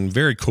guttural and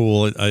very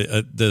cool.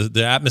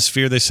 The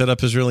atmosphere they set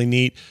up is really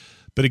neat.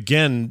 But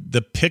again,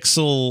 the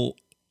pixel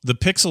the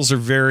pixels are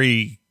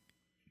very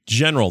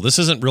general. This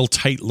isn't real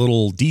tight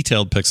little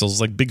detailed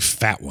pixels, like big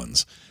fat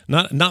ones.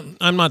 Not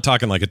I'm not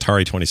talking like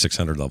Atari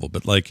 2600 level,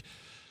 but like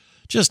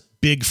just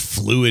big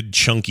fluid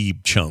chunky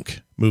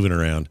chunk moving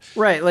around.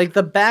 Right, like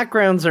the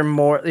backgrounds are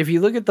more, if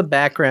you look at the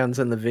backgrounds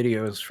in the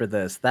videos for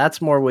this,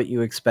 that's more what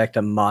you expect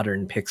a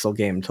modern pixel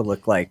game to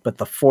look like, but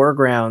the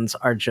foregrounds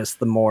are just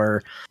the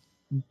more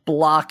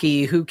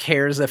blocky, who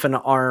cares if an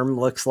arm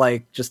looks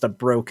like just a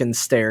broken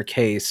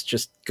staircase,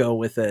 just go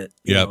with it.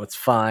 You know, it's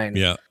fine.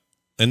 Yeah.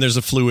 And there's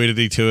a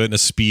fluidity to it and a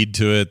speed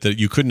to it that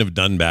you couldn't have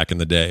done back in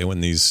the day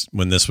when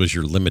this was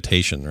your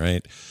limitation,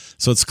 right?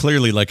 So it's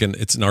clearly like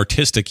it's an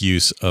artistic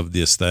use of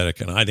the aesthetic,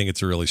 and I think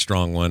it's a really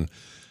strong one.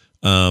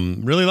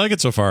 Really like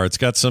it so far. It's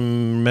got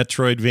some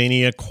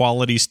Metroidvania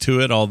qualities to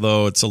it,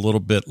 although it's a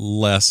little bit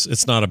less.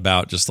 It's not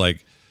about just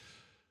like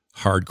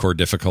hardcore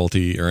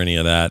difficulty or any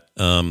of that.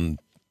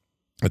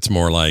 It's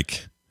more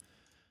like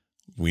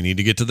we need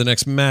to get to the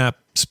next map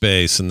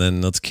space, and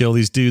then let's kill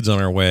these dudes on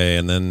our way,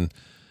 and then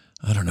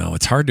I don't know.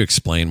 It's hard to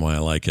explain why I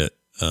like it.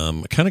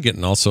 Kind of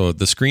getting also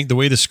the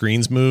way the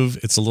screens move.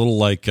 It's a little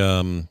like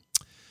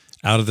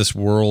Out of This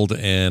World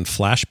and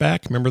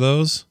Flashback. Remember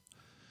those?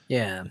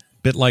 Yeah.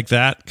 Bit like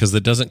that, because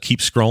it doesn't keep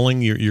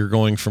scrolling. You're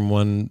going from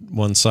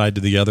one side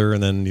to the other,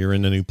 and then you're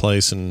in a new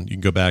place, and you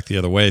can go back the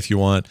other way if you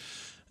want.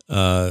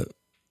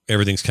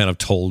 Everything's kind of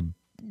told,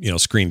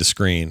 screen to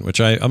screen, which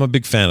I'm a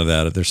big fan of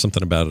that. If there's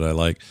something about it I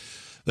like.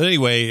 But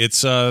anyway,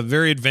 it's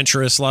very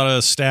adventurous. A lot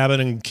of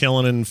stabbing and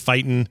killing and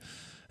fighting.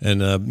 And,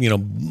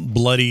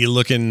 bloody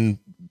looking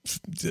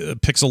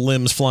pixel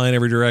limbs flying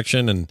every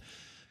direction, and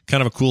kind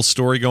of a cool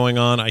story going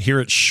on. I hear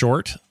it's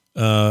short,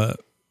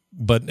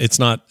 but it's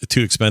not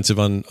too expensive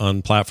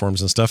on platforms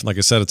and stuff. And like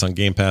I said, it's on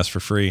Game Pass for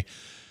free.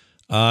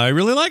 I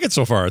really like it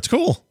so far. It's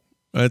cool.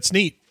 It's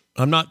neat.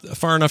 I'm not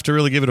far enough to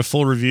really give it a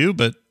full review,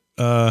 but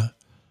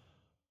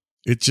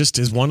it just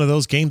is one of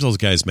those games those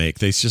guys make.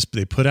 They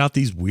put out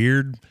these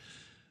weird,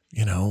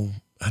 I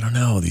don't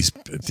know, these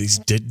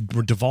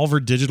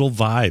Devolver Digital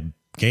vibe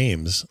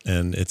games,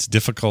 and it's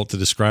difficult to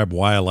describe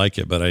why I like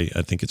it, but I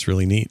think it's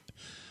really neat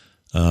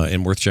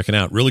and worth checking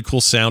out. Really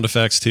cool sound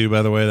effects too,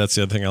 by the way. That's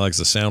the other thing I like, is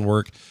the sound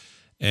work,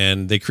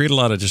 and they create a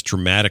lot of just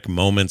dramatic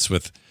moments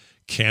with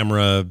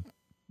camera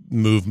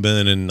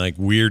movement and like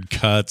weird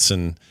cuts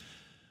and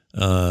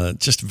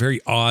just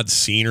very odd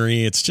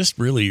scenery. It's just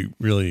really,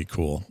 really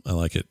cool. I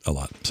like it a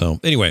lot.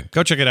 So anyway,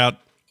 go check it out.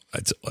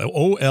 It's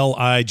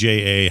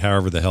OLIJA,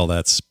 however the hell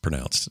that's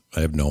pronounced. I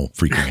have no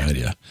freaking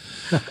idea.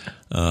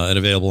 And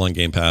available on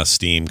Game Pass,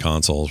 Steam,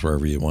 consoles,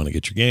 wherever you want to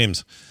get your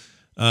games.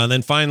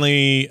 Then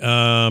finally,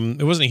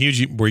 it wasn't a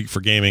huge week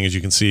for gaming, as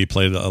you can see.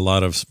 Played a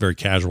lot of very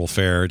casual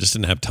fare. Just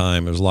didn't have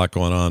time. There was a lot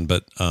going on.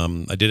 But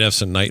I did have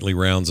some nightly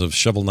rounds of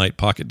Shovel Knight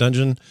Pocket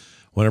Dungeon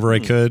whenever I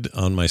could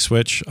on my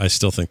Switch. I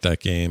still think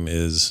that game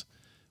is,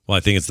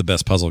 I think it's the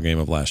best puzzle game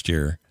of last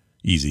year.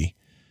 Easy.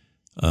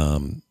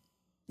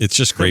 It's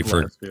just great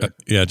for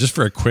just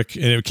for a quick.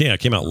 And it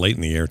came out late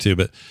in the year too,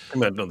 but it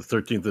came out on the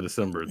 13th of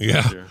December.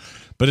 Yeah,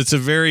 but it's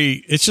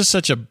just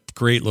such a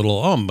great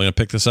little. I'm going to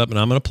pick this up and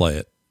I'm going to play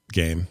it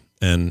game,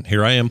 and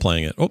here I am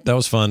playing it. Oh, that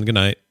was fun. Good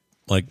night,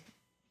 like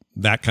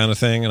that kind of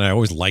thing. And I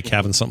always like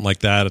having something like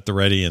that at the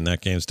ready, and that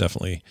game's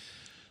definitely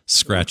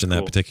scratching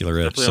that particular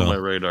itch. Definitely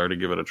on my radar to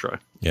give it a try.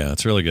 Yeah,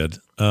 it's really good.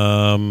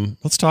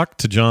 Let's talk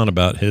to John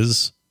about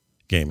his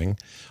gaming.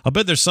 I'll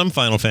bet there's some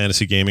Final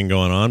Fantasy gaming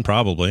going on,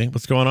 probably.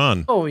 What's going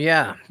on? Oh,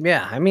 yeah.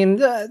 I mean,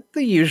 the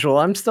usual.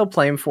 I'm still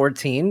playing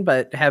 14,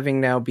 but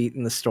having now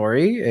beaten the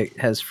story, it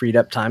has freed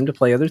up time to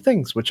play other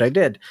things, which I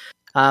did.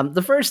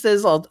 The first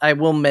is, I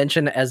will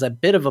mention as a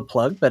bit of a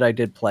plug, but I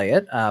did play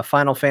it.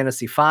 Final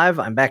Fantasy V,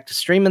 I'm back to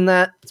streaming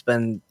that. It's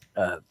been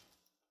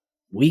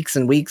weeks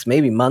and weeks,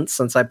 maybe months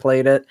since I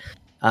played it.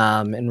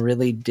 And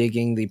really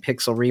digging the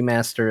pixel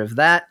remaster of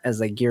that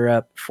as I gear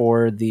up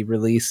for the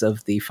release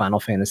of the Final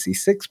Fantasy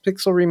VI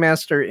pixel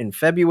remaster in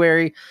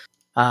February.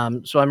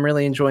 So I'm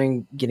really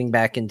enjoying getting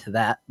back into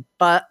that.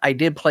 But I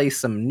did play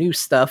some new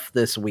stuff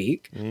this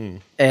week.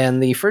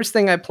 And the first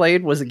thing I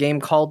played was a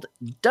game called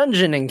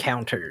Dungeon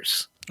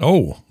Encounters.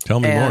 Oh, tell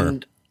me more.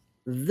 And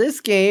this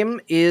game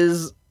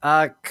is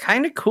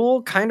kind of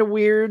cool, kind of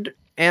weird,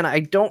 and I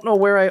don't know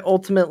where I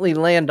ultimately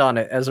land on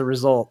it as a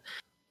result.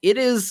 It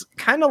is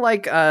kind of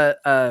like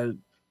a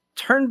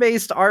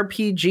turn-based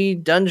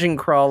RPG dungeon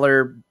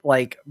crawler,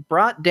 like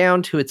brought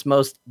down to its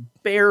most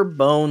bare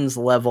bones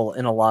level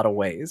in a lot of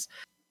ways.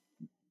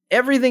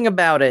 Everything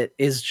about it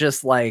is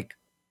just like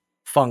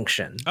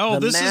function. Oh,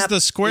 this is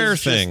the Square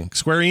thing.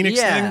 Square Enix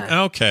thing?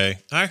 Okay.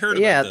 I heard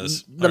about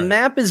this. The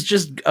map is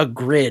just a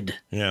grid.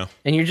 Yeah.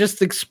 And you're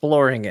just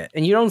exploring it.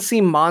 And you don't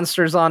see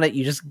monsters on it.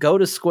 You just go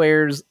to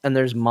squares and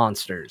there's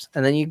monsters.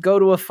 And then you go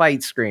to a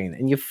fight screen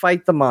and you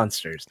fight the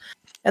monsters.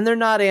 And they're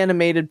not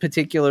animated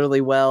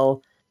particularly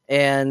well.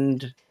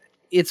 And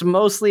it's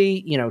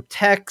mostly,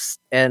 text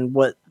and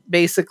what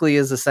basically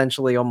is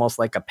essentially almost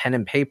like a pen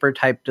and paper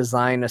type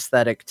design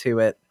aesthetic to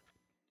it.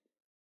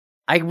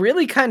 I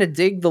really kind of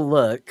dig the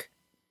look.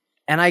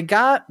 And I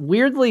got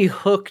weirdly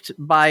hooked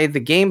by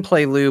the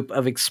gameplay loop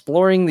of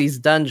exploring these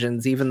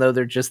dungeons, even though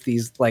they're just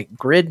these like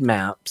grid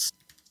maps.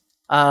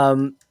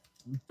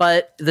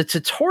 But the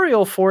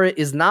tutorial for it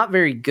is not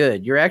very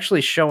good. You're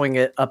actually showing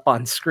it up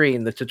on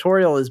screen. The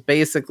tutorial is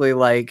basically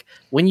like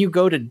when you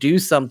go to do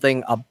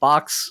something, a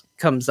box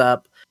comes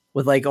up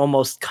with like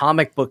almost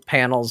comic book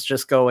panels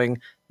just going,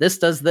 this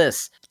does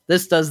this,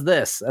 this does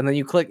this. And then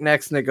you click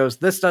next and it goes,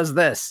 this does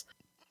this.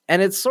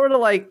 And it's sort of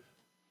like,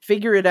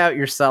 figure it out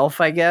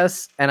yourself, I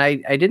guess. And I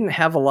didn't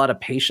have a lot of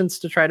patience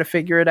to try to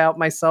figure it out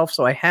myself.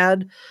 So I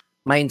had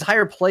my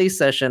entire play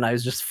session, I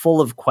was just full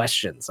of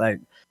questions. I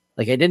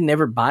didn't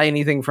ever buy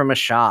anything from a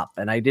shop,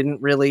 and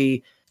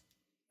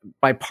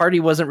my party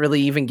wasn't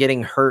really even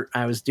getting hurt.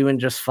 I was doing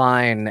just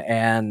fine.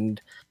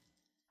 And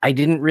I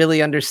didn't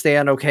really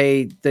understand,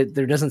 okay, that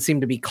there doesn't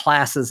seem to be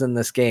classes in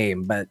this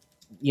game, but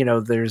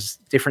there's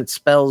different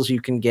spells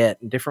you can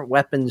get and different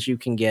weapons you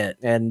can get.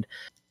 And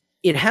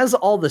it has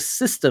all the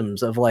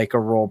systems of like a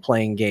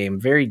role-playing game,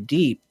 very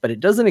deep, but it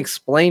doesn't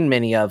explain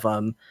many of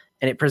them.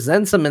 And it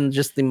presents them in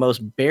just the most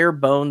bare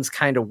bones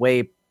kind of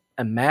way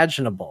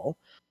imaginable.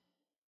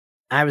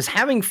 I was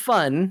having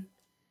fun,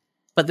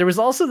 but there was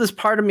also this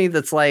part of me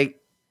that's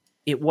like,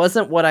 it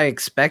wasn't what I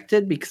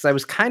expected, because I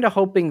was kind of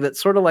hoping that,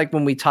 sort of like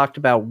when we talked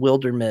about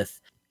Wildermyth,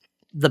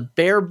 the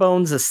bare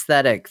bones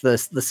aesthetic, the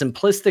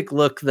simplistic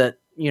look that,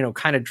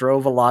 kind of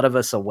drove a lot of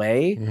us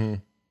away,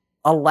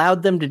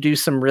 allowed them to do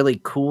some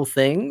really cool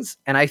things.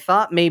 And I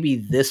thought maybe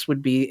this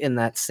would be in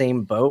that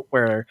same boat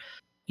where,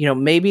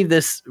 maybe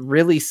this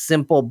really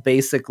simple,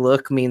 basic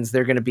look means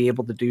they're going to be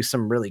able to do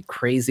some really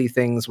crazy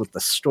things with the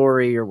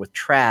story or with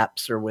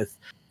traps or with,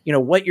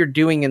 what you're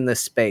doing in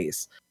this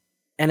space.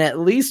 And at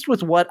least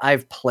with what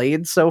I've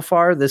played so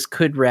far, this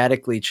could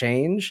radically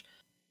change.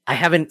 I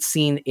haven't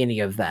seen any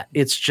of that.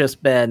 It's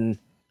just been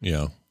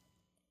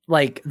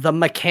like the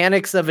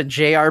mechanics of a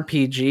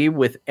JRPG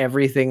with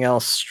everything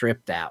else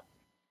stripped out.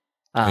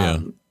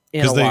 In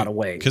a lot of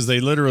ways. Because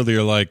they literally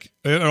are like,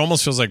 it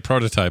almost feels like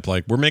prototype.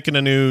 Like, we're making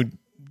a new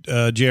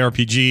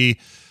JRPG.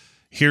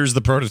 Here's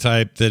the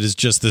prototype that is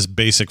just this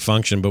basic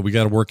function, but we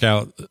got to work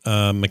out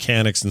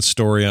mechanics and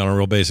story on a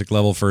real basic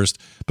level first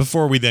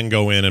before we then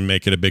go in and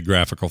make it a big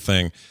graphical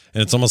thing.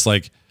 And it's almost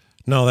like,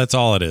 no, that's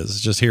all it is. It's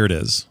just, here it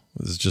is.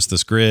 It's just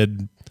this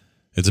grid.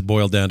 It's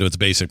boiled down to its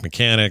basic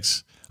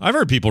mechanics. I've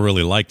heard people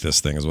really like this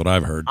thing, is what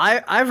I've heard.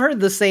 I've heard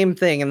the same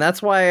thing, and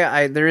that's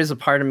why there is a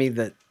part of me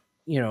that,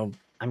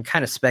 I'm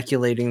kind of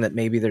speculating that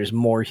maybe there's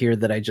more here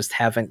that I just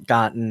haven't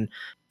gotten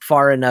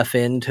far enough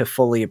in to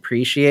fully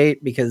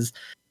appreciate, because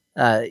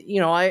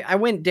I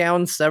went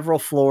down several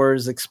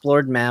floors,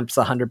 explored maps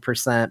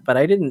 100%, but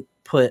I didn't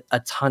put a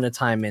ton of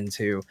time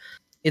into.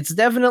 It's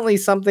definitely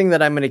something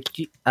that I'm going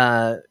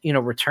to,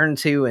 return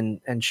to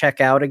and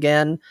check out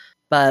again.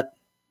 But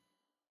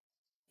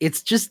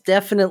it's just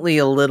definitely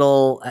a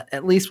little,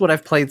 at least what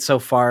I've played so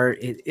far,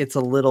 it's a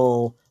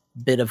little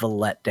bit of a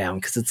letdown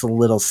because it's a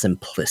little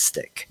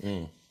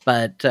simplistic.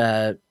 But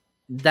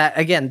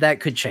that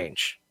could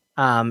change.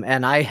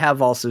 And I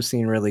have also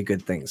seen really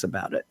good things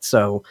about it.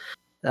 So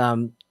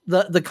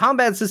the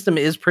combat system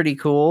is pretty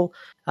cool.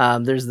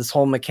 There's this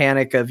whole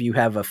mechanic of you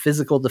have a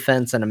physical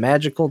defense and a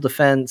magical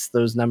defense.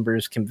 Those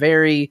numbers can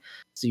vary.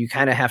 So you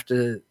kind of have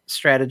to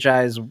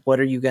strategize, what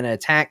are you going to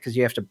attack? Because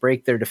you have to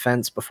break their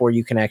defense before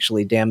you can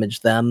actually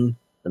damage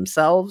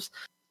themselves.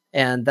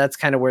 And that's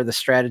kind of where the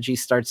strategy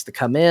starts to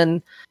come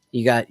in.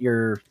 You got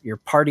your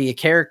party of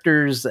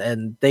characters,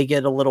 and they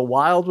get a little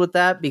wild with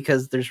that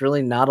because there's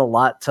really not a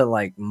lot to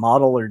like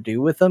model or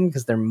do with them,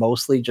 because they're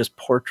mostly just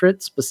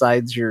portraits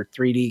besides your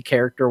 3D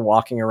character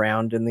walking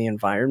around in the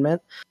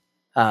environment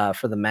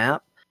for the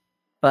map.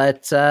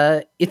 But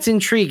it's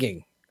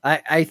intriguing.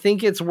 I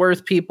think it's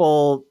worth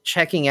people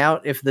checking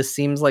out if this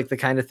seems like the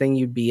kind of thing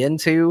you'd be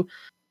into,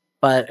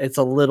 but it's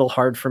a little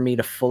hard for me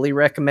to fully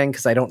recommend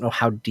because I don't know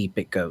how deep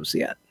it goes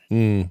yet.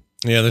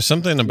 Yeah, there's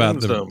something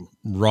about the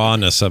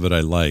rawness of it I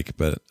like,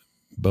 but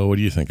Bo, what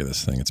do you think of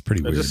this thing? It's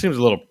pretty weird. It just seems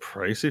a little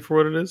pricey for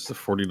what it is. The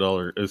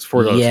 $40, it's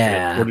 $40.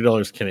 Yeah.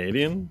 $40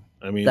 Canadian.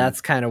 I mean, that's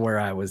kind of where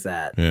I was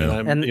at. Yeah.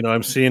 And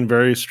I'm seeing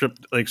very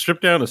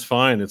stripped down is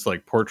fine. It's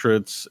like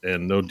portraits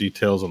and no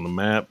details on the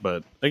map,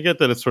 but I get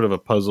that it's sort of a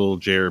puzzle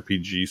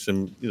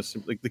JRPG.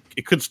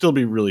 It could still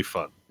be really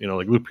fun.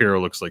 Like Loop Hero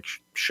looks like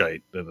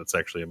shite, and it's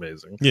actually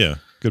amazing. Yeah,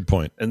 good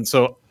point. And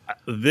so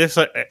this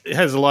it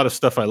has a lot of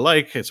stuff I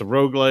like. It's a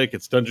roguelike,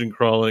 it's dungeon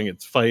crawling,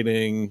 it's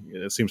fighting.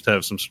 It seems to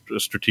have some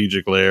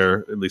strategic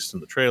layer, at least in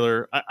the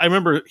trailer. I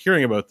remember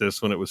hearing about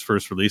this when it was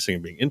first releasing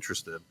and being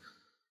interested,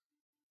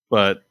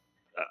 but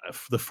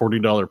the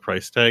 $40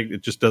 price tag,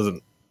 it just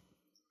doesn't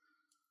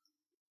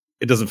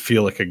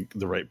feel like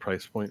the right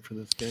price point for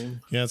this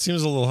game. Yeah, it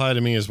seems a little high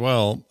to me as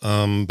well,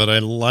 but I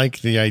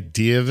like the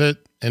idea of it.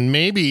 And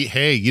maybe,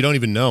 hey, you don't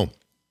even know.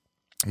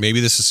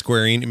 Maybe this is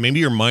Square Enix. Maybe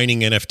you're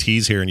mining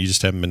NFTs here and you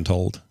just haven't been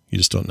told. You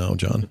just don't know,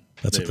 John.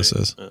 That's what this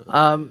is.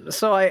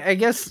 So I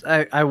guess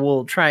I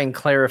will try and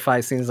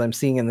clarify things I'm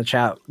seeing in the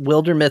chat.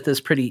 Wildermyth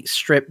is pretty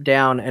stripped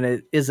down,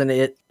 and isn't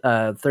it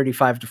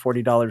 $35 to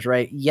 $40,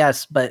 right?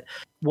 Yes, but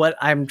what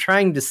I'm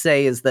trying to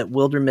say is that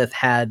Wildermyth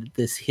had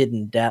this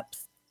hidden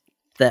depth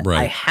that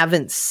I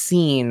haven't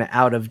seen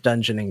out of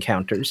dungeon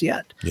encounters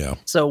yet. Yeah.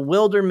 So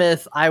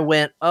Wildermyth, I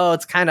went, oh,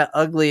 it's kind of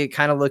ugly. It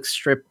kind of looks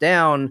stripped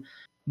down.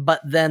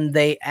 But then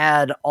they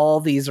add all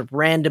these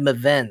random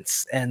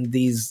events and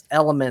these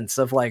elements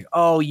of like,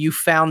 oh, you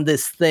found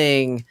this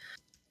thing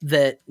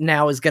that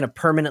now is going to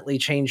permanently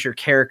change your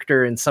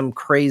character in some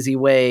crazy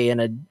way in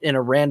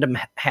a random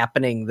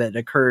happening that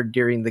occurred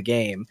during the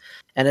game.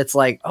 And it's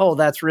like, oh,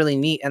 that's really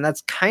neat. And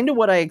that's kind of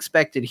what I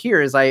expected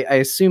here. Is I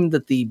assumed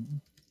that the,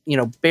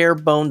 bare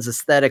bones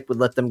aesthetic would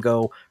let them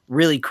go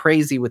really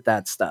crazy with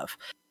that stuff.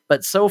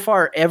 But so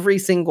far, every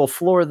single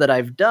floor that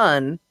I've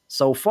done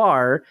so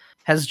far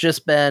has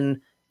just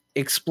been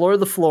explore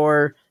the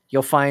floor.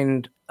 You'll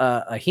find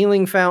a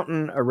healing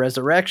fountain, a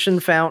resurrection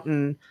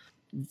fountain,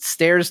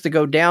 stairs to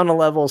go down a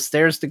level,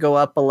 stairs to go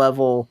up a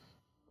level,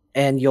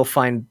 and you'll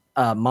find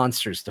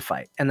monsters to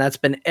fight. And that's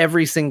been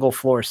every single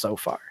floor so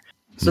far.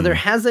 So there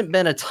hasn't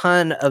been a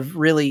ton of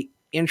really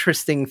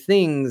interesting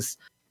things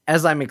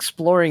as I'm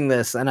exploring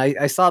this. And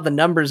I saw the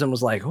numbers and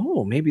was like,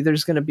 oh, maybe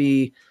there's going to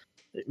be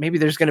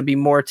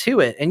more to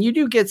it. And you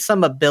do get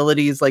some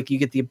abilities, like you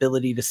get the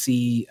ability to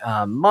see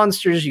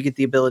monsters, you get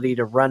the ability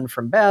to run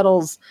from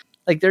battles.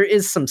 Like there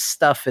is some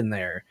stuff in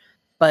there,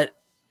 but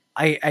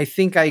I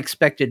think I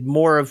expected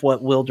more of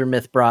what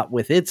Wildermyth brought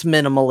with its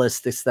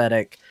minimalist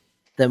aesthetic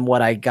than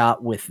what I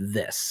got with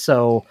this.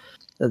 So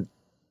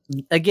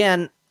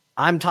again,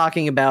 I'm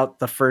talking about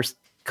the first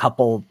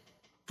couple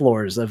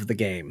floors of the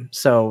game.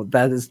 So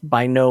that is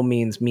by no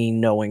means me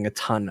knowing a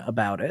ton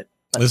about it.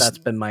 But that's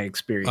been my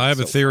experience. I have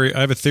a theory.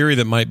 I have a theory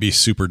that might be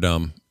super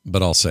dumb,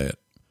 but I'll say it.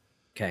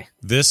 Okay.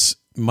 This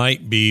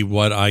might be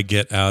what I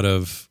get out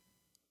of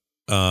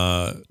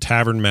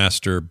Tavern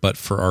Master, but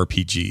for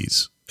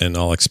RPGs, and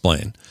I'll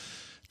explain.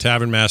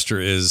 Tavern Master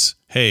is,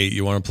 hey,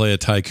 you want to play a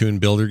tycoon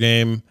builder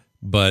game,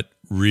 but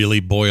really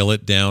boil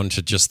it down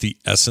to just the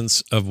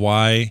essence of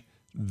why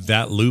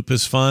that loop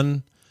is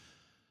fun.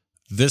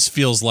 This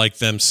feels like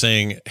them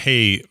saying,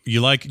 hey,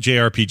 you like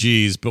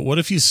JRPGs, but what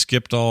if you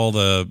skipped all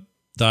the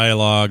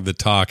dialogue, the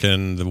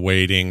talking, the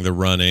waiting, the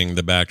running,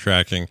 the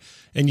backtracking,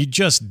 and you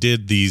just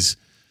did these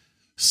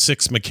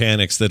 6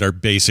 mechanics that are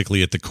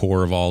basically at the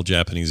core of all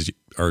Japanese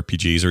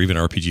RPGs or even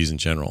RPGs in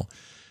general.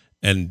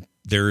 And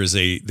there is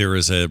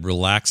a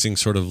relaxing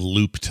sort of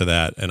loop to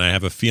that, and I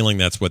have a feeling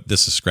that's what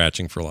this is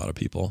scratching for a lot of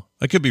people.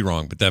 I could be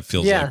wrong, but that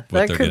feels like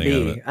what they're getting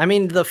out of it. I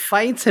mean, the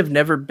fights have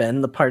never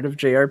been the part of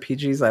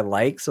JRPGs I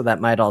like, so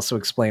that might also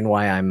explain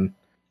why I'm,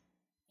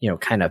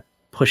 kind of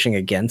pushing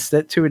against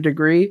it to a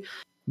degree.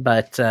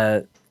 But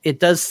it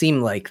does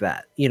seem like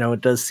that.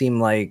 It does seem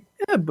like,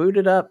 boot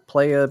it up,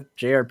 play a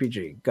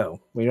JRPG,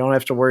 go. We don't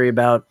have to worry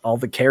about all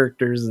the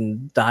characters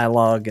and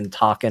dialogue and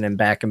talking and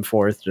back and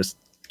forth. Just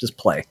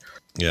play.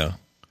 Yeah.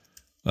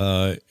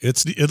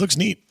 It looks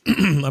neat.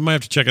 I might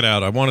have to check it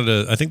out.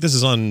 I think this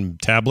is on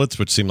tablets,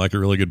 which seemed like a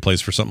really good place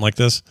for something like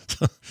this.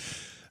 So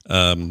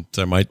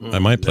I might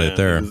play it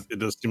there. It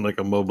does seem like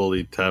a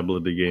mobile-y,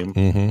 tablet-y game.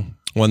 Mm-hmm.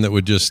 One that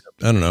would just,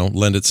 I don't know,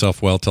 lend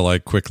itself well to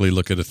like quickly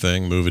look at a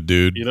thing, move a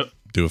dude,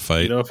 do a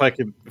fight. If I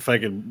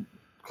could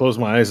close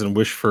my eyes and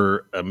wish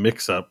for a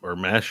mix-up or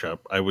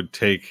mash-up, I would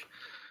take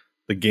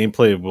the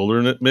gameplay of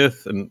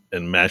Wildermyth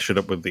and mash it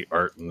up with the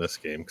art in this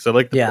game, because I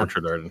like the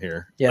portrait art in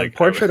here. Yeah,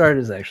 portrait art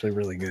is actually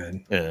really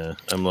good. Yeah,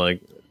 I'm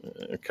like,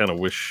 I kind of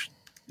wish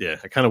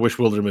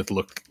Wildermyth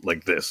looked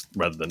like this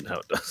rather than how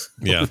it does.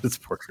 Yeah, its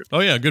portrait. Oh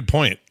yeah, good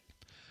point.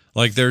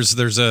 Like there's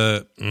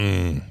a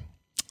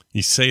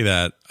you say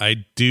that,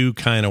 I do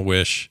kind of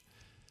wish.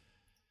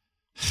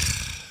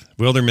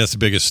 Wildermyth's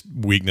biggest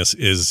weakness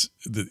is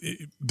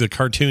the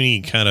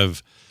cartoony kind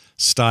of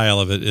style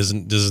of it. This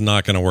is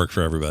not going to work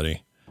for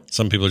everybody.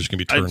 Some people are just gonna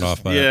be turned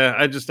off by it. Yeah,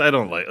 I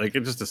don't like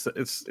it. Just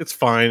it's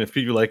fine if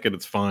you like it,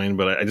 it's fine.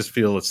 But I just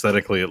feel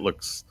aesthetically,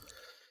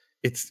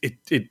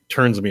 it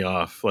turns me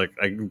off. Like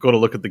I go to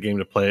look at the game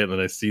to play it, and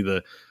then I see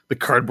the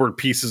cardboard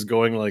pieces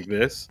going like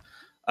this.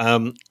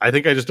 I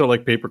think I just don't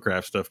like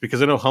Papercraft stuff,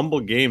 because I know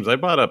Humble Games. I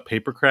bought a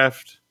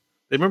Papercraft.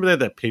 Remember they had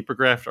that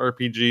Papercraft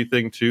RPG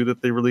thing too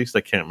that they released.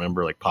 I can't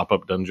remember, like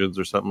Pop-Up Dungeons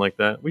or something like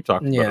that. We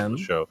talked about it on the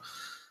show.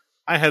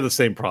 I had the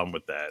same problem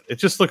with that. It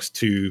just looks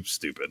too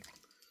stupid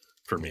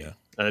for me.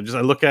 I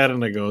look at it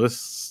and I go,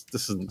 this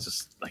isn't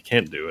just, I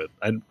can't do it.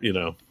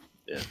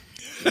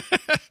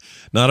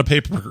 Not a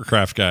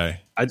Papercraft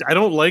guy. I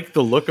don't like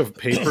the look of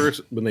paper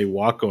when they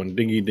walk going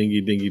dingy, dingy,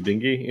 dingy,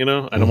 dingy.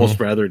 I'd almost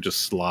rather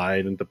just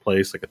slide into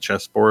place like a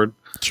chessboard.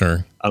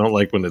 Sure. I don't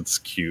like when it's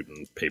cute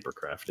and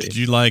Papercrafty. Did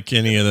you like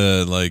any of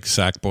the like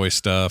Sackboy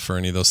stuff or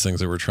any of those things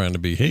that were trying to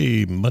be,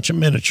 hey, bunch of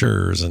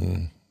miniatures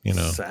and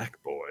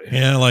Sackboy?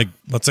 Yeah, like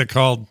what's it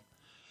called?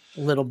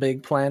 Little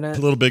Big Planet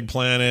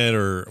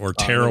or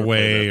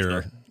Tearaway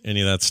or any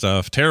of that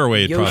stuff.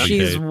 Tearaway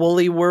Yoshi's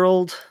Woolly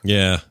World.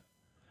 Yeah.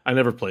 I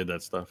never played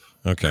that stuff.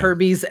 Okay.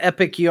 Kirby's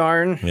Epic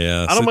Yarn.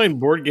 Yeah. I don't mind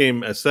board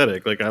game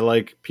aesthetic. Like I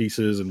like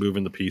pieces and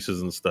moving the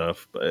pieces and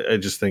stuff. But I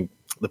just think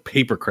the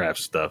papercraft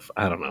stuff,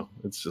 I don't know.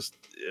 It's just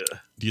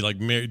Do you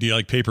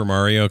like Paper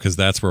Mario? Because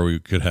that's where we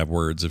could have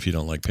words if you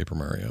don't like Paper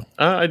Mario.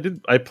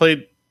 I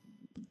played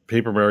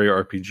Paper Mario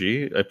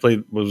RPG. I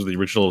played, what was the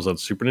original? It was on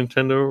Super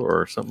Nintendo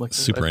or something like that.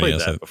 Super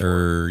NES, I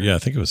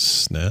think it was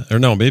SNES. Or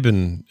no, maybe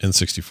in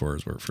N64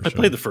 is where it first. I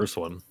played the first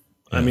one.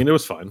 Yeah. I mean, it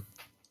was fine.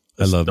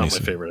 It's not my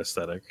favorite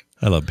aesthetic.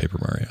 I love Paper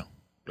Mario.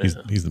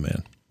 He's the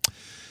man.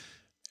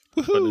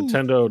 But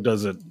Nintendo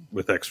does it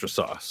with extra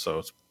sauce, so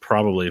it's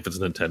probably, if it's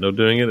Nintendo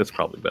doing it, it's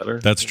probably better.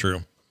 That's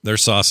true. Their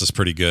sauce is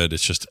pretty good. It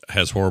just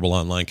has horrible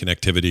online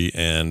connectivity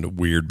and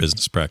weird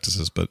business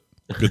practices, but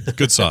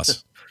good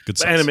sauce. Good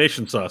sauce. The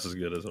animation sauce is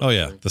good as well. Oh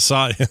yeah, the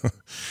sauce,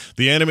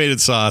 the animated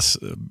sauce,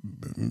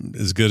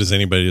 as good as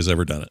anybody has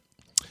ever done it.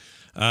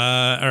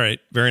 All right,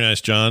 very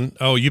nice, John.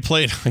 Oh, you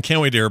played. I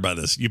can't wait to hear about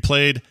this. You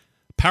played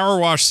Power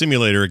Wash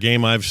Simulator, a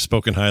game I've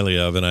spoken highly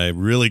of, and I'm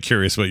really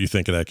curious what you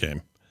think of that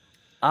game.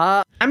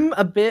 I'm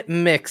a bit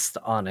mixed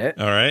on it.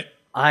 All right,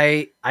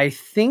 I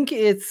think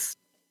it's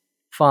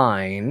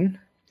fine.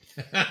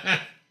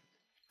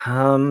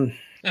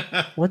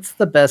 What's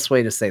the best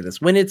way to say this?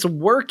 When it's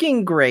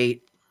working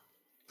great,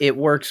 it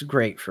works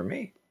great for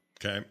me.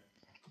 Okay.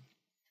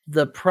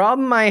 The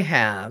problem I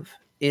have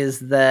is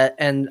that,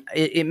 and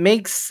it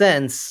makes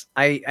sense.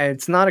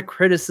 It's not a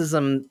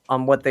criticism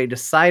on what they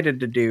decided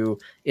to do.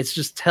 It's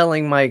just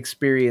telling my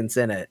experience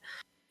in it.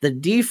 The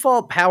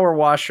default power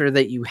washer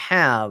that you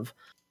have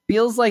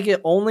feels like it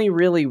only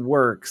really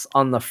works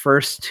on the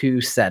first two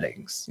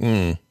settings.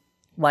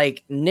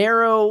 Like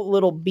narrow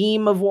little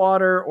beam of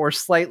water or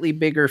slightly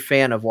bigger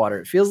fan of water.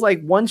 It feels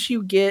like once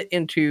you get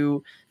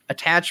into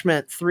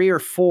attachment 3 or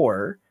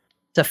 4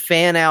 to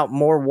fan out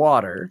more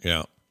water,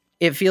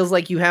 it feels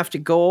like you have to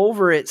go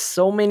over it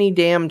so many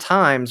damn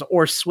times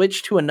or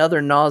switch to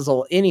another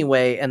nozzle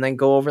anyway and then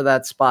go over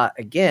that spot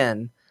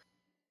again,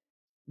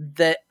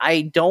 that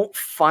I don't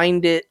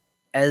find it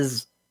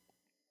as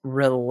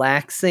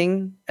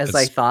relaxing as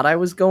I thought I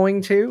was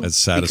going to. It's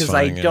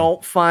satisfying. Because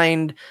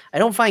I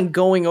don't find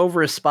going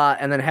over a spot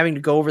and then having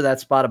to go over that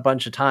spot a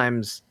bunch of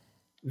times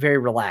very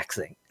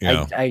relaxing.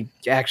 Yeah. I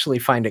actually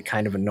find it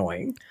kind of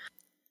annoying.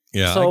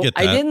 Yeah, so I get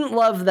that. I didn't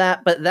love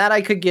that, but that I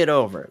could get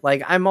over.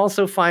 Like, I'm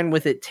also fine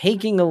with it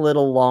taking a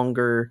little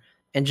longer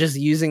and just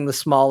using the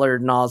smaller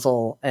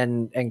nozzle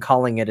and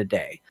calling it a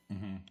day.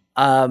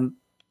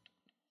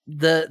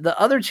 The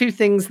other two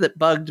things that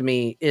bugged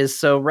me is,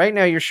 so right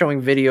now you're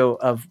showing video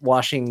of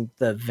washing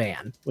the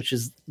van, which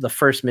is the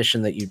first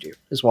mission that you do,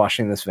 is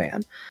washing this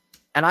van.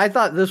 And I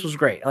thought this was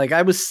great. Like,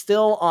 I was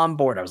still on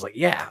board. I was like,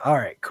 yeah, all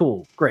right,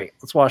 cool, great.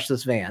 Let's wash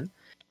this van.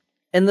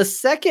 And the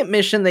second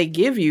mission they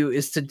give you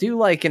is to do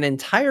like an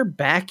entire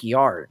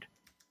backyard.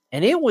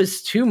 And it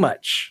was too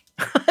much.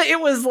 It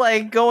was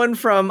like going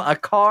from a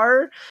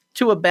car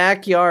to a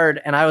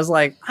backyard. And I was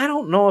like, I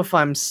don't know if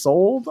I'm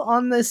sold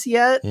on this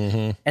yet.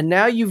 And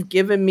now you've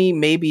given me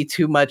maybe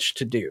too much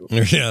to do.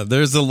 Yeah,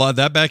 there's a lot.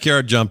 That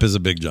backyard jump is a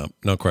big jump.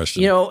 No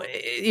question. You know,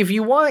 if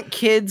you want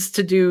kids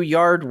to do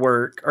yard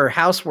work or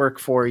housework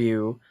for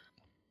you,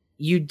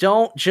 you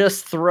don't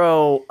just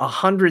throw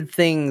 100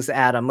 things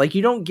at them. Like,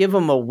 you don't give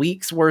them a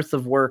week's worth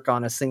of work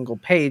on a single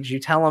page. You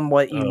tell them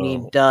what you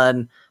need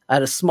done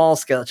at a small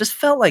scale. It just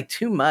felt like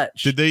too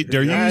much. Are you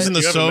using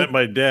the soap? You haven't met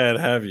my dad,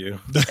 have you?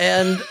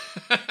 And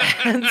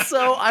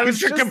so I was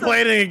just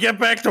complaining and get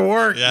back to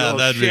work. Yeah,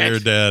 that'd be your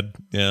dad.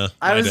 Yeah,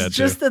 I was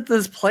just at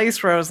this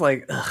place where I was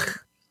like, ugh,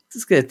 this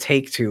is gonna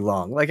take too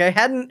long. Like, I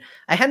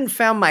hadn't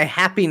found my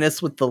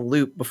happiness with the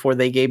loop before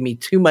they gave me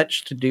too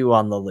much to do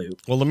on the loop.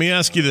 Well, let me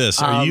ask you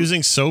this: are you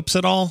using soaps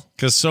at all?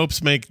 Because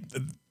soaps make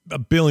a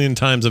billion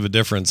times of a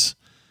difference.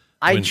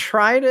 I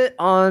tried it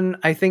on,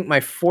 I think, my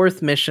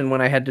 4th mission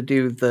when I had to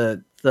do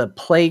the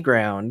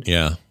playground.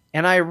 Yeah.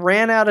 And I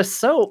ran out of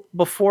soap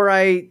before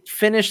I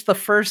finished the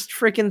first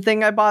freaking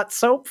thing I bought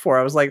soap for.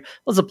 I was like,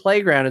 well, it's a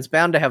playground. It's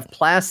bound to have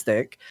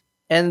plastic.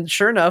 And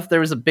sure enough, there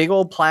was a big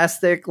old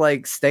plastic,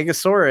 like,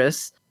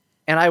 Stegosaurus.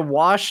 And I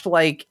washed,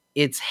 like,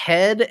 its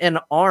head and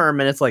arm,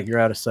 and it's like, you're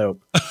out of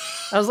soap.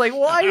 I was like,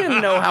 well, I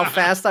didn't know how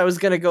fast I was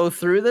going to go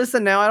through this,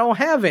 and now I don't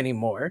have any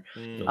more.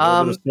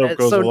 Soap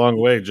goes a long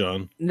way,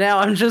 John. Now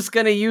I'm just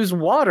going to use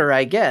water,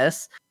 I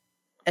guess.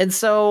 And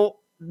so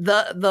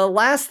the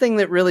last thing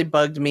that really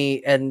bugged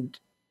me, and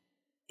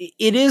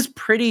it is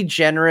pretty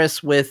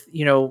generous with,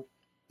 you know,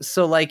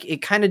 so like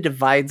it kind of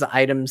divides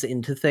items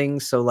into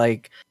things. So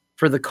like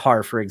for the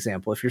car, for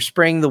example, if you're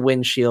spraying the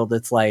windshield,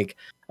 it's like,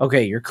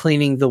 okay, you're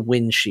cleaning the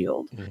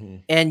windshield,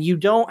 and you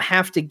don't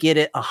have to get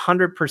it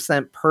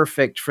 100%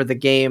 perfect for the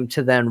game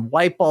to then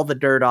wipe all the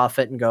dirt off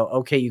it and go,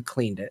 okay, you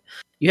cleaned it.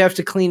 You have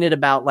to clean it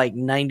about like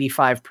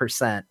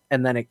 95%,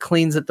 and then it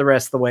cleans it the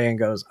rest of the way and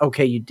goes,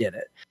 okay, you did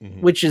it,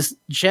 which is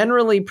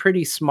generally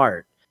pretty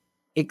smart.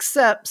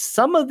 Except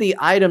some of the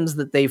items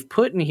that they've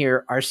put in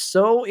here are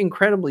so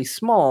incredibly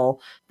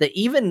small that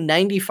even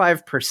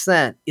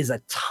 95% is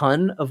a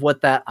ton of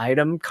what that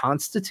item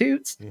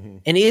constitutes,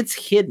 and it's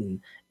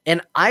hidden.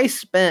 And I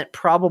spent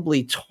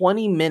probably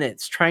 20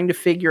 minutes trying to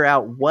figure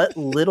out what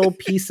little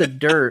piece of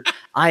dirt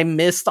I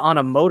missed on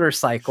a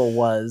motorcycle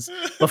was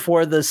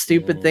before the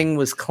stupid thing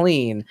was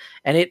clean.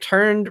 And it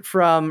turned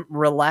from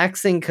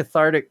relaxing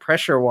cathartic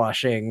pressure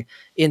washing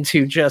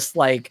into just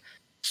like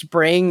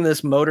spraying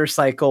this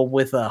motorcycle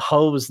with a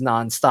hose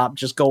nonstop,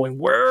 just going,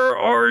 "Where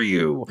are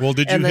you?" Well,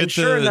 did you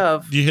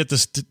hit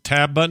the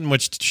tab button,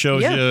 which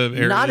shows you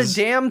areas? Not a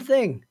damn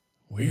thing.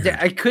 Weird.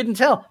 I couldn't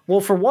tell.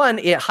 Well, for one,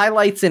 it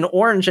highlights in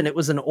orange, and it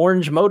was an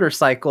orange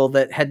motorcycle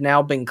that had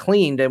now been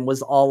cleaned and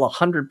was all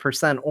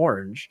 100%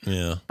 orange.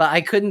 Yeah. But I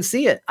couldn't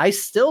see it. I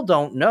still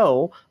don't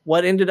know.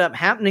 What ended up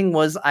happening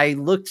was I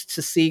looked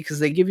to see, because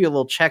they give you a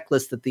little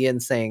checklist at the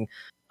end saying,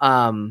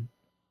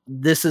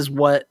 this is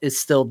what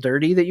is still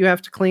dirty that you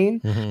have to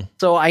clean. Mm-hmm.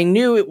 So I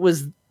knew it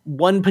was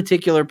one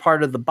particular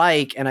part of the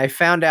bike, and I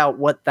found out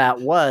what that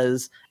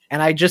was.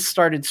 And I just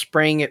started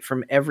spraying it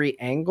from every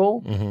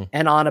angle. Mm-hmm.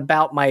 And on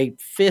about my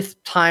 5th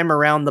time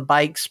around the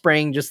bike,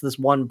 spraying just this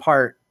one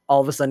part,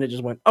 all of a sudden it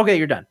just went, okay,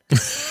 you're done.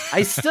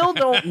 I still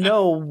don't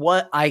know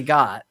what I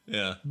got,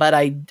 but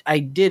I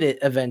did it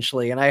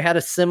eventually. And I had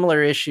a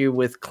similar issue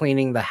with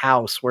cleaning the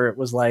house where it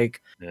was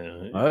like,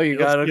 you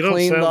got to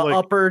clean the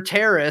upper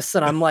terrace.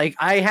 And I'm like,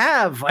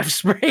 I've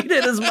sprayed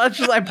it as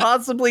much as I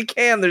possibly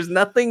can. There's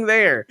nothing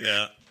there.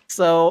 Yeah.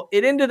 So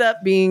it ended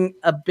up being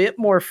a bit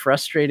more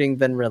frustrating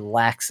than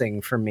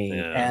relaxing for me.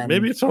 Yeah. And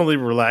maybe it's only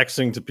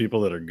relaxing to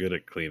people that are good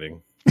at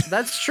cleaning.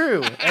 That's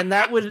true. And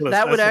that would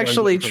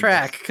actually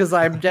track, because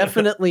I'm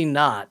definitely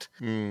not.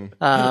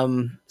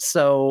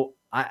 So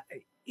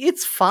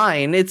it's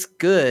fine. It's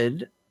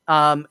good.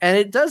 And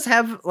it does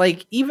have,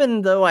 like,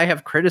 even though I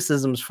have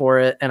criticisms for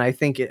it and I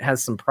think it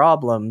has some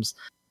problems,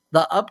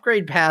 the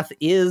upgrade path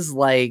is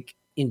like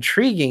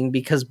intriguing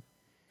because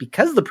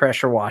the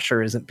pressure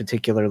washer isn't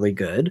particularly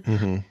good.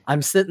 Mm-hmm.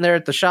 I'm sitting there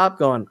at the shop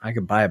going, I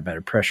could buy a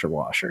better pressure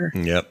washer.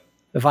 Yep.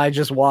 If I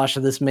just wash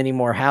this many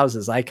more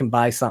houses, I can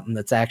buy something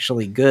that's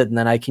actually good. And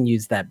then I can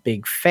use that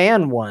big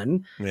fan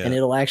one and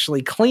it'll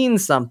actually clean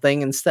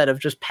something instead of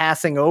just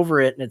passing over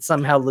it and it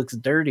somehow looks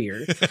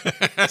dirtier.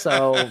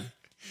 So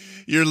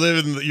you're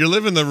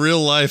living the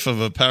real life of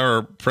a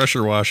power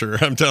pressure washer.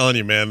 I'm telling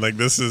you, man, like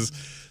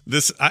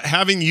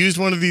having used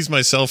one of these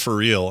myself for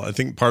real, I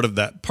think part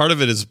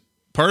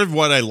of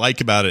what I like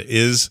about it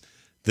is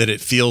that it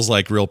feels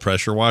like real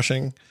pressure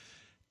washing.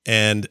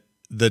 And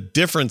the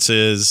difference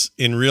is,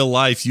 in real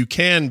life, you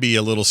can be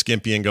a little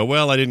skimpy and go,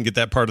 well, I didn't get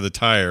that part of the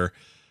tire.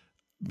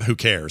 Who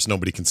cares?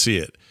 Nobody can see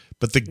it.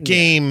 But the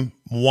game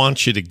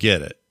wants you to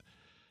get it.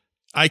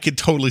 I could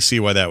totally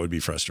see why that would be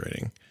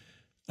frustrating.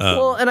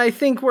 Well, and I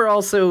think we're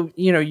also,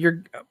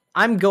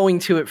 I'm going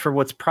to it for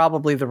what's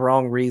probably the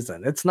wrong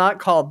reason. It's not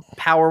called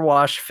Power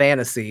Wash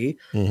Fantasy.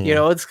 Mm-hmm.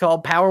 It's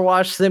called Power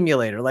Wash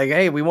Simulator. Like,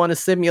 hey, we want to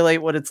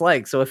simulate what it's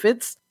like. So if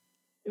it's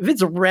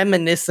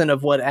reminiscent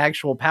of what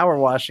actual power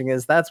washing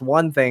is, that's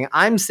one thing.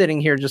 I'm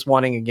sitting here just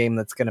wanting a game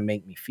that's going to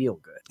make me feel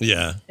good.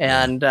 Yeah.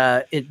 And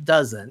it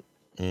doesn't.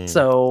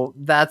 So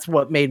that's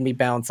what made me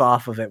bounce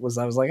off of it.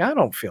 I was like, I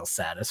don't feel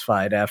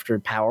satisfied after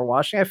power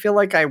washing. I feel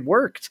like I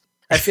worked.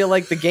 I feel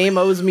like the game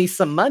owes me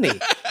some money.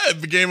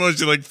 The game owes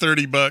you like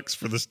 $30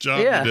 for this job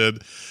you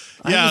did.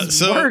 Yeah,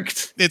 so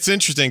worked. It's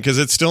interesting because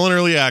it's still in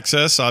early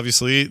access.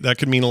 Obviously, that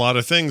could mean a lot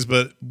of things.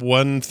 But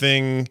one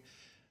thing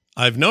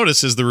I've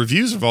noticed is the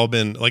reviews have all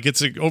been like,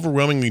 it's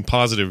overwhelmingly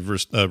positive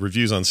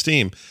reviews on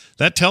Steam.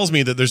 That tells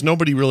me that there's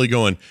nobody really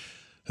going,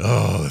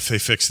 oh, if they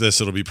fix this,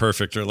 it'll be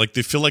perfect. Or like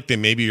they feel like they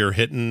maybe are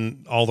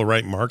hitting all the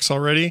right marks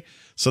already.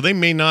 So they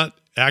may not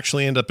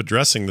actually end up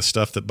addressing the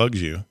stuff that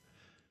bugs you.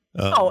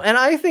 And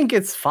I think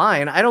it's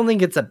fine. I don't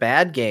think it's a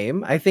bad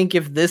game. I think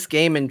if this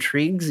game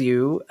intrigues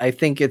you, I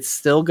think it's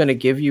still going to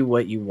give you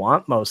what you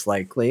want, most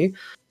likely.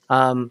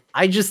 I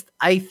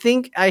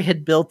think I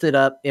had built it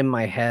up in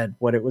my head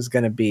what it was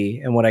going to be,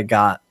 and what I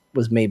got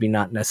was maybe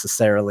not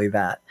necessarily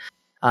that.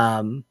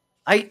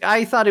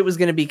 I thought it was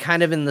going to be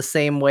kind of in the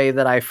same way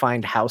that I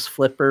find House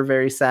Flipper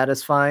very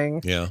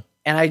satisfying. Yeah.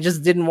 And I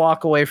just didn't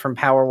walk away from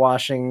power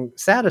washing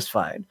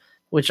satisfied,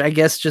 which I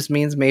guess just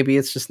means maybe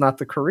it's just not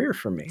the career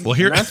for me. Well,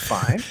 that's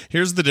fine.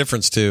 Here's the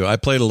difference too. I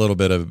played a little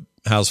bit of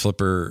House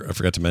Flipper. I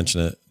forgot to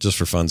mention it just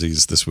for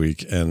funsies this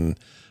week. And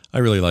I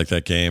really like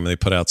that game. They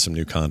put out some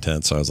new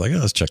content. So I was like,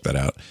 let's check that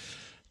out.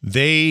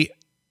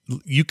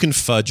 You can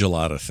fudge a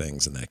lot of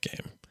things in that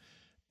game.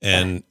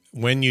 And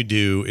when you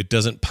do, it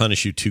doesn't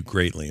punish you too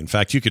greatly. In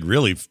fact, you could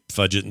really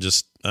fudge it and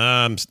just,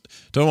 don't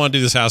want to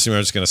do this house anymore.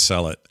 I'm just going to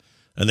sell it.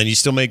 And then you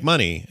still make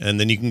money. And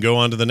then you can go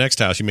on to the next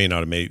house. You may not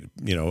have made,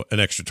 an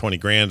extra 20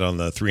 grand on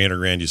the 300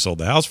 grand you sold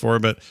the house for,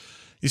 but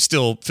you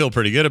still feel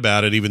pretty good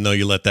about it, even though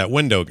you let that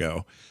window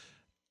go.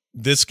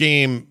 This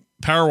game,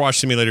 Power Wash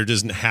Simulator,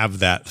 doesn't have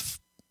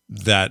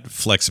that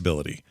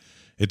flexibility.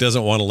 It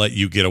doesn't want to let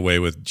you get away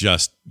with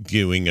just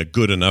doing a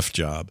good enough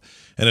job.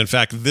 And in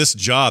fact, this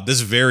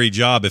very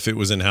job, if it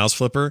was in House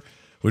Flipper,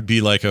 would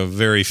be like a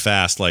very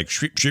fast, like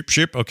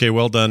ship. Okay,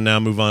 well done. Now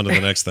move on to the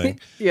next thing.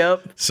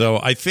 Yep. So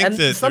I think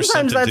that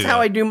sometimes that's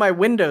how I do my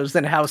windows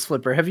in House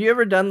Flipper. Have you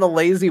ever done the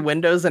lazy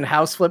windows in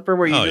House Flipper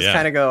where you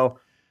kind of go,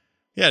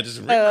 Yeah,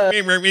 just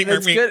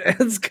it's good.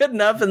 It's good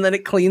enough, and then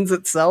it cleans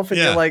itself, and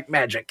you're like,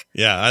 magic.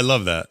 Yeah, I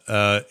love that.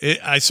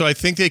 So I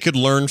think they could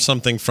learn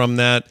something from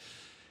that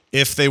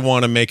if they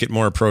want to make it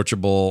more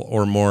approachable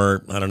or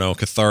more, I don't know,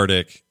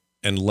 cathartic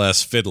and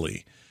less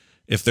fiddly.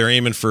 If they're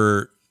aiming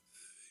for,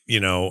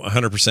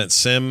 100%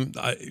 sim,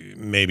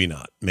 maybe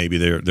not. Maybe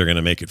they're going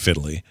to make it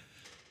fiddly.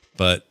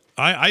 But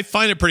I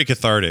find it pretty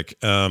cathartic.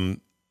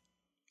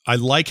 I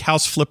like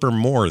House Flipper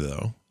more,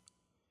 though.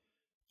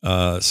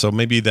 So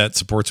maybe that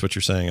supports what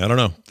you're saying. I don't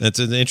know. It's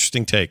an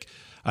interesting take.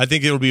 I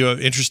think it'll be an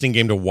interesting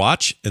game to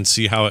watch and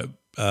see how it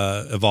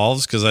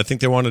evolves, because I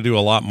think they want to do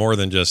a lot more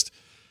than just,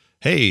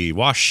 hey,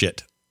 wash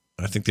shit.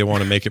 I think they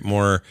want to make it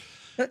more,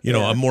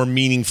 a more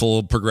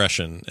meaningful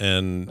progression.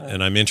 And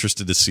I'm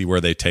interested to see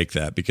where they take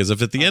that, because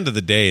if at the end of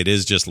the day it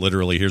is just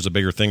literally here's a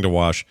bigger thing to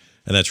wash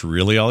and that's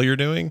really all you're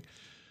doing,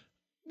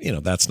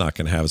 that's not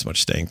going to have as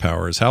much staying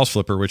power as House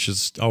Flipper, which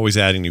is always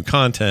adding new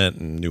content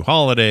and new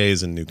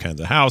holidays and new kinds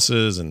of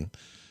houses and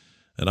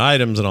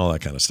items and all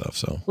that kind of stuff.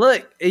 So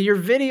look, your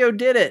video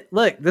did it.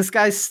 Look, this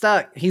guy's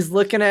stuck. He's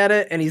looking at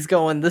it and he's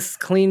going, this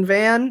clean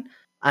van,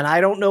 and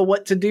I don't know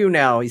what to do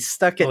now. He's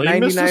stuck at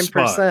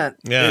 99%.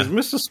 Yeah, he's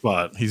missed a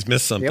spot. He's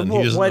missed something.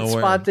 Yeah, what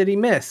spot did he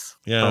miss?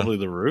 Yeah, probably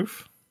the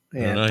roof.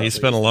 Yeah, he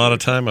spent a lot of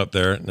time up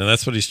there, and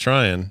that's what he's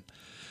trying.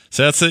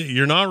 So that's it.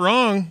 You're not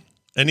wrong.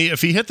 And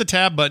if he hit the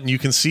tab button, you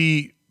can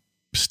see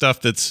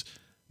stuff that's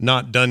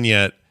not done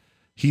yet.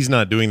 He's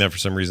not doing that for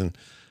some reason.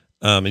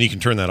 And you can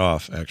turn that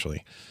off,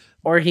 actually.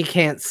 Or he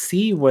can't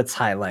see what's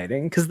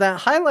highlighting, because that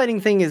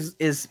highlighting thing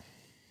is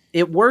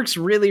it works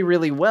really,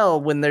 really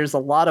well when there's a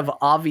lot of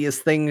obvious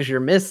things you're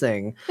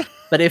missing.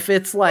 But if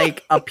it's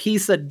like a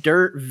piece of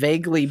dirt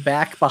vaguely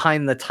back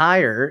behind the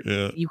tire,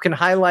 you can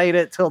highlight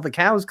it till the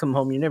cows come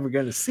home. You're never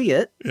going to see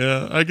it.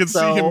 Yeah, I can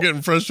see him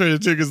getting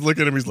frustrated too, because look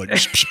at him. He's like,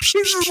 he's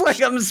just like,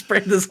 I'm going to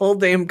spray this whole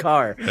damn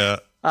car. Yeah.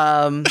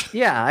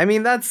 I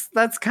mean, that's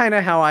kind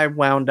of how I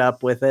wound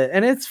up with it,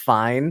 and it's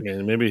fine.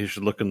 Yeah, maybe he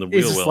should look in the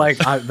wheel wells. Like,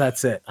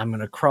 that's it. I'm going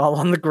to crawl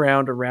on the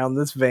ground around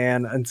this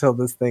van until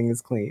this thing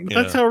is clean.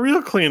 Yeah. That's how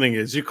real cleaning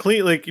is. You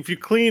clean, like, if you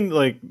clean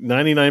like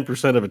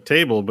 99% of a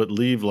table, but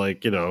leave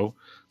like,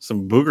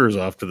 some boogers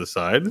off to the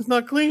side, it's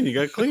not clean. You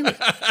got to clean it.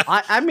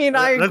 I mean,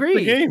 I agree.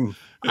 That's the game.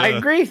 I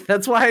agree.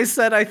 That's why I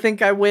said I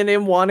think I went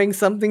in wanting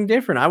something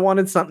different. I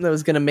wanted something that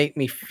was going to make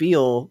me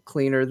feel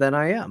cleaner than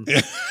I am.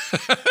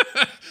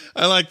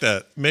 I like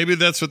that. Maybe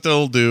that's what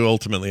they'll do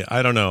ultimately.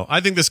 I don't know. I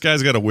think this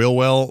guy's got a wheel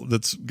well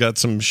that's got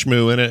some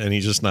schmoo in it, and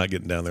he's just not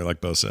getting down there, like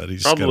Bo said.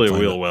 He's probably a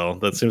wheel well.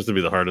 That seems to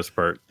be the hardest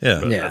part.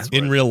 Yeah.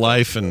 In real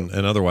life and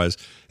otherwise.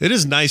 It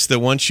is nice that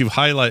once you've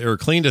highlighted or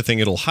cleaned a thing,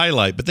 it'll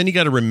highlight, but then you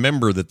got to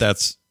remember that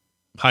that's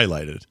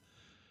highlighted,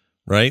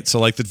 right? So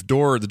like the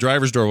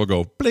driver's door will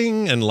go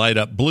bling and light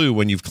up blue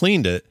when you've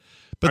cleaned it,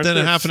 but then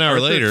a half an hour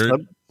later,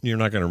 you're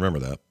not going to remember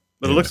that.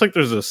 But it looks like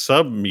there's a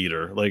sub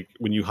meter. Like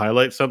when you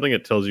highlight something,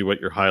 it tells you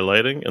what you're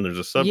highlighting, and there's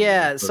a sub.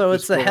 Yeah, meter. So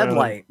it's a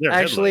headlight. Yeah,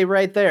 actually,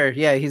 right there.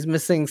 Yeah, he's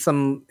missing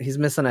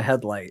a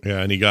headlight.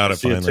 Yeah, and he got it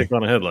finally. Tick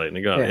on a headlight, and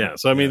he got it. Yeah.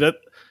 So I mean that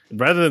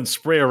rather than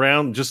spray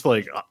around, just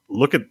like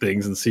look at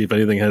things and see if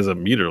anything has a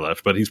meter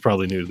left. But he's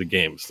probably new to the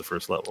game. It's the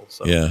first level.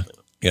 So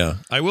Yeah,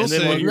 I will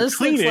say this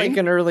looks like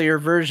an earlier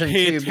version.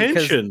 Pay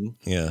attention,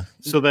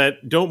 so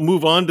that don't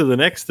move on to the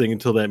next thing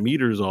until that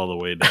meter's all the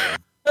way down.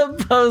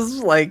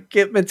 Bo's like,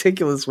 get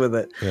meticulous with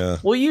it. Yeah.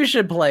 Well, you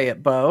should play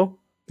it, Bo.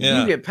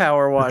 Yeah. You get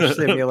Power Wash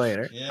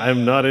Simulator.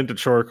 I'm not into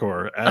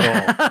Chorecore at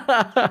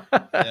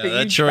all.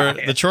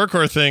 The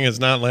Chorecore thing has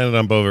not landed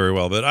on Bo very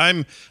well, but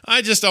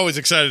I just always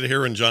excited to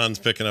hear when John's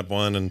picking up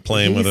one and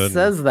playing with it. He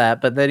says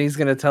that, but then he's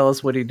going to tell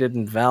us what he did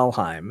in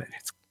Valheim.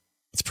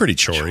 It's pretty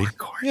chory.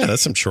 Yeah,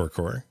 that's some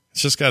chorecore.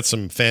 It's just got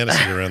some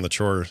fantasy around the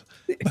chore,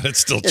 but it's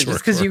still chorecore. Just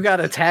because you got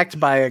attacked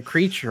by a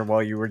creature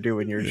while you were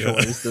doing your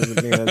chores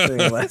doesn't mean it's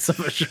any less of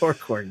a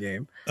chorecore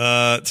game.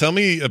 Tell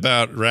me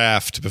about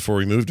Raft before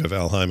we move to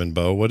Valheim and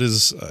Bo.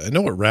 I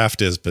know what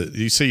Raft is, but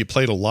you say you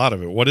played a lot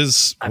of it.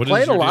 I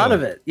played a lot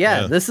of it.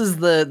 Yeah. This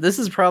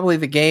is probably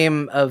the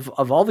game of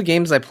all the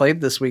games I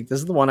played this week. This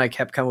is the one I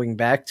kept coming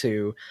back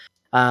to.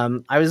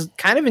 I was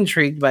kind of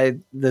intrigued by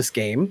this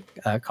game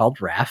called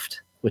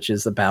Raft, which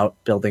is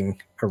about building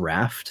a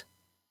raft.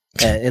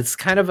 It's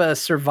kind of a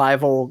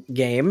survival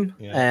game,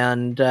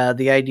 and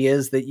the idea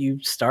is that you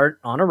start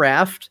on a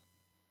raft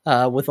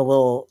with a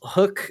little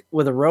hook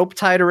with a rope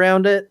tied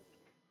around it,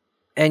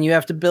 and you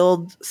have to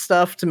build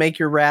stuff to make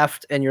your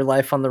raft and your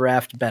life on the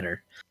raft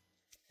better.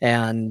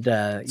 And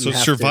so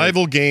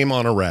survival game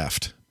on a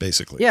raft,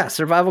 basically. Yeah,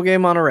 survival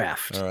game on a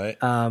raft. All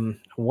right.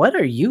 What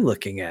are you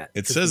looking at?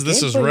 It says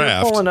this is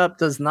Raft. Pulling up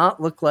does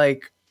not look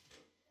like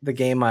the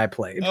game I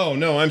played. Oh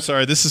no, I'm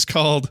sorry. This is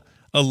called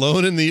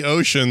Alone in the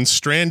Ocean,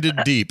 Stranded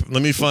Deep.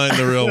 Let me find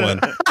the real one.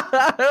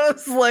 I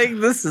was like,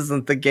 this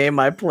isn't the game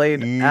I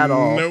played at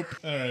all. Nope.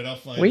 All right, I'll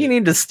find it. We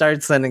need to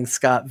start sending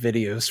Scott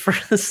videos for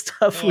the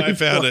stuff we I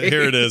found played. it.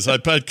 Here it is. I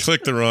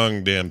clicked the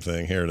wrong damn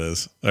thing. Here it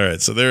is. All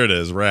right, so there it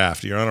is.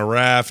 Raft. You're on a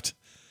raft.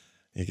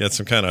 You got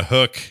some kind of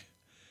hook.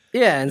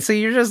 Yeah, and so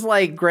you're just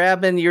like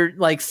grabbing, you're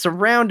like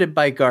surrounded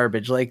by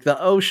garbage. Like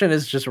the ocean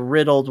is just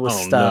riddled with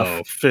stuff.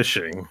 No,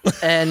 fishing.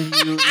 And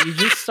you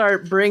just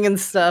start bringing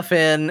stuff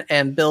in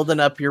and building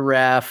up your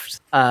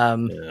raft.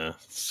 Yeah,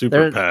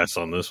 super pass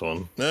on this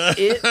one.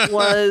 It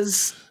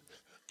was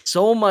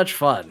so much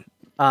fun.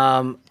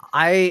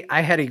 I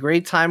had a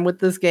great time with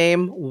this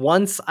game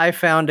once I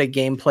found a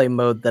gameplay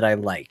mode that I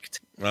liked.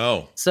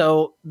 Oh.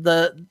 So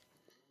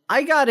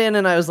I got in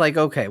and I was like,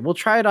 okay, we'll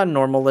try it on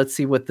normal. Let's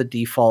see what the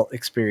default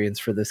experience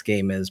for this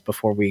game is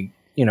before we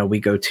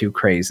go too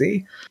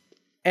crazy.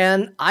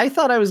 And I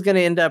thought I was going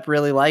to end up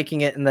really liking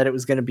it and that it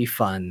was going to be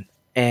fun.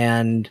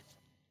 And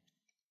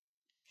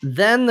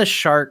then the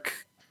shark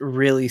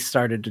really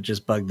started to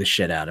just bug the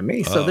shit out of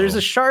me. So there's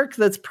a shark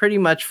that's pretty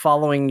much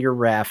following your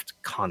raft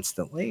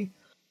constantly.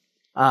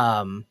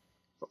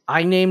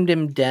 I named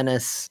him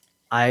Dennis.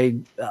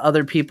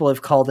 Other people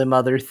have called him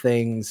other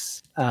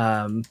things,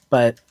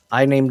 but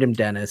I named him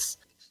Dennis,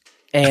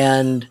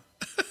 and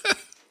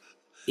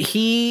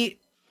he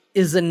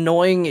is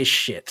annoying as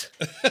shit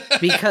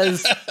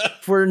because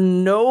for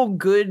no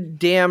good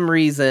damn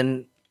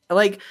reason,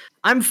 like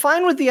I'm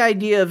fine with the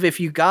idea of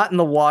if you got in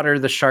the water,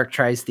 the shark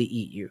tries to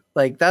eat you.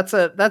 Like that's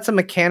a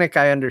mechanic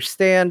I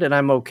understand and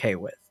I'm okay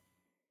with.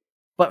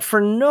 But for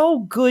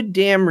no good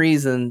damn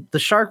reason, the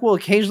shark will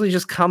occasionally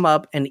just come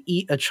up and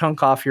eat a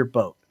chunk off your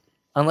boat.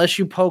 Unless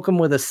you poke him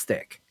with a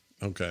stick.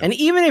 Okay. And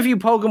even if you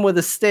poke him with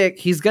a stick,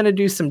 he's going to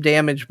do some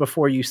damage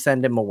before you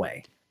send him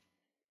away.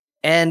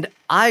 And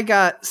I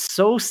got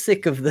so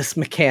sick of this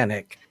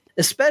mechanic,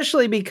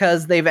 especially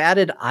because they've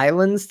added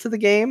islands to the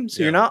game.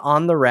 So you're not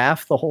on the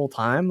raft the whole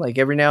time. Like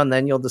every now and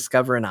then you'll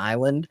discover an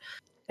island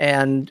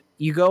and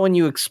you go and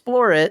you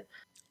explore it.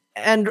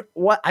 And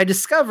what I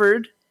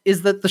discovered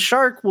is that the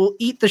shark will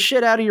eat the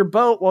shit out of your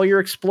boat while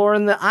you're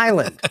exploring the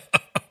island.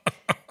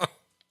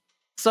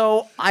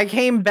 So I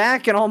came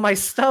back and all my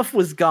stuff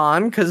was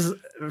gone because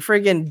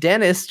friggin'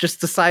 Dennis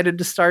just decided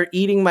to start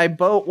eating my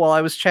boat while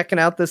I was checking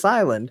out this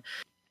island.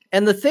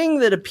 And the thing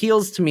that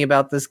appeals to me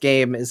about this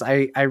game is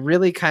I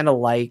really kind of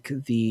like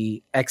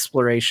the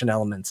exploration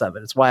elements of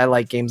it. It's why I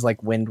like games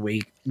like Wind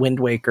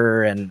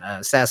Waker and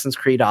Assassin's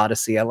Creed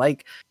Odyssey. I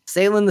like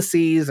sailing the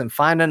seas and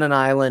finding an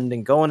island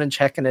and going and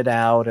checking it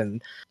out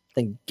and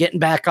then getting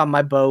back on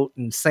my boat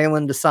and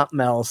sailing to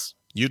something else.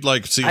 You'd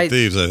like Sea of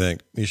Thieves, I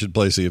think. You should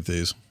play Sea of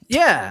Thieves.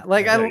 Yeah,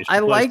 like I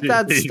like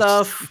that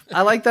stuff.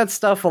 I like that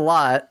stuff a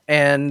lot,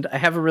 and I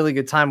have a really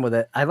good time with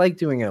it. I like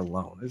doing it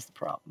alone is the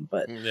problem,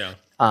 but yeah,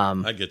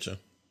 I get you.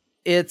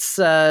 It's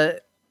I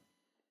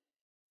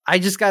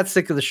just got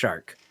sick of the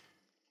shark,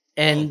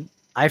 and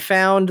I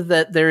found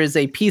that there is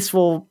a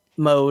peaceful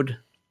mode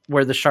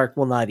where the shark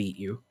will not eat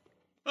you.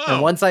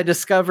 And once I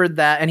discovered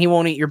that, and he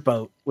won't eat your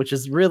boat, which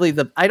is really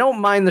I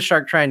don't mind the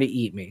shark trying to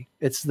eat me.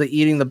 It's the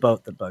eating the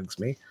boat that bugs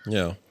me.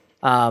 Yeah.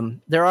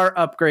 There are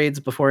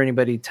upgrades before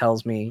anybody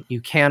tells me.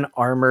 You can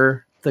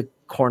armor the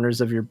corners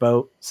of your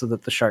boat so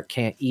that the shark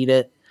can't eat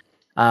it.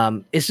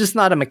 It's just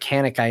not a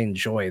mechanic I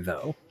enjoy,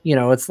 though. You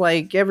know, it's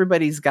like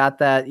everybody's got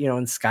that, you know,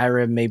 in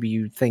Skyrim, maybe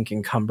you think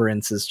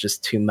encumbrance is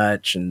just too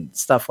much and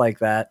stuff like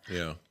that.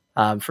 Yeah.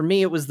 For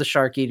me, it was the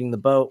shark eating the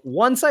boat.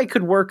 Once I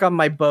could work on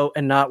my boat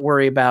and not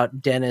worry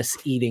about Dennis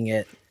eating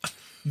it,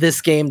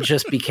 this game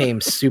just became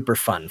super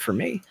fun for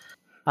me.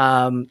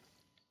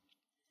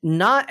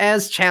 Not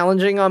as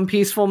challenging on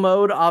peaceful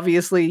mode.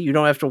 Obviously, you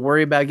don't have to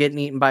worry about getting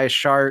eaten by a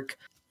shark.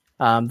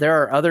 There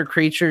are other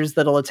creatures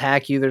that'll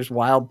attack you. There's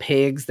wild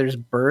pigs. There's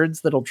birds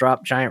that'll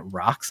drop giant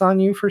rocks on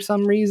you for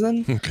some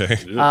reason. Okay.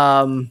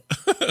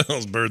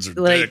 Those birds are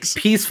like dicks.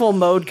 Peaceful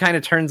mode kind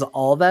of turns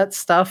all that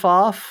stuff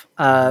off.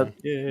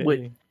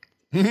 Yay.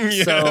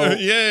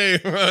 Yay.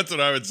 That's what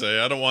I would say.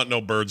 I don't want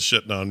no birds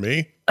shitting on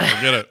me.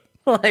 Forget it.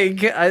 Like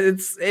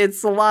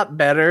it's a lot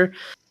better.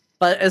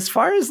 But as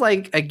far as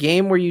like a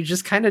game where you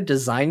just kind of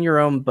design your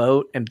own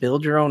boat and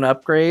build your own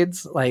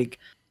upgrades, like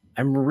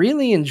I'm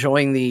really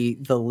enjoying the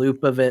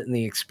loop of it and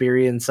the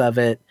experience of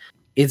it.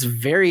 It's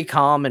very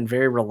calm and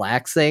very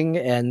relaxing.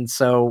 And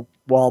so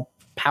while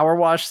Power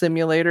Wash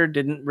Simulator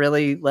didn't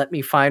really let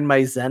me find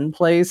my Zen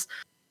place,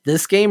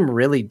 this game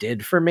really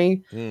did for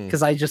me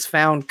because I just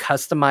found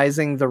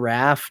customizing the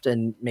raft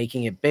and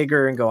making it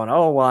bigger and going,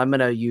 oh, well, I'm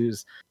going to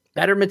use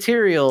better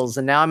materials,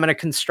 and now I'm going to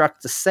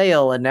construct a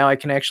sail, and now I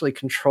can actually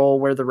control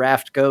where the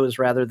raft goes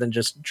rather than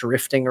just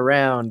drifting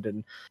around.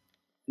 And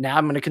now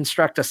I'm going to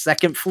construct a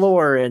second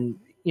floor, and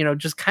you know,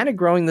 just kind of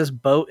growing this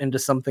boat into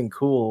something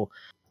cool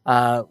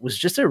was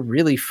just a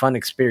really fun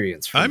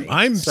experience for me.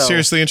 I'm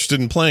seriously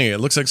interested in playing it. It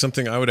looks like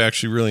something I would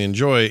actually really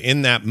enjoy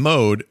in that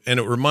mode, and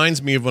it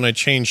reminds me of when I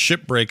changed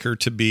Shipbreaker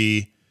to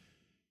be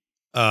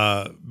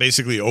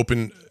basically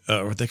open.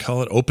 What they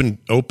call it,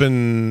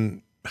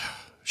 open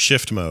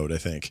shift mode, I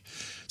think.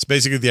 It's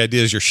basically the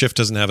idea is your shift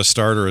doesn't have a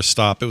start or a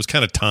stop. It was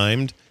kind of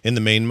timed in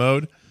the main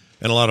mode,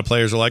 and a lot of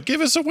players are like, give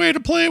us a way to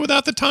play it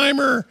without the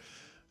timer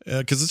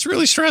because it's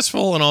really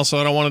stressful, and also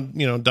I don't want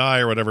to die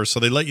or whatever. So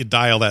they let you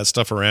dial that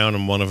stuff around,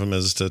 and one of them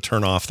is to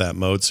turn off that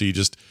mode so you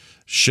just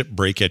ship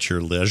break at your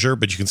leisure,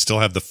 but you can still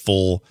have the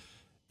full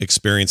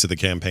experience of the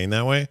campaign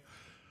that way.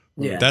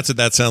 Yeah, that's what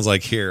that sounds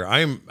like here.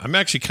 I'm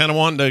actually kind of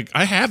wanting to.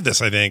 I have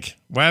this. I think.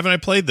 Why haven't I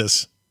played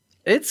this?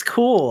 It's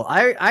cool.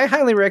 I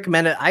highly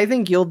recommend it. I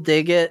think you'll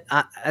dig it.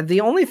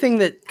 The only thing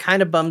that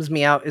kind of bums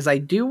me out is I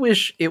do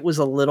wish it was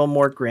a little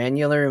more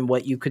granular in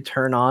what you could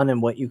turn on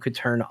and what you could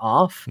turn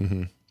off.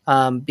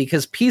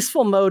 Because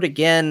peaceful mode,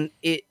 again,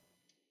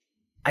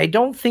 I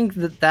don't think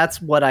that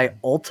that's what I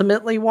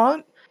ultimately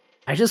want.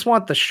 I just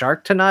want the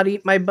shark to not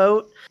eat my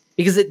boat,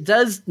 because it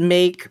does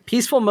make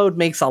peaceful mode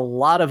makes a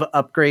lot of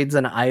upgrades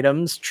and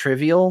items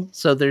trivial.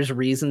 So there's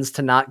reasons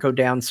to not go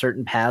down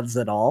certain paths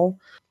at all.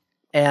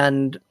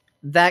 And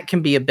that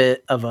can be a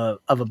bit of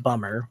a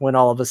bummer when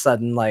all of a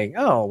sudden, like,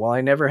 oh, well,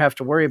 I never have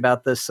to worry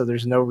about this. So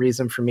there's no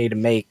reason for me to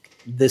make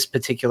this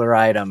particular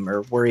item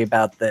or worry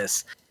about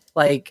this.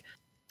 Like,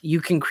 you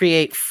can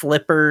create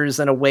flippers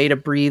and a way to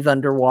breathe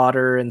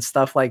underwater and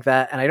stuff like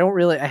that. And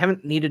I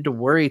haven't needed to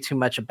worry too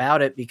much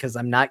about it because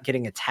I'm not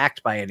getting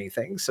attacked by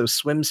anything. So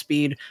swim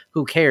speed,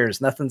 who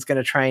cares? Nothing's going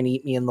to try and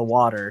eat me in the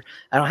water.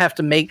 I don't have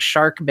to make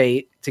shark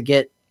bait to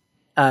get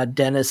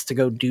Dennis to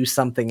go do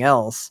something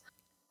else.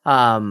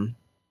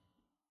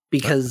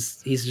 Because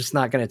he's just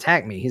not going to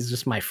attack me. He's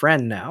just my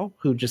friend now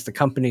who just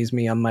accompanies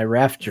me on my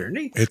raft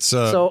journey. It's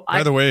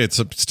by the way, it's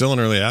still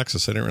in early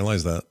access. I didn't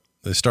realize that.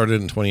 They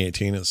started in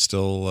 2018. It's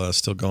still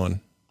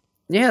going.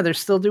 Yeah, they're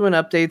still doing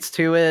updates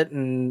to it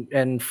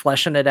and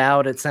fleshing it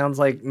out. It sounds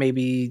like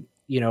maybe,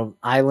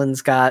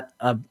 Islands got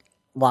a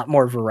lot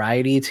more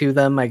variety to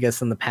them. I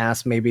guess in the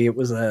past, maybe it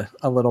was a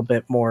little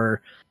bit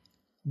more,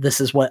 this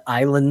is what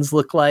islands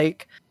look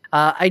like.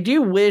 I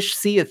do wish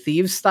Sea of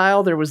Thieves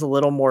style, there was a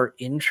little more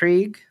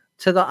intrigue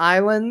to the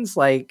islands.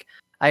 Like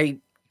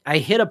I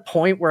hit a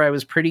point where I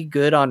was pretty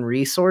good on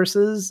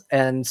resources,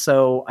 and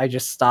so I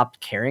just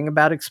stopped caring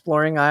about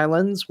exploring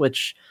islands,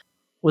 which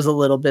was a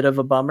little bit of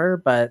a bummer.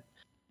 But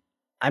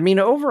I mean,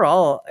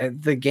 overall,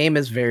 the game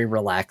is very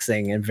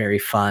relaxing and very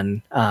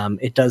fun.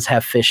 It does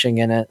have fishing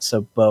in it,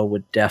 so Bo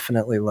would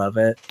definitely love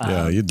it.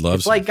 Yeah, you'd love.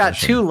 It's like got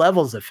fishing. 2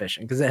 levels of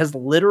fishing because it has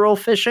literal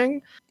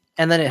fishing.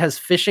 And then it has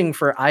fishing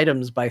for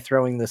items by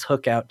throwing this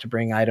hook out to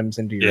bring items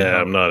into your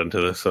boat. I'm not into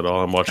this at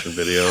all. I'm watching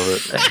video of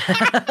it.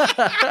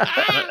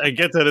 I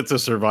get that it's a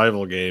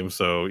survival game,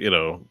 so,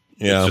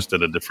 it's just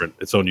in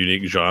its own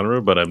unique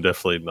genre, but I'm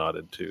definitely not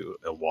into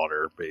a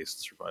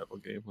water-based survival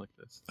game like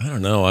this. I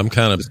don't know. I'm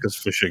kind of... Just because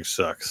fishing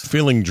sucks.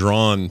 Feeling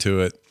drawn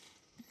to it.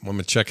 I'm going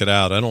to check it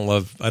out. I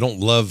don't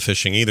love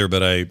fishing either,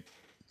 but I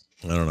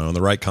don't know. In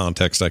the right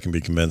context, I can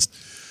be convinced.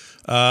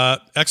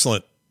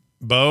 Excellent.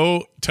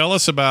 Bo, tell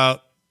us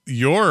about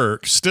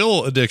your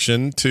still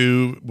addiction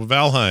to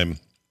Valheim.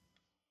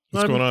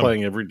 What's going on?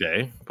 Playing every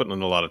day, putting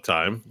in a lot of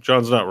time.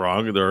 John's not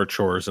wrong. There are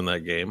chores in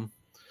that game,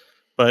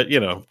 but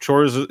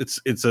chores.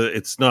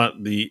 It's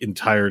not the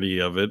entirety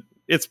of it.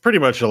 It's pretty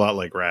much a lot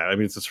like Rat. I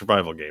mean, it's a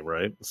survival game,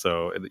 right?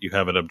 So you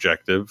have an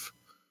objective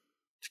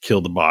to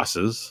kill the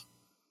bosses.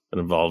 It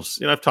involves,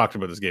 I've talked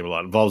about this game a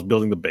lot. It involves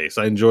building the base.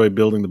 I enjoy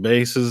building the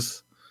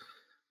bases.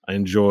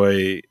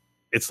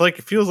 It's like,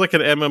 it feels like an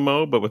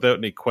MMO, but without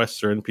any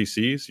quests or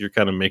NPCs. You're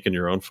kind of making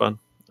your own fun.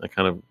 I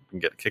kind of can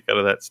get a kick out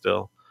of that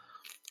still.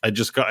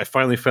 I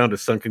finally found a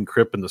sunken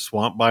crypt in the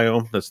swamp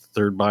biome. That's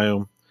the 3rd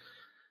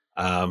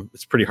biome.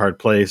 It's a pretty hard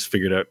place.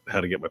 Figured out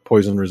how to get my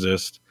poison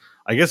resist.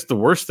 I guess the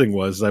worst thing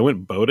was I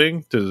went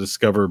boating to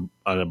discover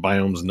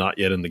biomes not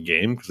yet in the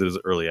game because it is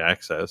early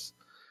access.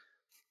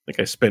 I think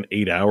I spent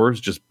 8 hours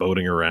just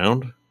boating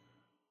around.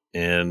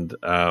 And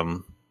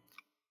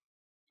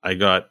I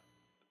got...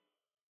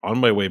 On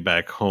my way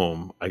back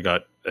home, I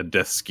got a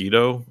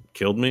Deathsquito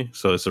killed me.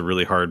 So it's a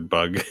really hard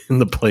bug in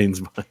the plains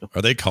biome.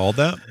 Are they called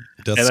that?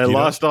 And I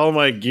lost all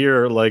my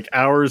gear like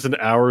hours and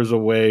hours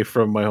away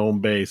from my home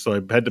base. So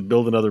I had to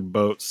build another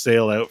boat,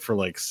 sail out for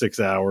like 6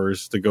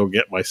 hours to go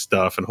get my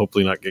stuff and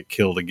hopefully not get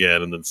killed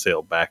again and then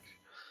sail back.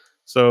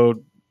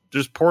 So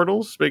just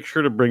portals. Make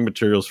sure to bring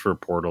materials for a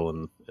portal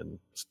and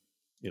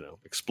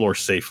explore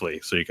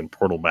safely so you can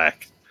portal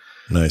back.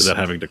 Nice. Without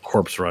having to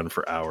corpse run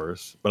for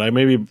hours. But I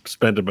maybe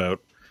spent about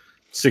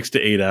 6 to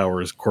 8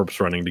 hours corpse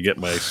running to get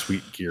my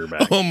sweet gear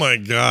back. Oh my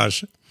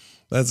gosh.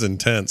 That's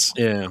intense.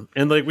 Yeah.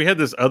 And like we had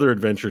this other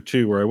adventure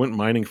too where I went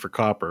mining for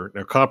copper.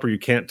 Now copper you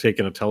can't take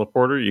in a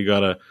teleporter. You got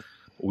to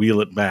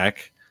wheel it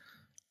back.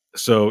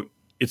 So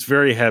it's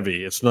very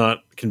heavy. It's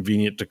not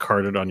convenient to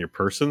cart it on your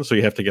person. So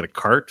you have to get a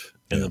cart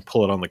and then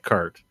pull it on the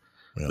cart.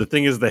 Yeah. The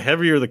thing is, the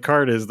heavier the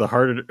cart is, the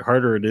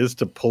harder it is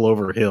to pull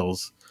over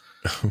hills.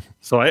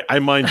 So I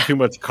mined too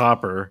much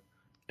copper.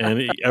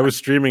 And I was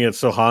streaming it,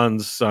 so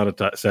Hans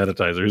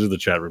Sanitizer, who's in the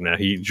chat room now,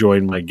 he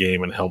joined my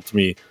game and helped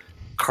me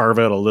carve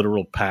out a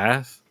literal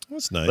path.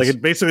 That's nice. Like it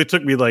basically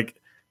took me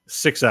like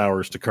 6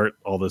 hours to cart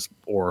all this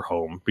ore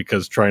home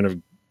because trying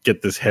to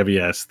get this heavy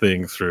ass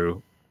thing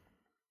through.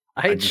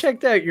 I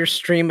checked out your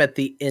stream at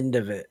the end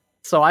of it.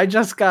 So I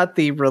just got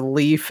the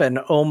relief and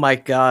oh my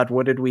god,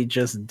 what did we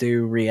just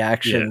do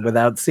reaction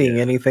without seeing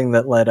anything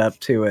that led up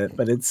to it.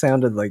 But it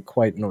sounded like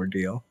quite an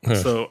ordeal.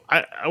 So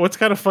what's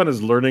kind of fun is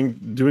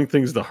doing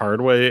things the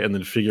hard way and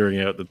then figuring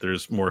out that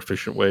there's more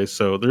efficient ways.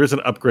 So there is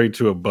an upgrade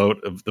to the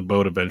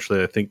boat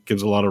eventually. I think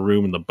gives a lot of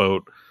room in the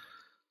boat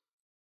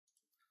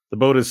the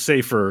boat is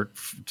safer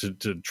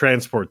to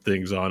transport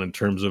things on in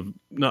terms of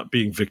not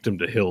being victim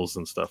to hills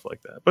and stuff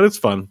like that. But it's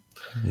fun.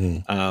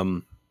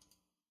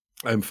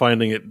 I'm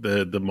finding it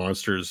the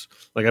monsters,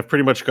 like I've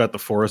pretty much got the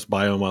forest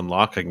biome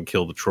unlocked. I can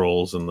kill the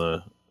trolls and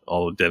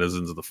all the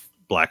denizens of the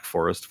black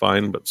forest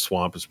fine, but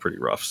swamp is pretty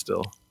rough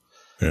still.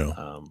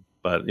 Yeah.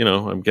 But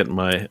I'm getting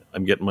my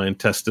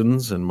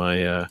intestines and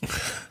my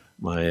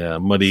my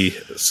muddy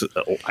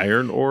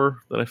iron ore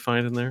that I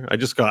find in there. I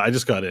just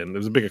got in. It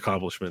was a big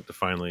accomplishment to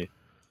finally.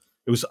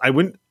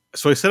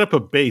 So I set up a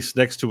base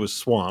next to a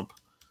swamp,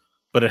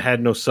 but it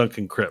had no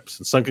sunken crypts.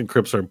 And sunken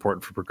crypts are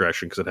important for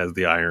progression because it has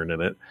the iron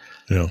in it.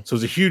 Yeah. So it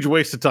was a huge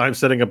waste of time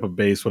setting up a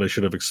base when I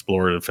should have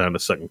explored and found a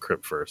sunken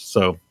crypt first.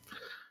 So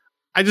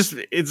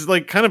it's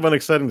like kind of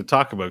unexciting to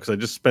talk about because I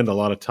just spend a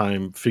lot of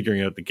time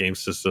figuring out the game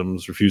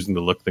systems, refusing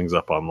to look things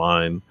up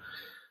online.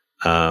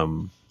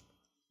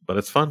 But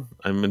it's fun.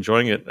 I'm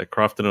enjoying it.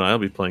 Crofton and I will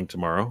be playing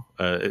tomorrow.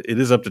 It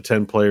is up to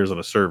 10 players on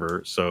a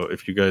server. So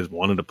if you guys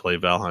wanted to play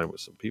Valheim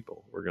with some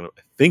people, we're gonna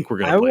play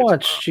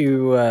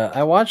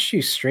I watched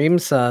you stream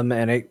some,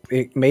 and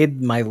it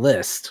made my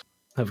list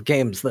of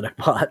games that I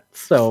bought.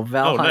 So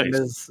Valheim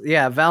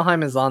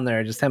Valheim is on there.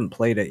 I just haven't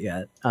played it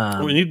yet.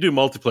 When you do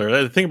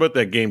multiplayer, the thing about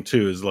that game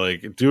too is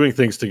like doing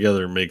things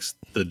together makes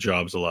the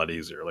jobs a lot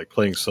easier. Like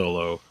playing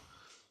solo.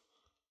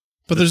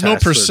 But there's no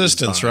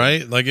persistence,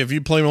 right? Like if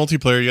you play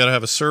multiplayer, you got to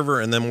have a server,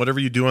 and then whatever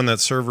you do on that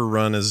server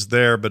run is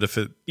there. But if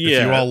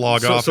you all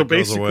log off, it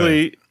goes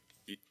away.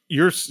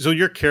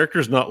 Your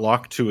character's not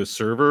locked to a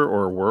server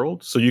or a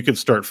world, so you can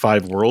start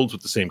 5 worlds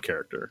with the same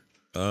character.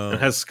 It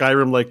has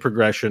Skyrim-like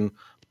progression,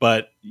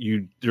 but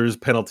there's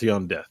penalty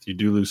on death. You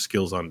do lose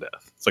skills on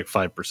death. It's like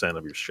 5%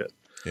 of your shit.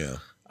 Yeah.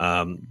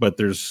 But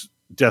there's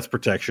death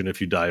protection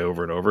if you die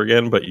over and over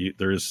again. But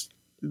there's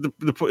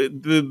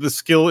the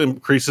skill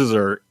increases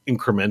are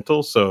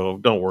incremental, so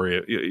don't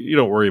worry. You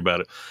don't worry about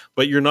it.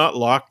 But you're not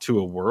locked to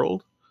a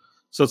world,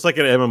 so it's like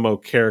an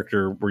MMO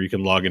character where you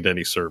can log into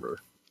any server.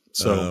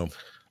 So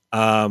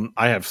I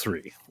have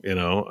 3,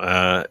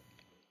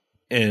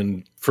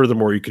 and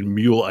furthermore, you can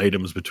mule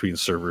items between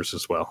servers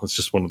as well. It's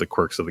just one of the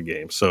quirks of the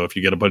game. So if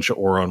you get a bunch of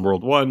ore on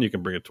World 1, you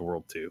can bring it to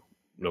World 2.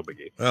 No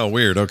biggie. Oh,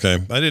 weird. Okay,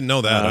 I didn't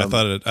know that. I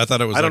thought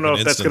it was. I don't know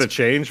if that's going to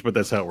change, but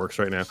that's how it works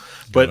right now.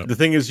 But the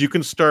thing is, you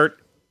can start.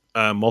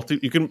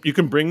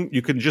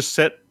 You can just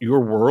set your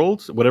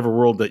world, whatever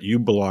world that you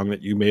belong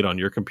that you made on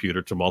your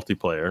computer to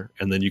multiplayer,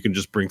 and then you can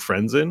just bring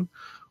friends in,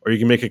 or you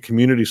can make a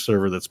community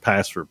server that's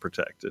password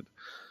protected.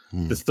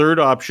 The third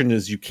option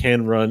is you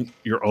can run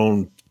your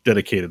own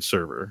dedicated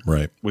server,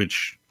 right?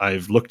 Which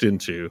I've looked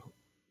into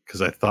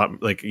because I thought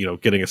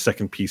getting a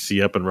second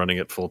PC up and running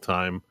it full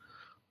time.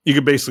 You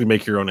could basically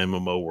make your own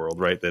MMO world,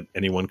 right? That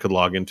anyone could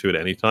log into at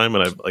any time,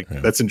 and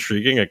that's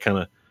intriguing.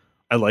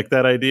 I like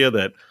that idea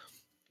that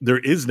there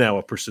is now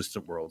a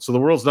persistent world. So the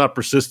world's not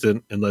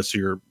persistent unless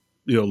you're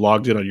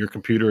logged in on your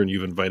computer and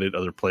you've invited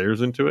other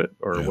players into it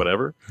or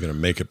whatever. You're gonna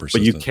make it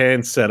persistent, but you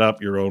can set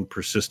up your own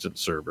persistent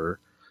server.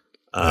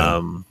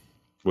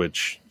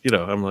 Which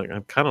I'm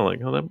kind of like,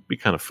 oh, that'd be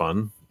kind of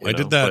fun. I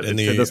did that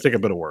it does take a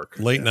bit of work.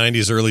 Late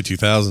 90s, early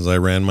 2000s. I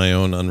ran my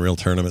own Unreal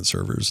Tournament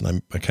servers,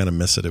 and I kind of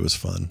miss it. It was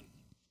fun.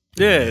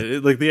 Yeah,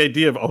 like the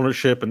idea of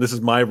ownership, and this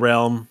is my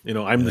realm.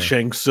 I'm the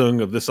Shang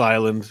Tsung of this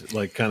island,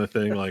 like kind of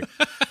thing.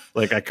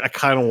 Like, I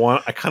kind of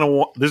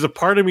want. There's a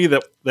part of me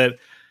that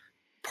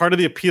part of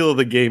the appeal of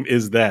the game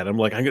is that I'm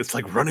like, it's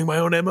like running my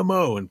own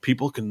MMO, and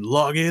people can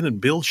log in and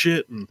build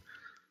shit, and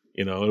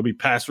it'll be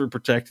password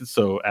protected,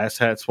 so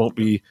asshats won't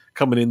be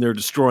coming in there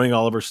destroying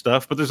all of our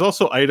stuff. But there's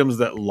also items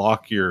that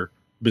lock your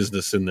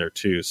business in there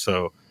too,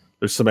 so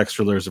there's some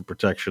extra layers of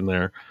protection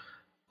there.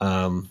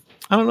 I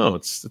don't know.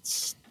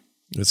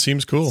 It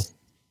seems cool.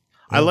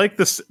 I like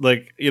this.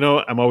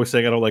 I'm always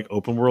saying I don't like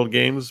open world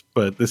games,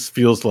 but this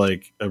feels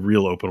like a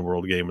real open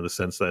world game in the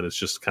sense that it's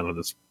just kind of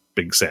this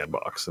big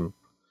sandbox, and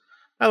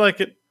I like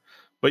it.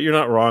 But you're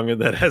not wrong in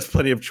that it has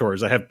plenty of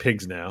chores. I have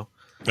pigs now.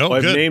 Oh,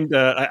 I've good. named.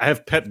 I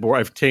have pet boar.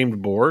 I've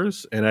tamed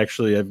boars, and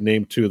actually, I've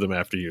named 2 of them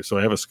after you. So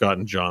I have a Scott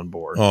and John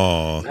boar.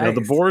 Oh, now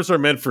the boars are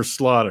meant for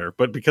slaughter,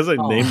 but because I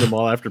named them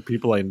all after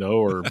people I know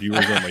or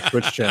viewers on my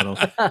Twitch channel,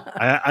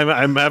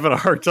 I'm having a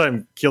hard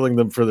time killing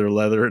them for their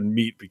leather and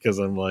meat because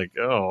I'm like,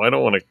 I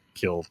don't want to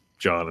kill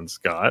John and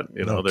Scott.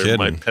 They're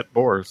my pet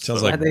boars.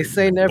 Sounds like they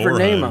say never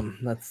name them.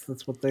 That's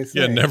what they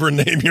say. Yeah, never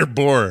name your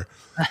boar.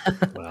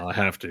 Well, I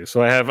have to.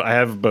 So I have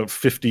about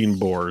 15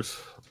 boars.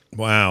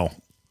 Wow.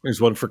 There's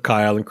one for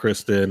Kyle and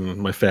Kristen, and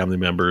my family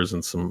members,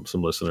 and some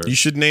listeners. You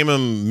should name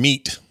them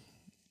meat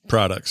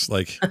products.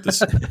 Like this,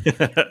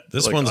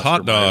 this Like one's Oscar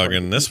hot dog, Mayer.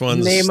 and this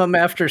one's Name them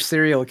after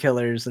serial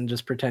killers and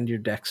just pretend you're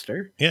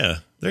Dexter. Yeah,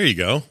 there you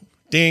go.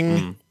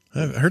 Ding.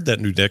 I've heard that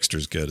new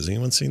Dexter's good. Has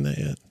anyone seen that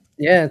yet?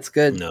 Yeah, it's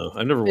good. No,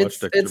 I never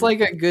watched Dexter. It's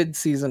like a good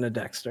season of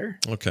Dexter.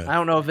 Okay. I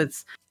don't know if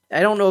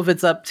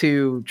it's up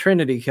to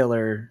Trinity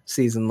Killer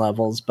season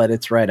levels, but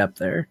it's right up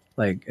there.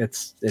 Like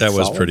it's that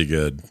was solid. pretty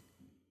good.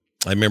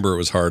 I remember it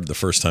was hard the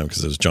first time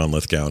because it was John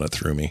Lithgow and it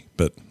threw me,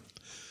 but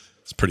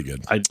it's pretty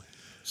good.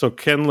 So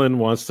Kenlin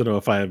wants to know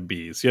if I have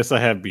bees. Yes,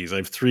 I have bees. I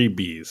have 3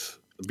 bees.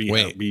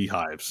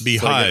 beehives.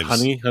 Beehives.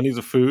 So honey's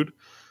a food.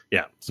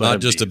 Yeah. So not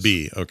just bees. A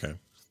bee. Okay.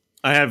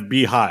 I have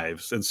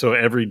beehives, and so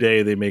every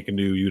day they make a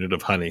new unit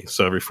of honey.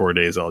 So every 4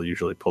 days, I'll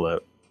usually pull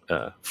out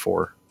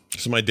 4.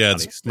 So my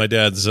dad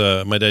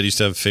used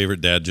to have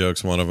favorite dad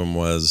jokes. One of them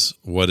was,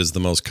 "What is the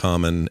most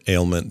common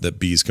ailment that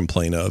bees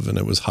complain of?" And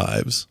it was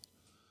hives.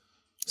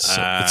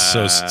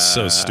 So it's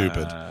so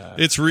stupid.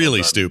 It's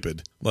really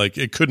stupid. Like,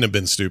 it couldn't have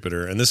been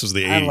stupider. And this was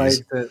the 80s. I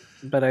liked it,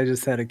 but I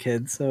just had a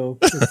kid, so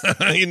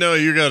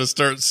you got to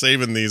start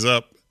saving these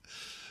up.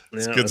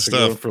 It's good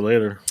stuff for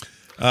later.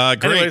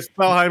 Great. Anyways,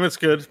 Valheim, it's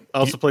good. I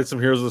also played some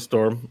Heroes of the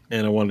Storm,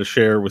 and I wanted to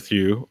share with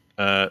you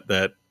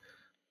that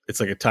it's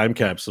like a time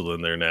capsule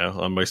in there now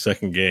on my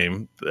second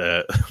game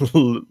that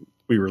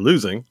we were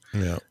losing.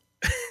 Yeah.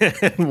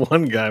 And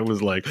one guy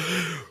was like,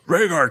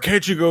 "Rhaegar,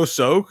 can't you go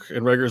soak?"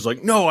 And Rhaegar's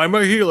like, "No, I'm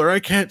a healer.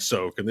 I can't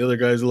soak." And the other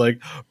guy's like,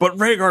 "But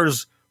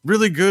Rhaegar's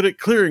really good at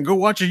clearing. Go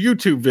watch a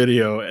YouTube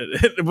video." And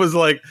it was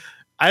like,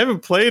 I haven't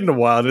played in a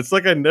while, and it's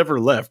like I never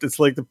left. It's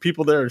like the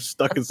people there are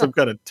stuck in some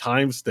kind of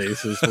time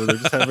stasis where they're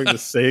just having the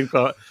same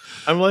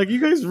I'm like, you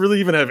guys really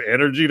even have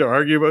energy to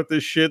argue about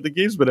this shit? The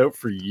game's been out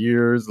for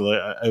years.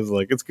 I was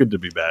like, it's good to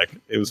be back.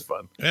 It was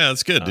fun. Yeah,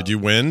 that's good. Did you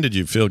win? Did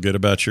you feel good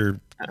about your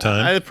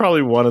time? I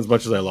probably won as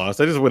much as I lost.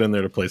 I just went in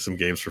there to play some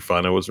games for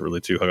fun. I wasn't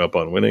really too hung up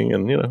on winning,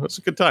 and it's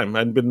a good time. I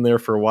hadn't been there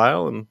for a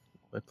while, and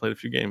I played a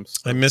few games.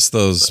 I miss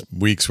those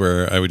weeks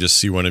where I would just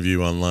see one of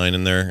you online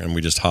in there, and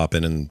we just hop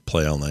in and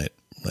play all night.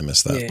 I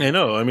miss that. Yeah. I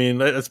know. I mean,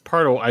 that's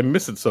part of. I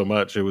miss it so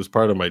much. It was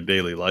part of my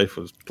daily life.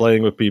 Was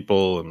playing with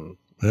people and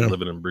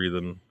living and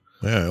breathing.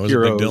 Yeah, it was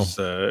Heroes. a big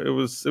deal.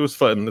 It was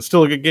fun. It's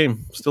still a good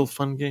game. Still a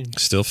fun game.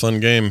 Still fun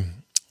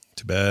game.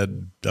 Too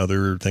bad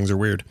other things are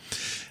weird.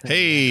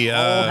 Hey,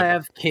 all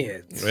have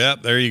kids. Yeah,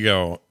 there you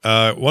go.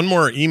 One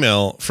more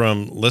email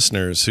from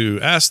listeners who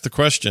asked the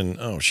question.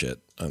 Oh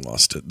shit, I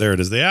lost it. There it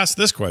is. They asked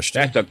this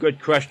question. That's a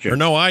good question. Or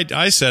no,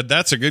 I said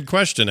that's a good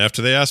question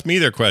after they asked me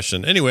their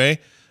question. Anyway.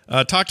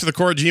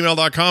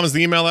 Talktothecore@gmail.com is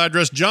the email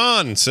address.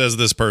 John, says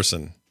this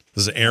person.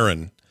 This is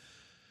Aaron.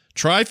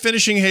 Try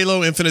finishing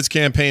Halo Infinite's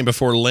campaign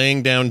before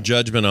laying down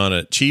judgment on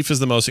it. Chief is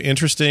the most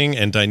interesting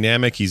and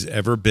dynamic he's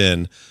ever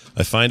been.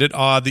 I find it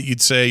odd that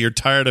you'd say you're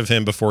tired of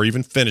him before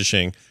even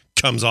finishing.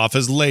 Comes off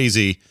as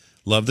lazy.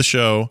 Love the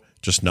show,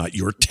 just not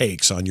your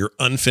takes on your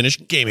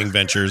unfinished gaming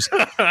ventures.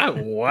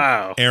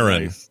 Wow.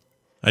 Aaron. Nice.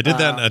 I did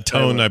that in a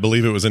tone I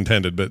believe it was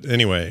intended. But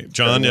anyway,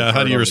 John,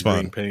 how do you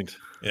respond? Paint.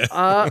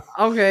 Yeah.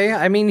 Okay.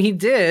 I mean, he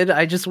did.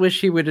 I just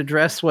wish he would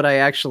address what I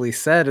actually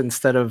said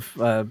instead of,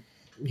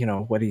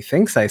 what he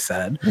thinks I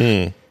said.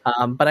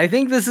 But I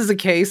think this is a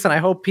case, and I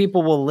hope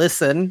people will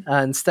listen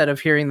instead of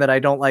hearing that I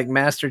don't like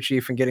Master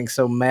Chief and getting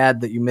so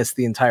mad that you missed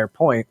the entire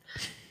point.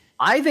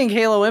 I think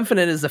Halo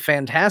Infinite is a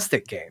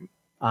fantastic game.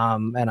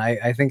 And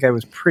I think I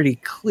was pretty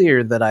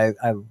clear that I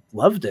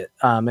loved it.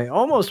 It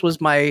almost was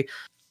my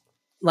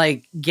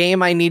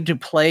game I need to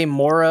play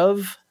more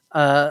of.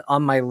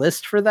 On my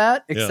list for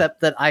that, except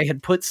that I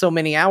had put so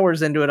many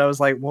hours into it. I was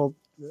like, well,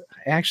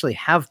 I actually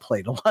have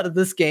played a lot of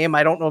this game.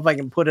 I don't know if I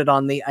can put it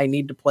on the I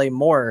need to play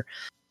more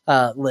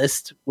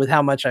list with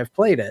how much I've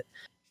played it.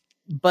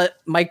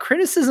 But my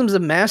criticisms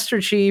of Master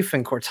Chief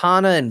and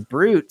Cortana and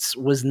Brutes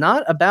was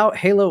not about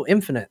Halo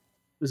Infinite.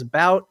 It was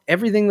about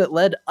everything that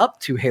led up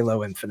to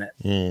Halo Infinite.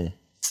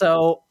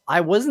 So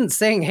I wasn't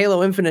saying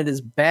Halo Infinite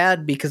is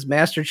bad because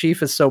Master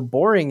Chief is so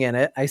boring in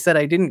it. I said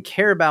I didn't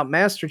care about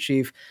Master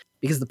Chief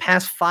because the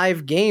past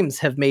 5 games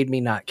have made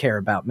me not care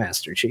about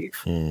Master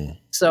Chief.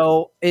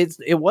 So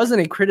it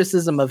wasn't a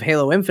criticism of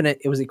Halo Infinite.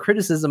 It was a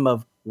criticism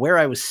of where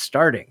I was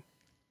starting,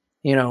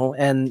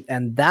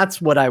 and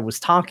that's what I was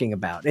talking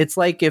about. It's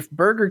like if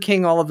Burger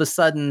King all of a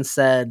sudden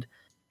said,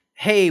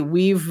 hey,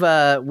 we've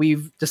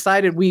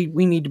decided we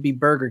need to be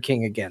Burger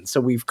King again.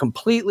 So we've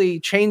completely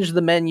changed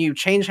the menu,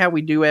 changed how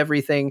we do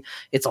everything.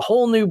 It's a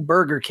whole new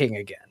Burger King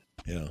again.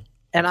 Yeah.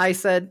 And I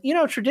said,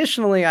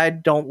 traditionally I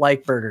don't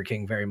like Burger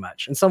King very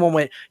much. And someone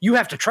went, you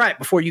have to try it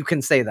before you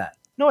can say that.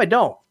 No, I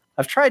don't.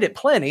 I've tried it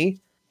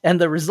plenty.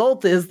 And the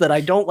result is that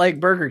I don't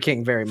like Burger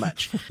King very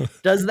much.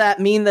 Does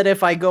that mean that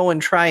if I go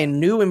and try a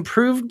new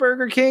improved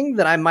Burger King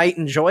that I might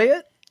enjoy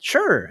it?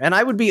 Sure. And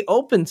I would be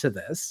open to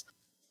this.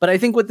 But I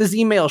think what this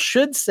email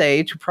should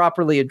say to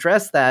properly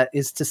address that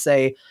is to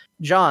say,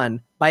 John,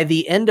 by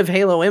the end of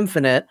Halo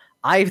Infinite,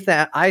 I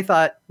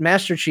thought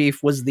Master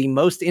Chief was the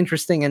most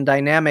interesting and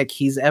dynamic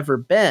he's ever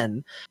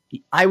been.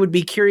 I would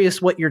be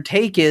curious what your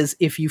take is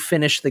if you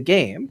finish the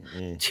game.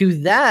 To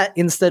that,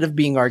 instead of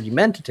being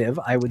argumentative,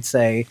 I would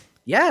say,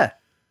 yeah.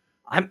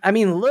 I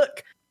mean,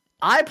 look,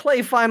 I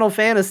play Final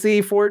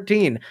Fantasy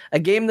XIV, a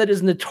game that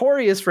is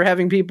notorious for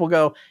having people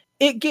go,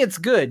 it gets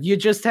good. You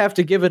just have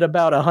to give it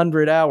about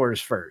 100 hours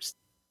first.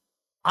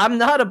 I'm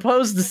not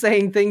opposed to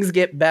saying things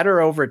get better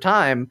over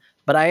time,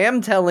 but I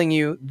am telling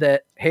you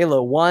that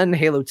Halo 1,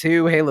 Halo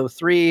 2, Halo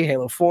 3,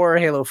 Halo 4,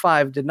 Halo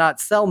 5 did not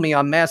sell me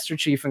on Master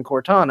Chief and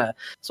Cortana.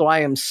 So I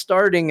am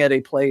starting at a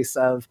place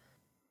of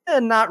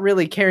not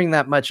really caring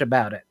that much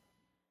about it.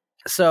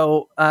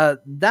 So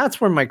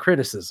that's where my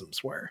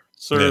criticisms were.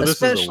 Sir,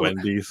 this is a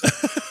Wendy's.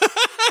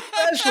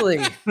 especially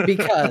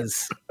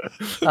because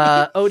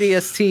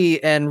ODST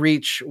and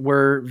Reach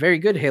were very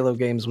good Halo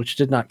games, which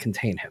did not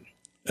contain him.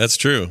 That's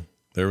true.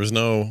 There was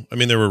no, I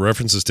mean, there were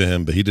references to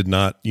him, but he did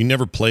not, you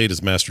never played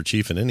as Master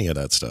Chief in any of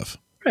that stuff.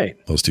 Right.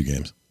 Those two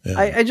games. Yeah.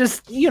 I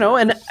just,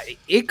 and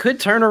it could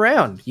turn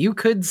around. You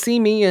could see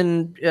me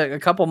in a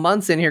couple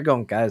months in here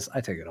going, guys, I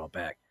take it all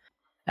back.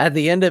 At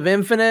the end of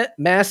Infinite,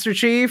 Master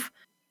Chief,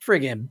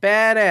 friggin'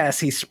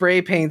 badass. He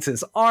spray paints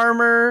his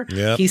armor.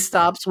 Yep. He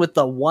stops with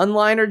the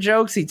one-liner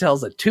jokes. He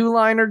tells a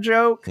two-liner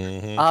joke.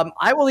 Mm-hmm.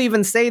 I will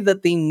even say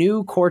that the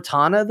new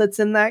Cortana that's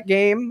in that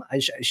game,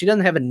 she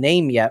doesn't have a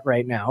name yet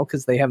right now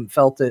because they haven't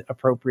felt it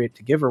appropriate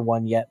to give her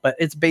one yet, but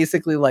it's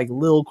basically like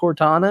Lil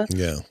Cortana.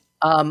 Yeah.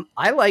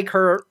 I like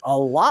her a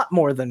lot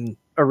more than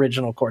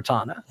original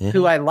Cortana,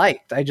 who I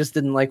liked. I just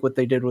didn't like what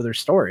they did with her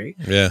story.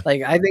 Yeah.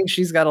 Like, I think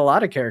she's got a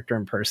lot of character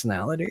and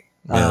personality.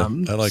 Yeah,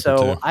 I like her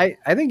too. I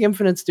think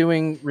Infinite's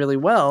doing really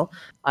well,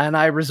 and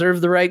I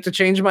reserve the right to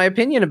change my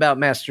opinion about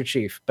Master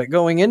Chief. But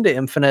going into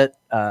Infinite,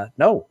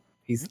 no,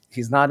 he's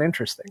not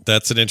interesting.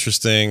 That's an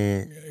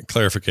interesting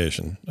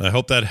clarification. I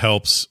hope that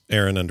helps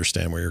Aaron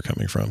understand where you're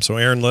coming from. So,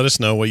 Aaron, let us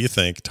know what you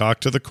think.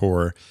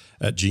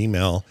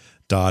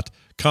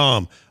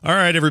 talktothecore@gmail.com. All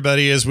right,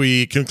 everybody, as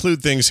we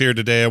conclude things here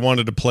today, I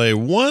wanted to play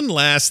one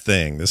last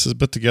thing. This is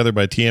put together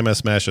by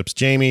TMS Mashups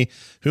Jamie,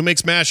 who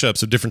makes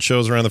mashups of different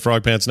shows around the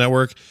Frog Pants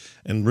Network.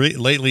 And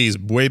lately, he's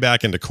way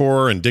back into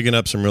core and digging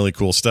up some really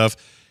cool stuff.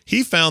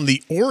 He found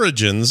the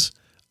origins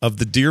of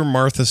the Dear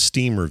Martha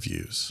Steam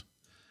reviews.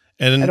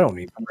 And I don't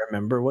even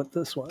remember what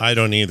this was. I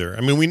don't either.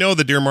 I mean, we know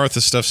the Dear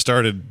Martha stuff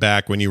started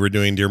back when you were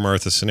doing Dear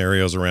Martha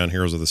scenarios around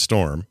Heroes of the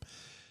Storm.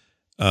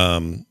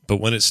 But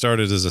when it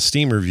started as a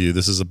Steam review,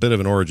 this is a bit of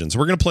an origin. So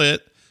we're going to play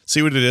it,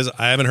 see what it is.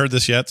 I haven't heard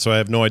this yet, so I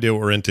have no idea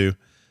what we're into.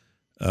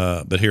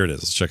 But here it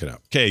is. Let's check it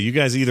out. Okay, you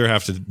guys either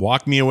have to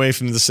walk me away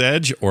from this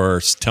edge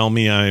or tell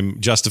me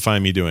justify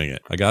me doing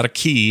it. I got a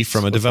key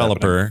from a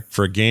developer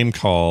for a game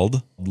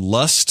called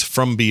Lust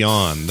from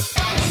Beyond.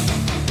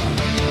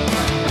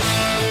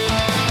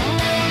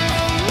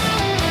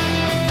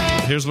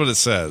 Here's what it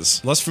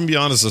says. Lust from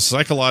Beyond is a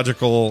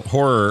psychological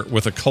horror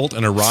with occult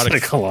and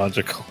erotic...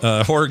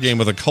 horror game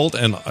with occult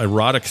and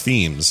erotic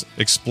themes,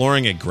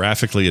 exploring a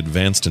graphically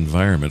advanced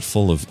environment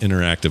full of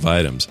interactive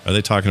items. Are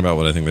they talking about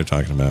what I think they're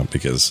talking about?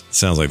 Because it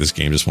sounds like this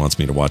game just wants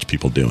me to watch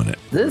people doing it.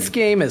 This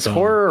game is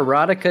horror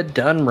erotica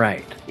done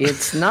right.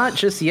 It's not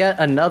just yet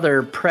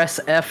another press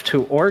F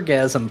to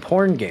orgasm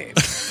porn game.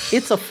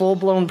 It's a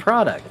full-blown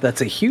product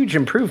that's a huge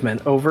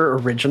improvement over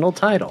original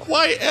title.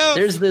 Why F?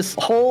 There's this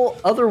whole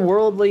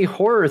otherworldly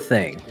horror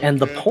thing, and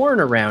the porn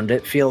around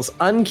it feels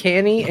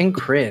uncanny and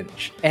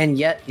cringe, and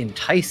yet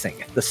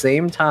enticing at the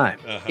same time.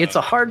 It's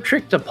a hard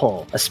trick to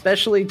pull,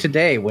 especially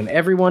today when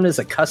everyone is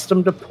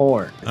accustomed to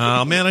porn.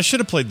 Oh, man, I should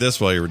have played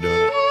this while you were doing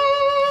it.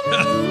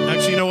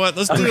 Actually, you know what?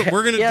 Let's do it.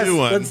 We're going to do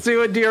one. Let's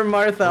do a Dear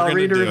Martha. I'll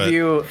read a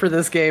review for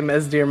this game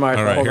as Dear Martha.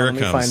 All right, Hold here on, it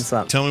let me comes. find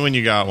something. Tell me when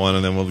you got one,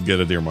 and then we'll get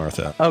a Dear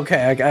Martha.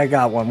 Okay, I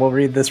got one. We'll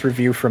read this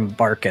review from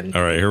Barkin.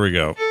 All right, here we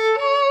go.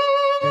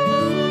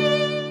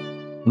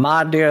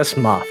 My dearest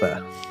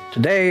Martha,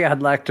 today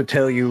I'd like to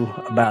tell you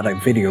about a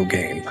video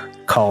game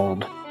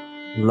called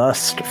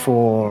Lust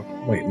for...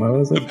 Wait, what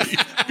was it?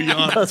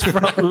 Beyond.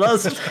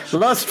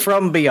 Lust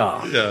from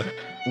Beyond. Yeah.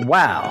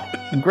 Wow,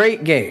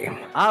 great game.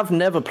 I've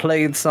never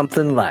played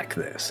something like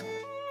this.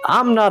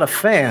 I'm not a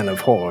fan of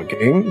horror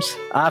games.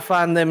 I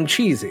find them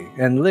cheesy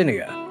and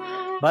linear,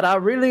 but I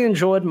really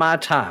enjoyed my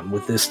time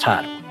with this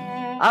title.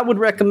 I would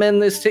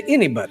recommend this to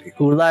anybody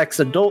who likes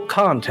adult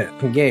content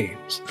in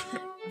games.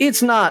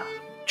 It's not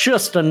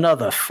just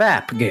another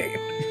FAP game.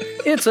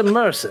 It's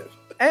immersive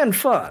and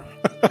fun.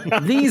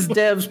 These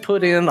devs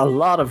put in a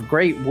lot of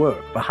great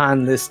work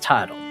behind this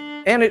title,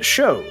 and it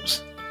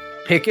shows.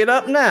 Pick it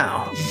up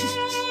now.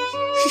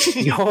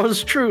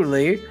 Yours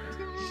truly,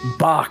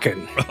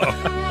 Barkin.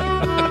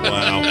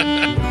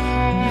 Wow.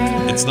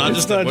 It's not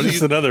just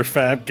another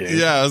fab game.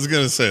 Yeah, I was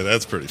going to say,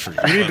 that's pretty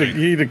freaking You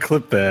need to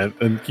clip that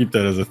and keep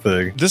that as a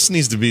thing. This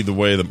needs to be the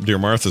way that Dear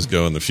Marthas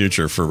go in the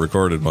future for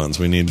recorded ones.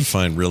 We need to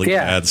find really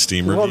bad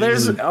Steam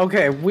reviews.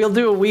 We'll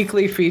do a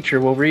weekly feature.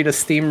 We'll read a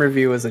Steam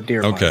review as a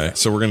Dear Martha. Okay,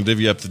 so we're going to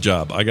divvy up the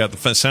job. I got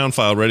the sound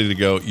file ready to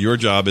go. Your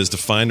job is to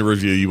find a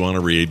review you want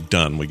to read.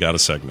 Done. We got a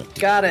segment.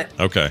 Got it.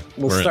 Okay.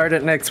 We'll start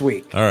it next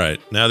week. All right.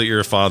 Now that you're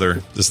a father,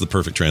 this is the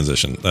perfect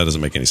transition. That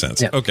doesn't make any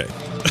sense. Yep. Okay.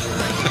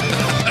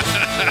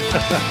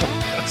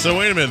 So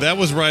wait a minute. That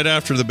was right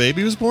after the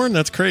baby was born?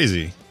 That's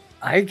crazy.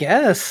 I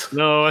guess.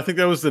 No, I think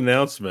that was the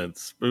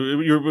announcements.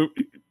 There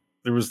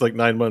was like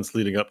 9 months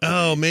leading up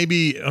to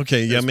maybe.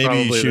 Okay. Yeah,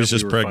 maybe she was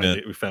just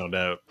pregnant. We found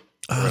out.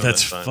 Oh,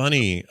 that's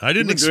funny. I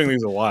didn't doing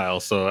these a while,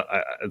 so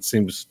it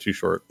seems too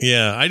short.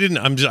 Yeah, I didn't.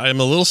 I'm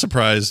a little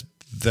surprised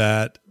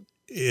that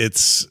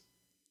it's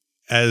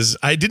as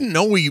I didn't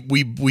know we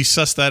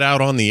sussed that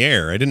out on the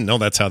air. I didn't know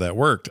that's how that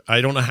worked.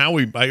 I don't know how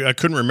I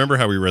couldn't remember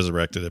how we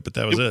resurrected it, but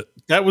that was it.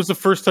 That was the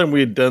first time we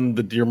had done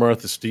the Dear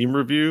Martha Steam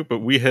review, but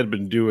we had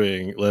been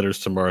doing Letters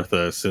to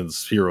Martha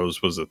since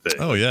Heroes was a thing.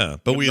 Oh yeah,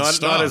 but we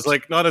had not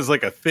as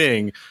like a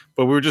thing,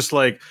 but we were just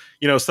like,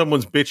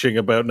 someone's bitching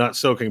about not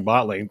soaking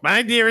bot lane.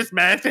 My dearest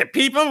master,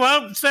 people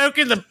won't soak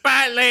in the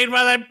bot lane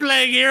while I'm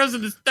playing Heroes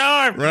of the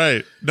Storm.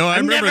 Right? No,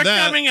 I'm remember never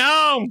that. Coming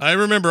home. I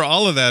remember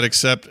all of that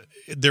except.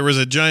 There was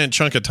a giant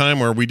chunk of time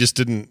where we just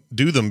didn't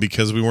do them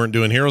because we weren't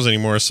doing Heroes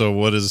anymore. So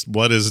what is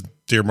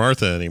Dear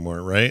Martha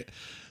anymore, right?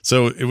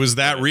 So it was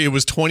it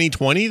was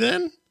 2020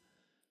 then?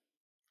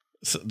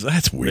 So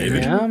that's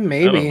weird. Yeah,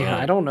 maybe.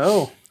 I don't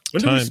know.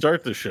 When did we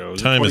start the show?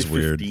 Time is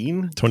weird.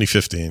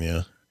 2015,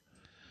 yeah.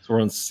 So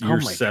we're on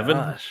year 7?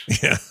 Gosh.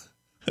 Yeah.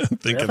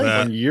 Think of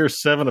that. On year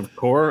 7 of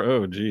core?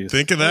 Oh, geez.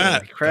 Think of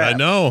that. I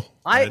know.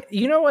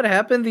 You know what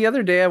happened the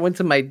other day? I went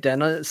to my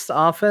dentist's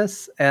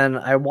office and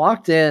I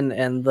walked in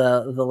and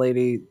the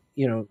lady,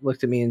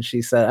 looked at me and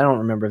she said, I don't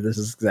remember if this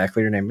is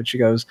exactly her name, but she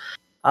goes,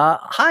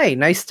 hi,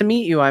 nice to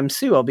meet you. I'm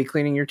Sue. I'll be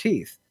cleaning your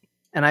teeth.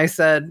 And I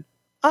said,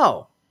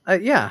 oh,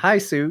 yeah. Hi,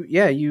 Sue.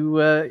 Yeah,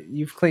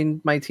 you've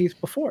cleaned my teeth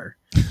before.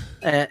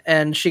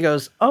 And she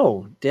goes,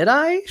 oh, did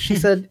I? She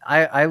said,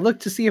 I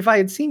looked to see if I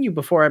had seen you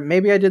before.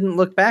 Maybe I didn't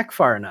look back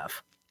far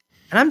enough.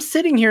 And I'm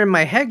sitting here in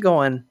my head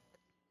going,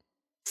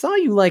 saw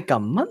you like a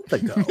month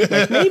ago,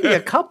 like maybe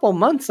a couple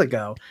months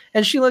ago.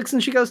 And she looks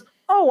and she goes,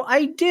 oh,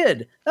 I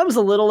did. That was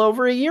a little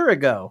over a year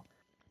ago.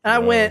 And I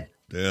went,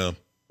 yeah.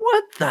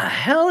 What the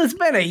hell? It's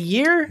been a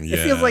year? Yeah.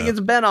 It feels like it's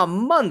been a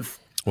month.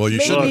 Well,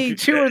 maybe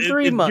 2 or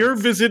 3 months. Your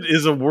visit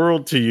is a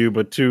world to you,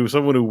 but to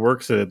someone who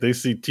works at it, they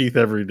see teeth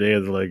every day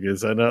and they're like,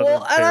 is that not?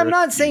 Well, and I'm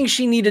not saying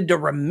she needed to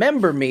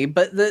remember me,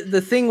 but the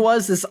thing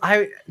was,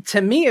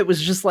 to me, it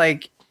was just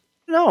like,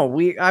 no,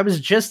 I was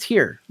just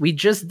here. We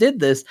just did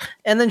this.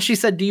 And then she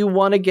said, do you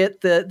want to get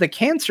the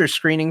cancer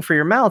screening for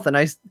your mouth? And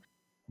I,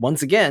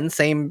 once again,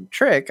 same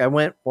trick. I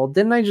went, well,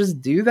 didn't I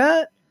just do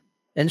that?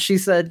 And she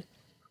said,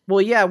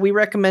 well, yeah, we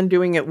recommend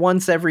doing it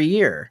once every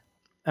year.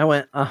 I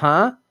went,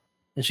 uh-huh.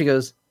 And she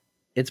goes,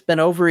 it's been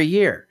over a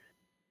year.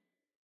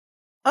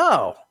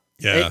 Oh,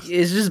 yeah.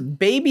 It's just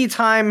baby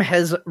time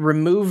has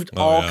removed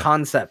all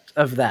concept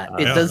of that.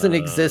 It doesn't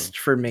exist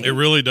for me. It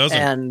really doesn't.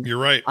 And you're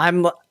right.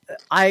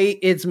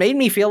 It's made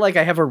me feel like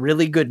I have a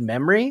really good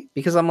memory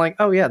because I'm like,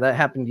 oh yeah, that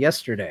happened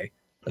yesterday.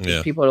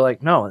 But people are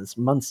like, no, it's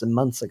months and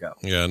months ago.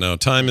 Yeah, no,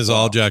 time is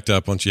all jacked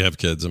up once you have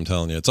kids. I'm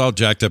telling you, it's all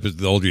jacked up as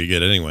the older you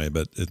get anyway.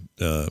 But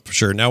for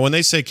sure. Now, when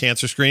they say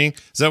cancer screening,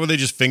 is that where they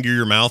just finger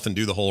your mouth and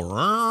do the whole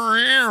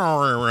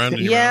around?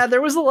 Yeah, there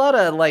was a lot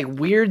of like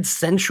weird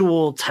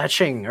sensual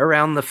touching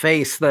around the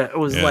face that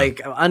was like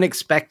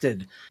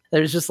unexpected.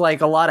 There's just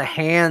like a lot of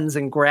hands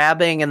and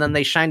grabbing, and then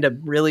they shined a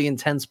really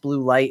intense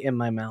blue light in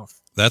my mouth.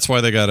 That's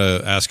why they got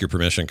to ask your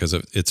permission because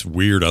it's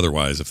weird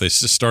otherwise. If they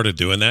just started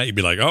doing that, you'd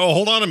be like, oh,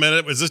 hold on a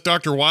minute. Is this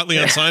Dr. Watley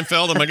on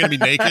Seinfeld? Am I going to be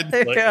naked?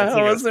 It's like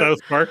a South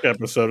Park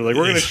episode. Like,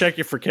 we're going to check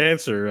you for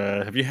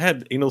cancer. Have you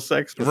had anal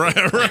sex before?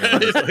 Right.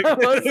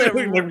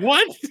 Like,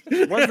 what?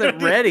 It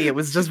wasn't ready. It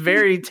was just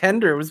very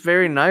tender. It was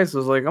very nice. I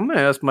was like, I'm going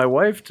to ask my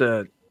wife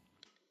to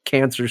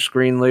cancer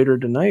screen later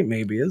tonight.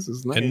 Maybe this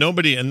is nice.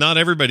 And not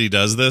everybody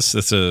does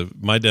this.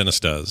 My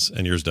dentist does,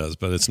 and yours does,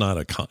 but it's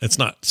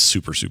not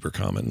super super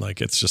common.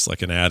 Like it's just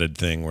like an added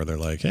thing where they're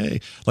like,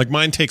 hey, like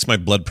mine takes my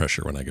blood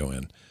pressure when I go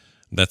in.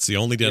 That's the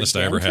only dentist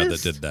I ever had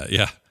that did that.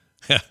 Yeah.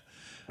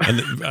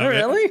 And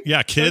really?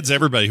 Yeah, kids,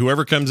 everybody,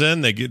 whoever comes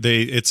in,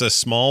 it's a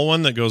small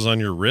one that goes on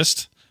your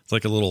wrist. It's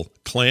like a little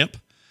clamp.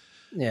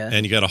 Yeah.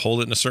 And you got to hold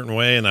it in a certain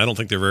way. And I don't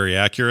think they're very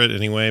accurate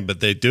anyway, but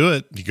they do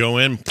it. You go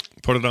in,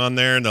 put it on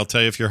there, and they'll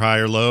tell you if you're high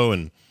or low.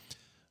 And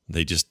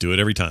they just do it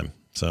every time.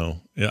 So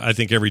yeah, I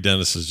think every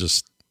dentist is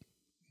just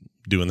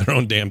doing their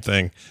own damn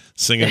thing,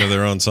 singing to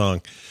their own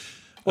song.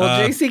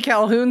 Well, JC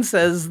Calhoun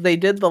says they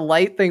did the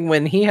light thing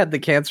when he had the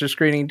cancer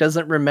screening,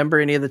 doesn't remember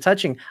any of the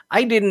touching.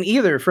 I didn't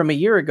either from a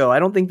year ago. I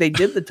don't think they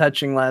did the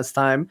touching last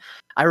time.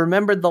 I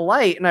remembered the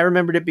light, and I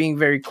remembered it being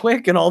very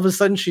quick. And all of a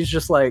sudden, she's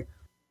just like,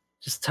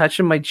 just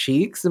touching my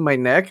cheeks and my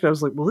neck. And I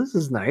was like, well, this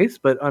is nice,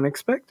 but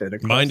unexpected.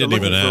 Mine didn't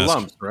even ask. For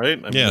lumps, right?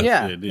 I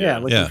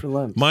mean, looking for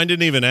lumps. Mine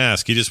didn't even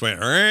ask. He just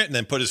went, all right, and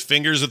then put his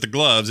fingers with the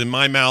gloves in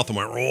my mouth and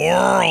went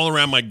all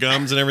around my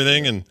gums and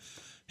everything. And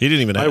he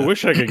didn't even ask. I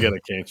wish I could get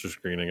a cancer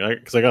screening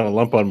because I got a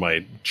lump on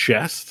my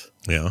chest.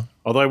 Yeah.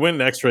 Although I went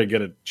an x-ray to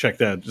get it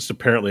checked out. Just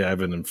apparently I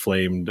have an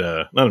inflamed,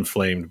 not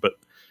inflamed, but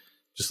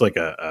just like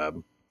a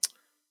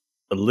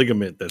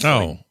ligament that's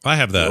I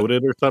have that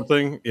loaded or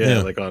something.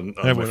 Yeah, like on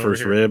my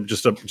first rib,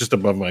 just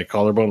above my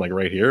collarbone, like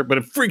right here. But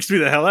it freaks me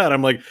the hell out.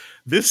 I'm like,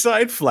 this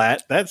side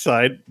flat, that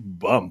side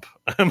bump.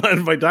 I'm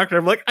on my doctor.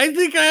 I'm like, I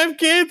think I have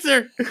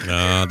cancer.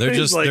 No, they're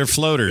just like, they're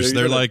floaters.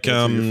 They're like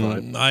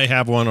I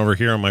have one over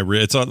here on my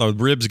rib. It's on the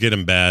ribs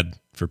getting bad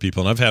for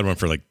people, and I've had one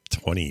for like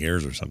 20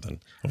 years or something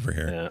over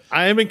here. Yeah.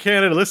 I am in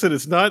Canada. Listen,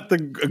 it's not the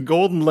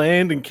golden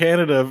land in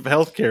Canada of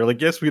healthcare.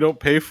 Like, yes, we don't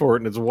pay for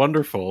it, and it's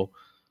wonderful.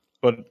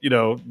 But,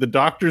 the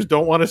doctors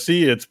don't want to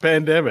see it. It's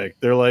pandemic.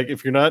 They're like,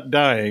 if you're not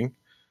dying,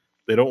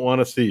 They don't want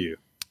to see you.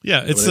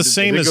 Yeah, it's the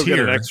same as here.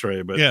 Get an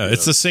X-ray, but yeah,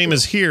 it's the same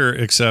as here,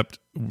 except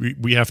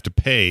we have to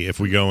pay if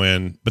we go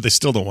in, but they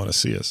still don't want to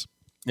see us.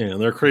 Yeah, and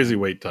they're crazy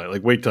wait time.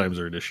 Like wait times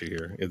are an issue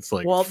here. It's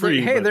like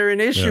free. They're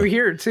an issue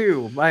here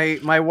too.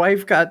 My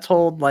wife got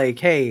told like,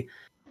 hey,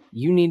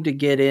 you need to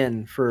get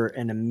in for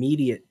an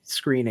immediate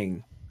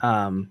screening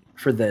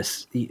for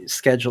this.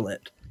 Schedule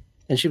it.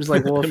 And she was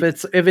like, well,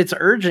 if it's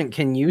urgent,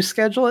 can you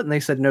schedule it? And they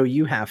said, no,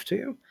 you have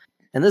to.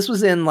 And this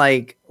was in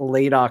like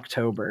late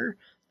October.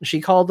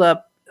 She called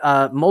up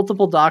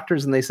multiple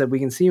doctors and they said, we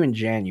can see you in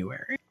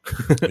January.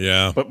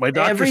 Yeah. But my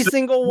doctor every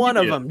single one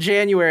of them,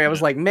 January. I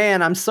was like,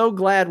 man, I'm so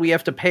glad we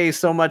have to pay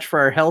so much for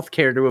our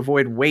healthcare to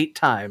avoid wait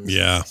times.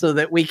 Yeah. So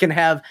that we can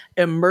have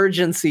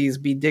emergencies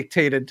be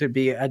dictated to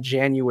be a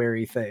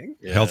January thing.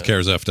 Yeah.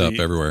 Healthcare's effed up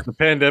everywhere. The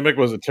pandemic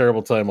was a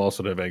terrible time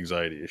also to have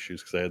anxiety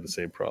issues because I had the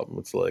same problem.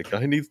 It's like,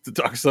 I need to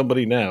talk to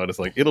somebody now. And it's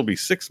like, it'll be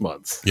 6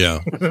 months. Yeah.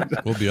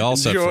 We'll be all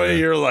set. Enjoy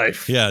your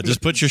life. Yeah.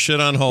 Just put your shit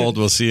on hold.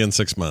 We'll see you in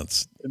 6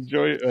 months.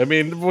 Enjoy. I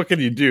mean, what can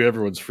you do?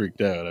 Everyone's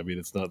freaked out. I mean,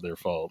 it's not their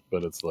fault,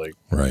 but it's like,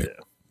 right.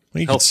 Yeah.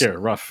 Well, healthcare,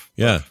 rough.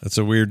 Yeah, it's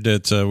a weird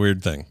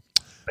thing.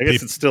 I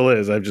guess it still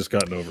is. I've just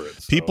gotten over it.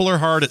 So. People are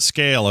hard at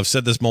scale. I've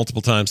said this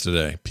multiple times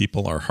today.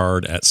 People are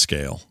hard at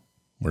scale.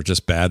 We're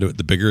just bad at it.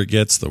 The bigger it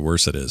gets, the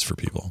worse it is for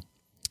people.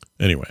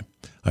 Anyway,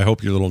 I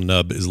hope your little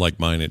nub is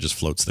like mine. It just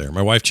floats there.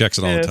 My wife checks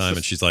it all the time,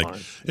 and she's like,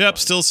 yep,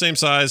 still same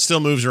size,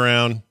 still moves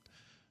around.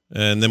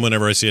 And then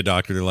whenever I see a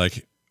doctor, they're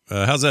like,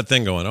 how's that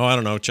thing going? Oh, I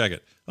don't know. Check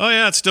it. Oh,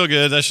 yeah, it's still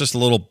good. That's just a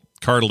little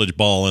cartilage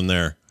ball in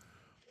there.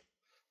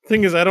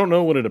 Thing is, I don't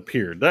know when it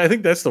appeared. I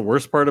think that's the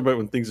worst part about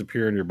when things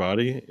appear in your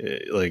body.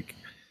 Like,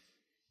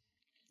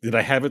 did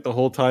I have it the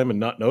whole time and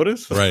not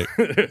notice? Right.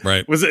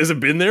 Has it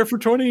been there for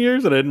 20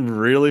 years and I didn't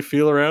really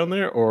feel around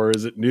there, or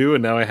is it new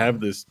and now I have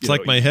this? It's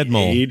like my head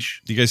mole. Do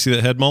you guys see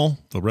that head mole?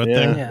 The red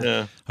thing.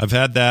 Yeah. I've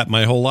had that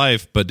my whole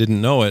life, but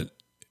didn't know it.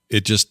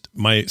 It just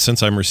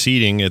since I'm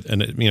receding,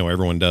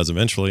 everyone does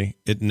eventually.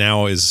 It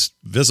now is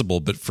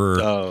visible, but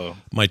for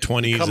my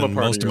 20s and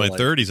most of my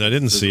 30s, I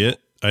didn't see it.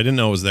 I didn't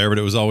know it was there, but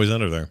it was always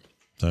under there.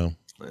 So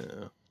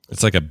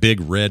it's like a big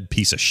red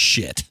piece of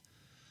shit.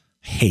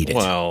 Hate it.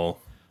 Well,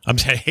 I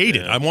hate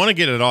it. I want to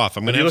get it off.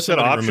 I'm going to have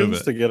somebody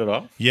remove it. To get it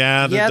off.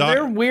 Yeah,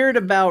 they're weird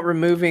about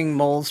removing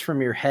moles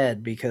from your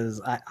head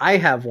because I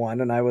have one,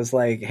 and I was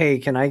like, "Hey,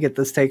 can I get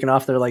this taken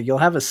off?" They're like, "You'll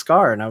have a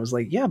scar," and I was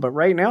like, "Yeah, but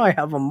right now I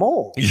have a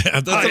mole." Yeah,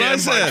 that's what I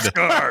said.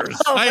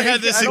 Scars. I had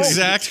this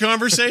exact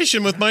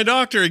conversation with my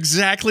doctor,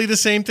 exactly the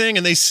same thing,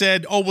 and they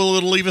said, "Oh, well,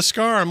 it'll leave a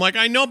scar." I'm like,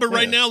 "I know, but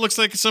right now it looks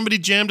like somebody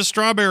jammed a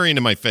strawberry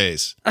into my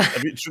face." I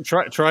mean,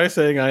 try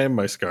saying I am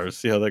my scars.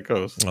 See how that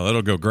goes. Oh,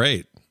 that'll go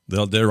great.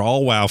 They're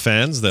all WoW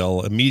fans.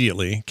 They'll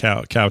immediately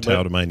kowtow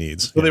to my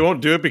needs. Well, they won't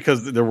do it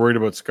because they're worried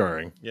about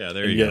scarring. Yeah,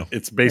 there you go.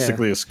 It's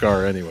basically a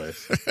scar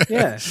anyways.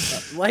 Yeah.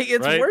 Like,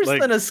 it's worse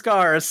than a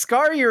scar. A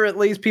scar, you're at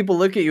least people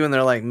look at you and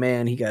they're like,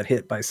 man, he got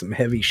hit by some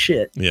heavy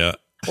shit. Yeah.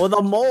 Well,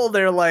 the mole,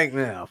 they're like,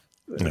 no.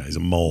 Yeah, he's a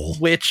mole.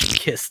 Witch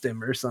kissed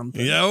him or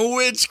something. Yeah,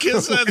 witch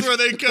kiss. That's where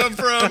they come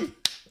from.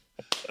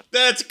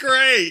 That's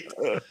great.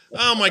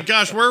 Oh my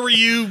gosh, where were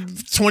you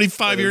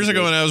 25 years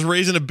ago when I was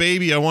raising a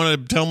baby? I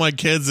wanted to tell my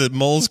kids that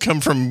moles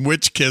come from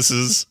witch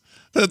kisses.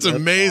 That's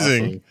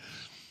amazing.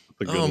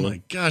 Awesome. Oh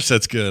my gosh,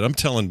 that's good. I'm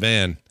telling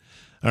Van.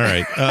 All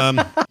right.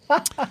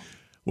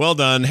 Well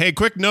done. Hey,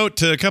 quick note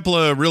to a couple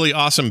of really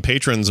awesome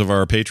patrons of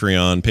our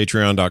Patreon,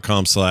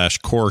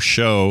 patreon.com/core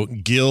show.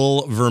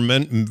 Gil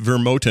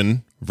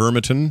Vermoten.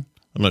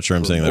 I'm not sure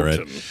I'm saying that right.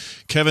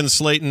 Kevin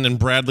Slayton and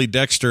Bradley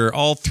Dexter,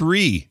 all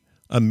three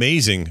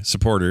amazing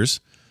supporters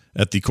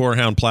at the Core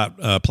Hound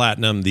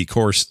Platinum, the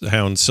Core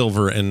Hound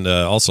Silver, and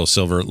also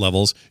Silver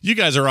levels. You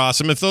guys are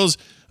awesome. If those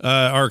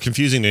are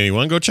confusing to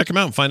anyone, go check them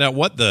out and find out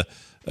what the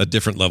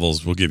different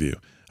levels will give you.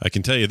 I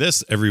can tell you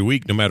this, every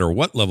week, no matter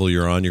what level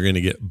you're on, you're going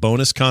to get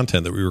bonus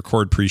content that we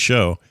record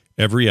pre-show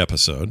every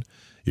episode.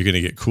 You're going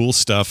to get cool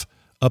stuff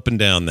up and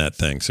down that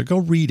thing. So go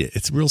read it.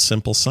 It's real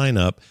simple. Sign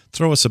up,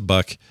 throw us a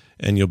buck,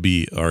 and you'll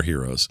be our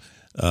heroes.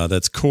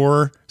 That's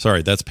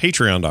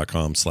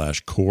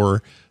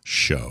patreon.com/core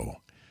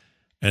show.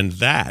 And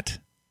that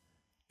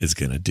is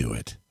going to do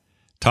it.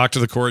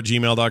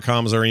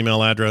 TalkToTheCore@gmail.com is our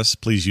email address.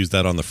 Please use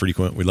that on the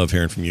frequent. We love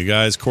hearing from you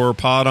guys. Core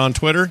Pod on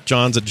Twitter.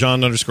 John's at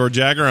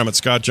John_Jagger. I'm at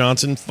Scott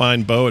Johnson.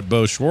 Find Bo at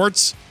Bo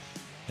Schwartz.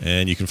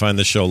 And you can find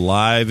this show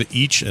live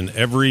each and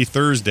every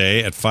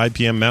Thursday at 5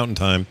 p.m. Mountain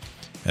Time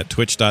at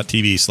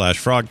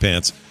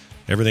twitch.tv/frogpants.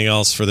 Everything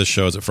else for this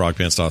show is at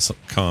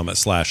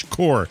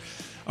frogpants.com/core.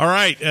 All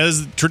right,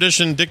 as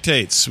tradition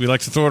dictates, we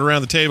like to throw it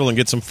around the table and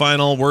get some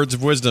final words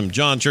of wisdom.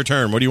 John, it's your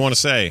turn. What do you want to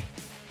say?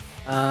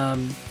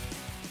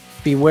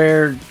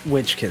 Beware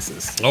witch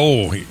kisses.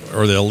 Oh,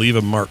 or they'll leave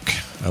a mark.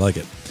 I like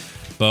it.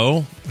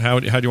 Bo, how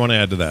do you want to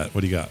add to that?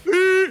 What do you got?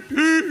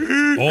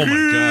 Oh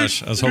my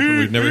gosh, I was hoping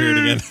we'd never hear it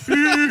again.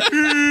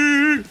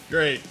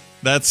 Great.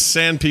 That's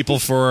Sand People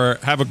for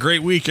have a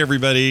great week,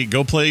 everybody.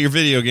 Go play your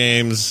video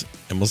games,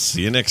 and we'll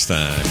see you next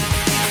time.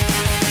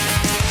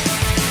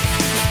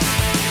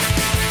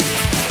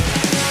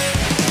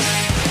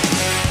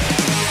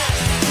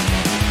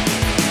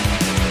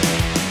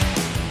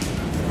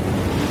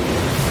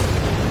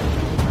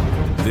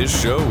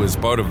 This show is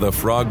part of the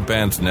Frog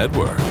Pants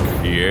Network.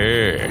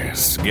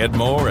 Yes. Get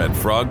more at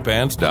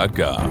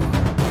frogpants.com.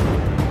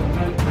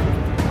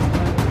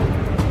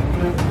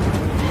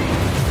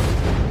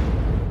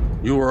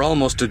 You were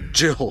almost a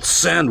Jill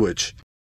sandwich.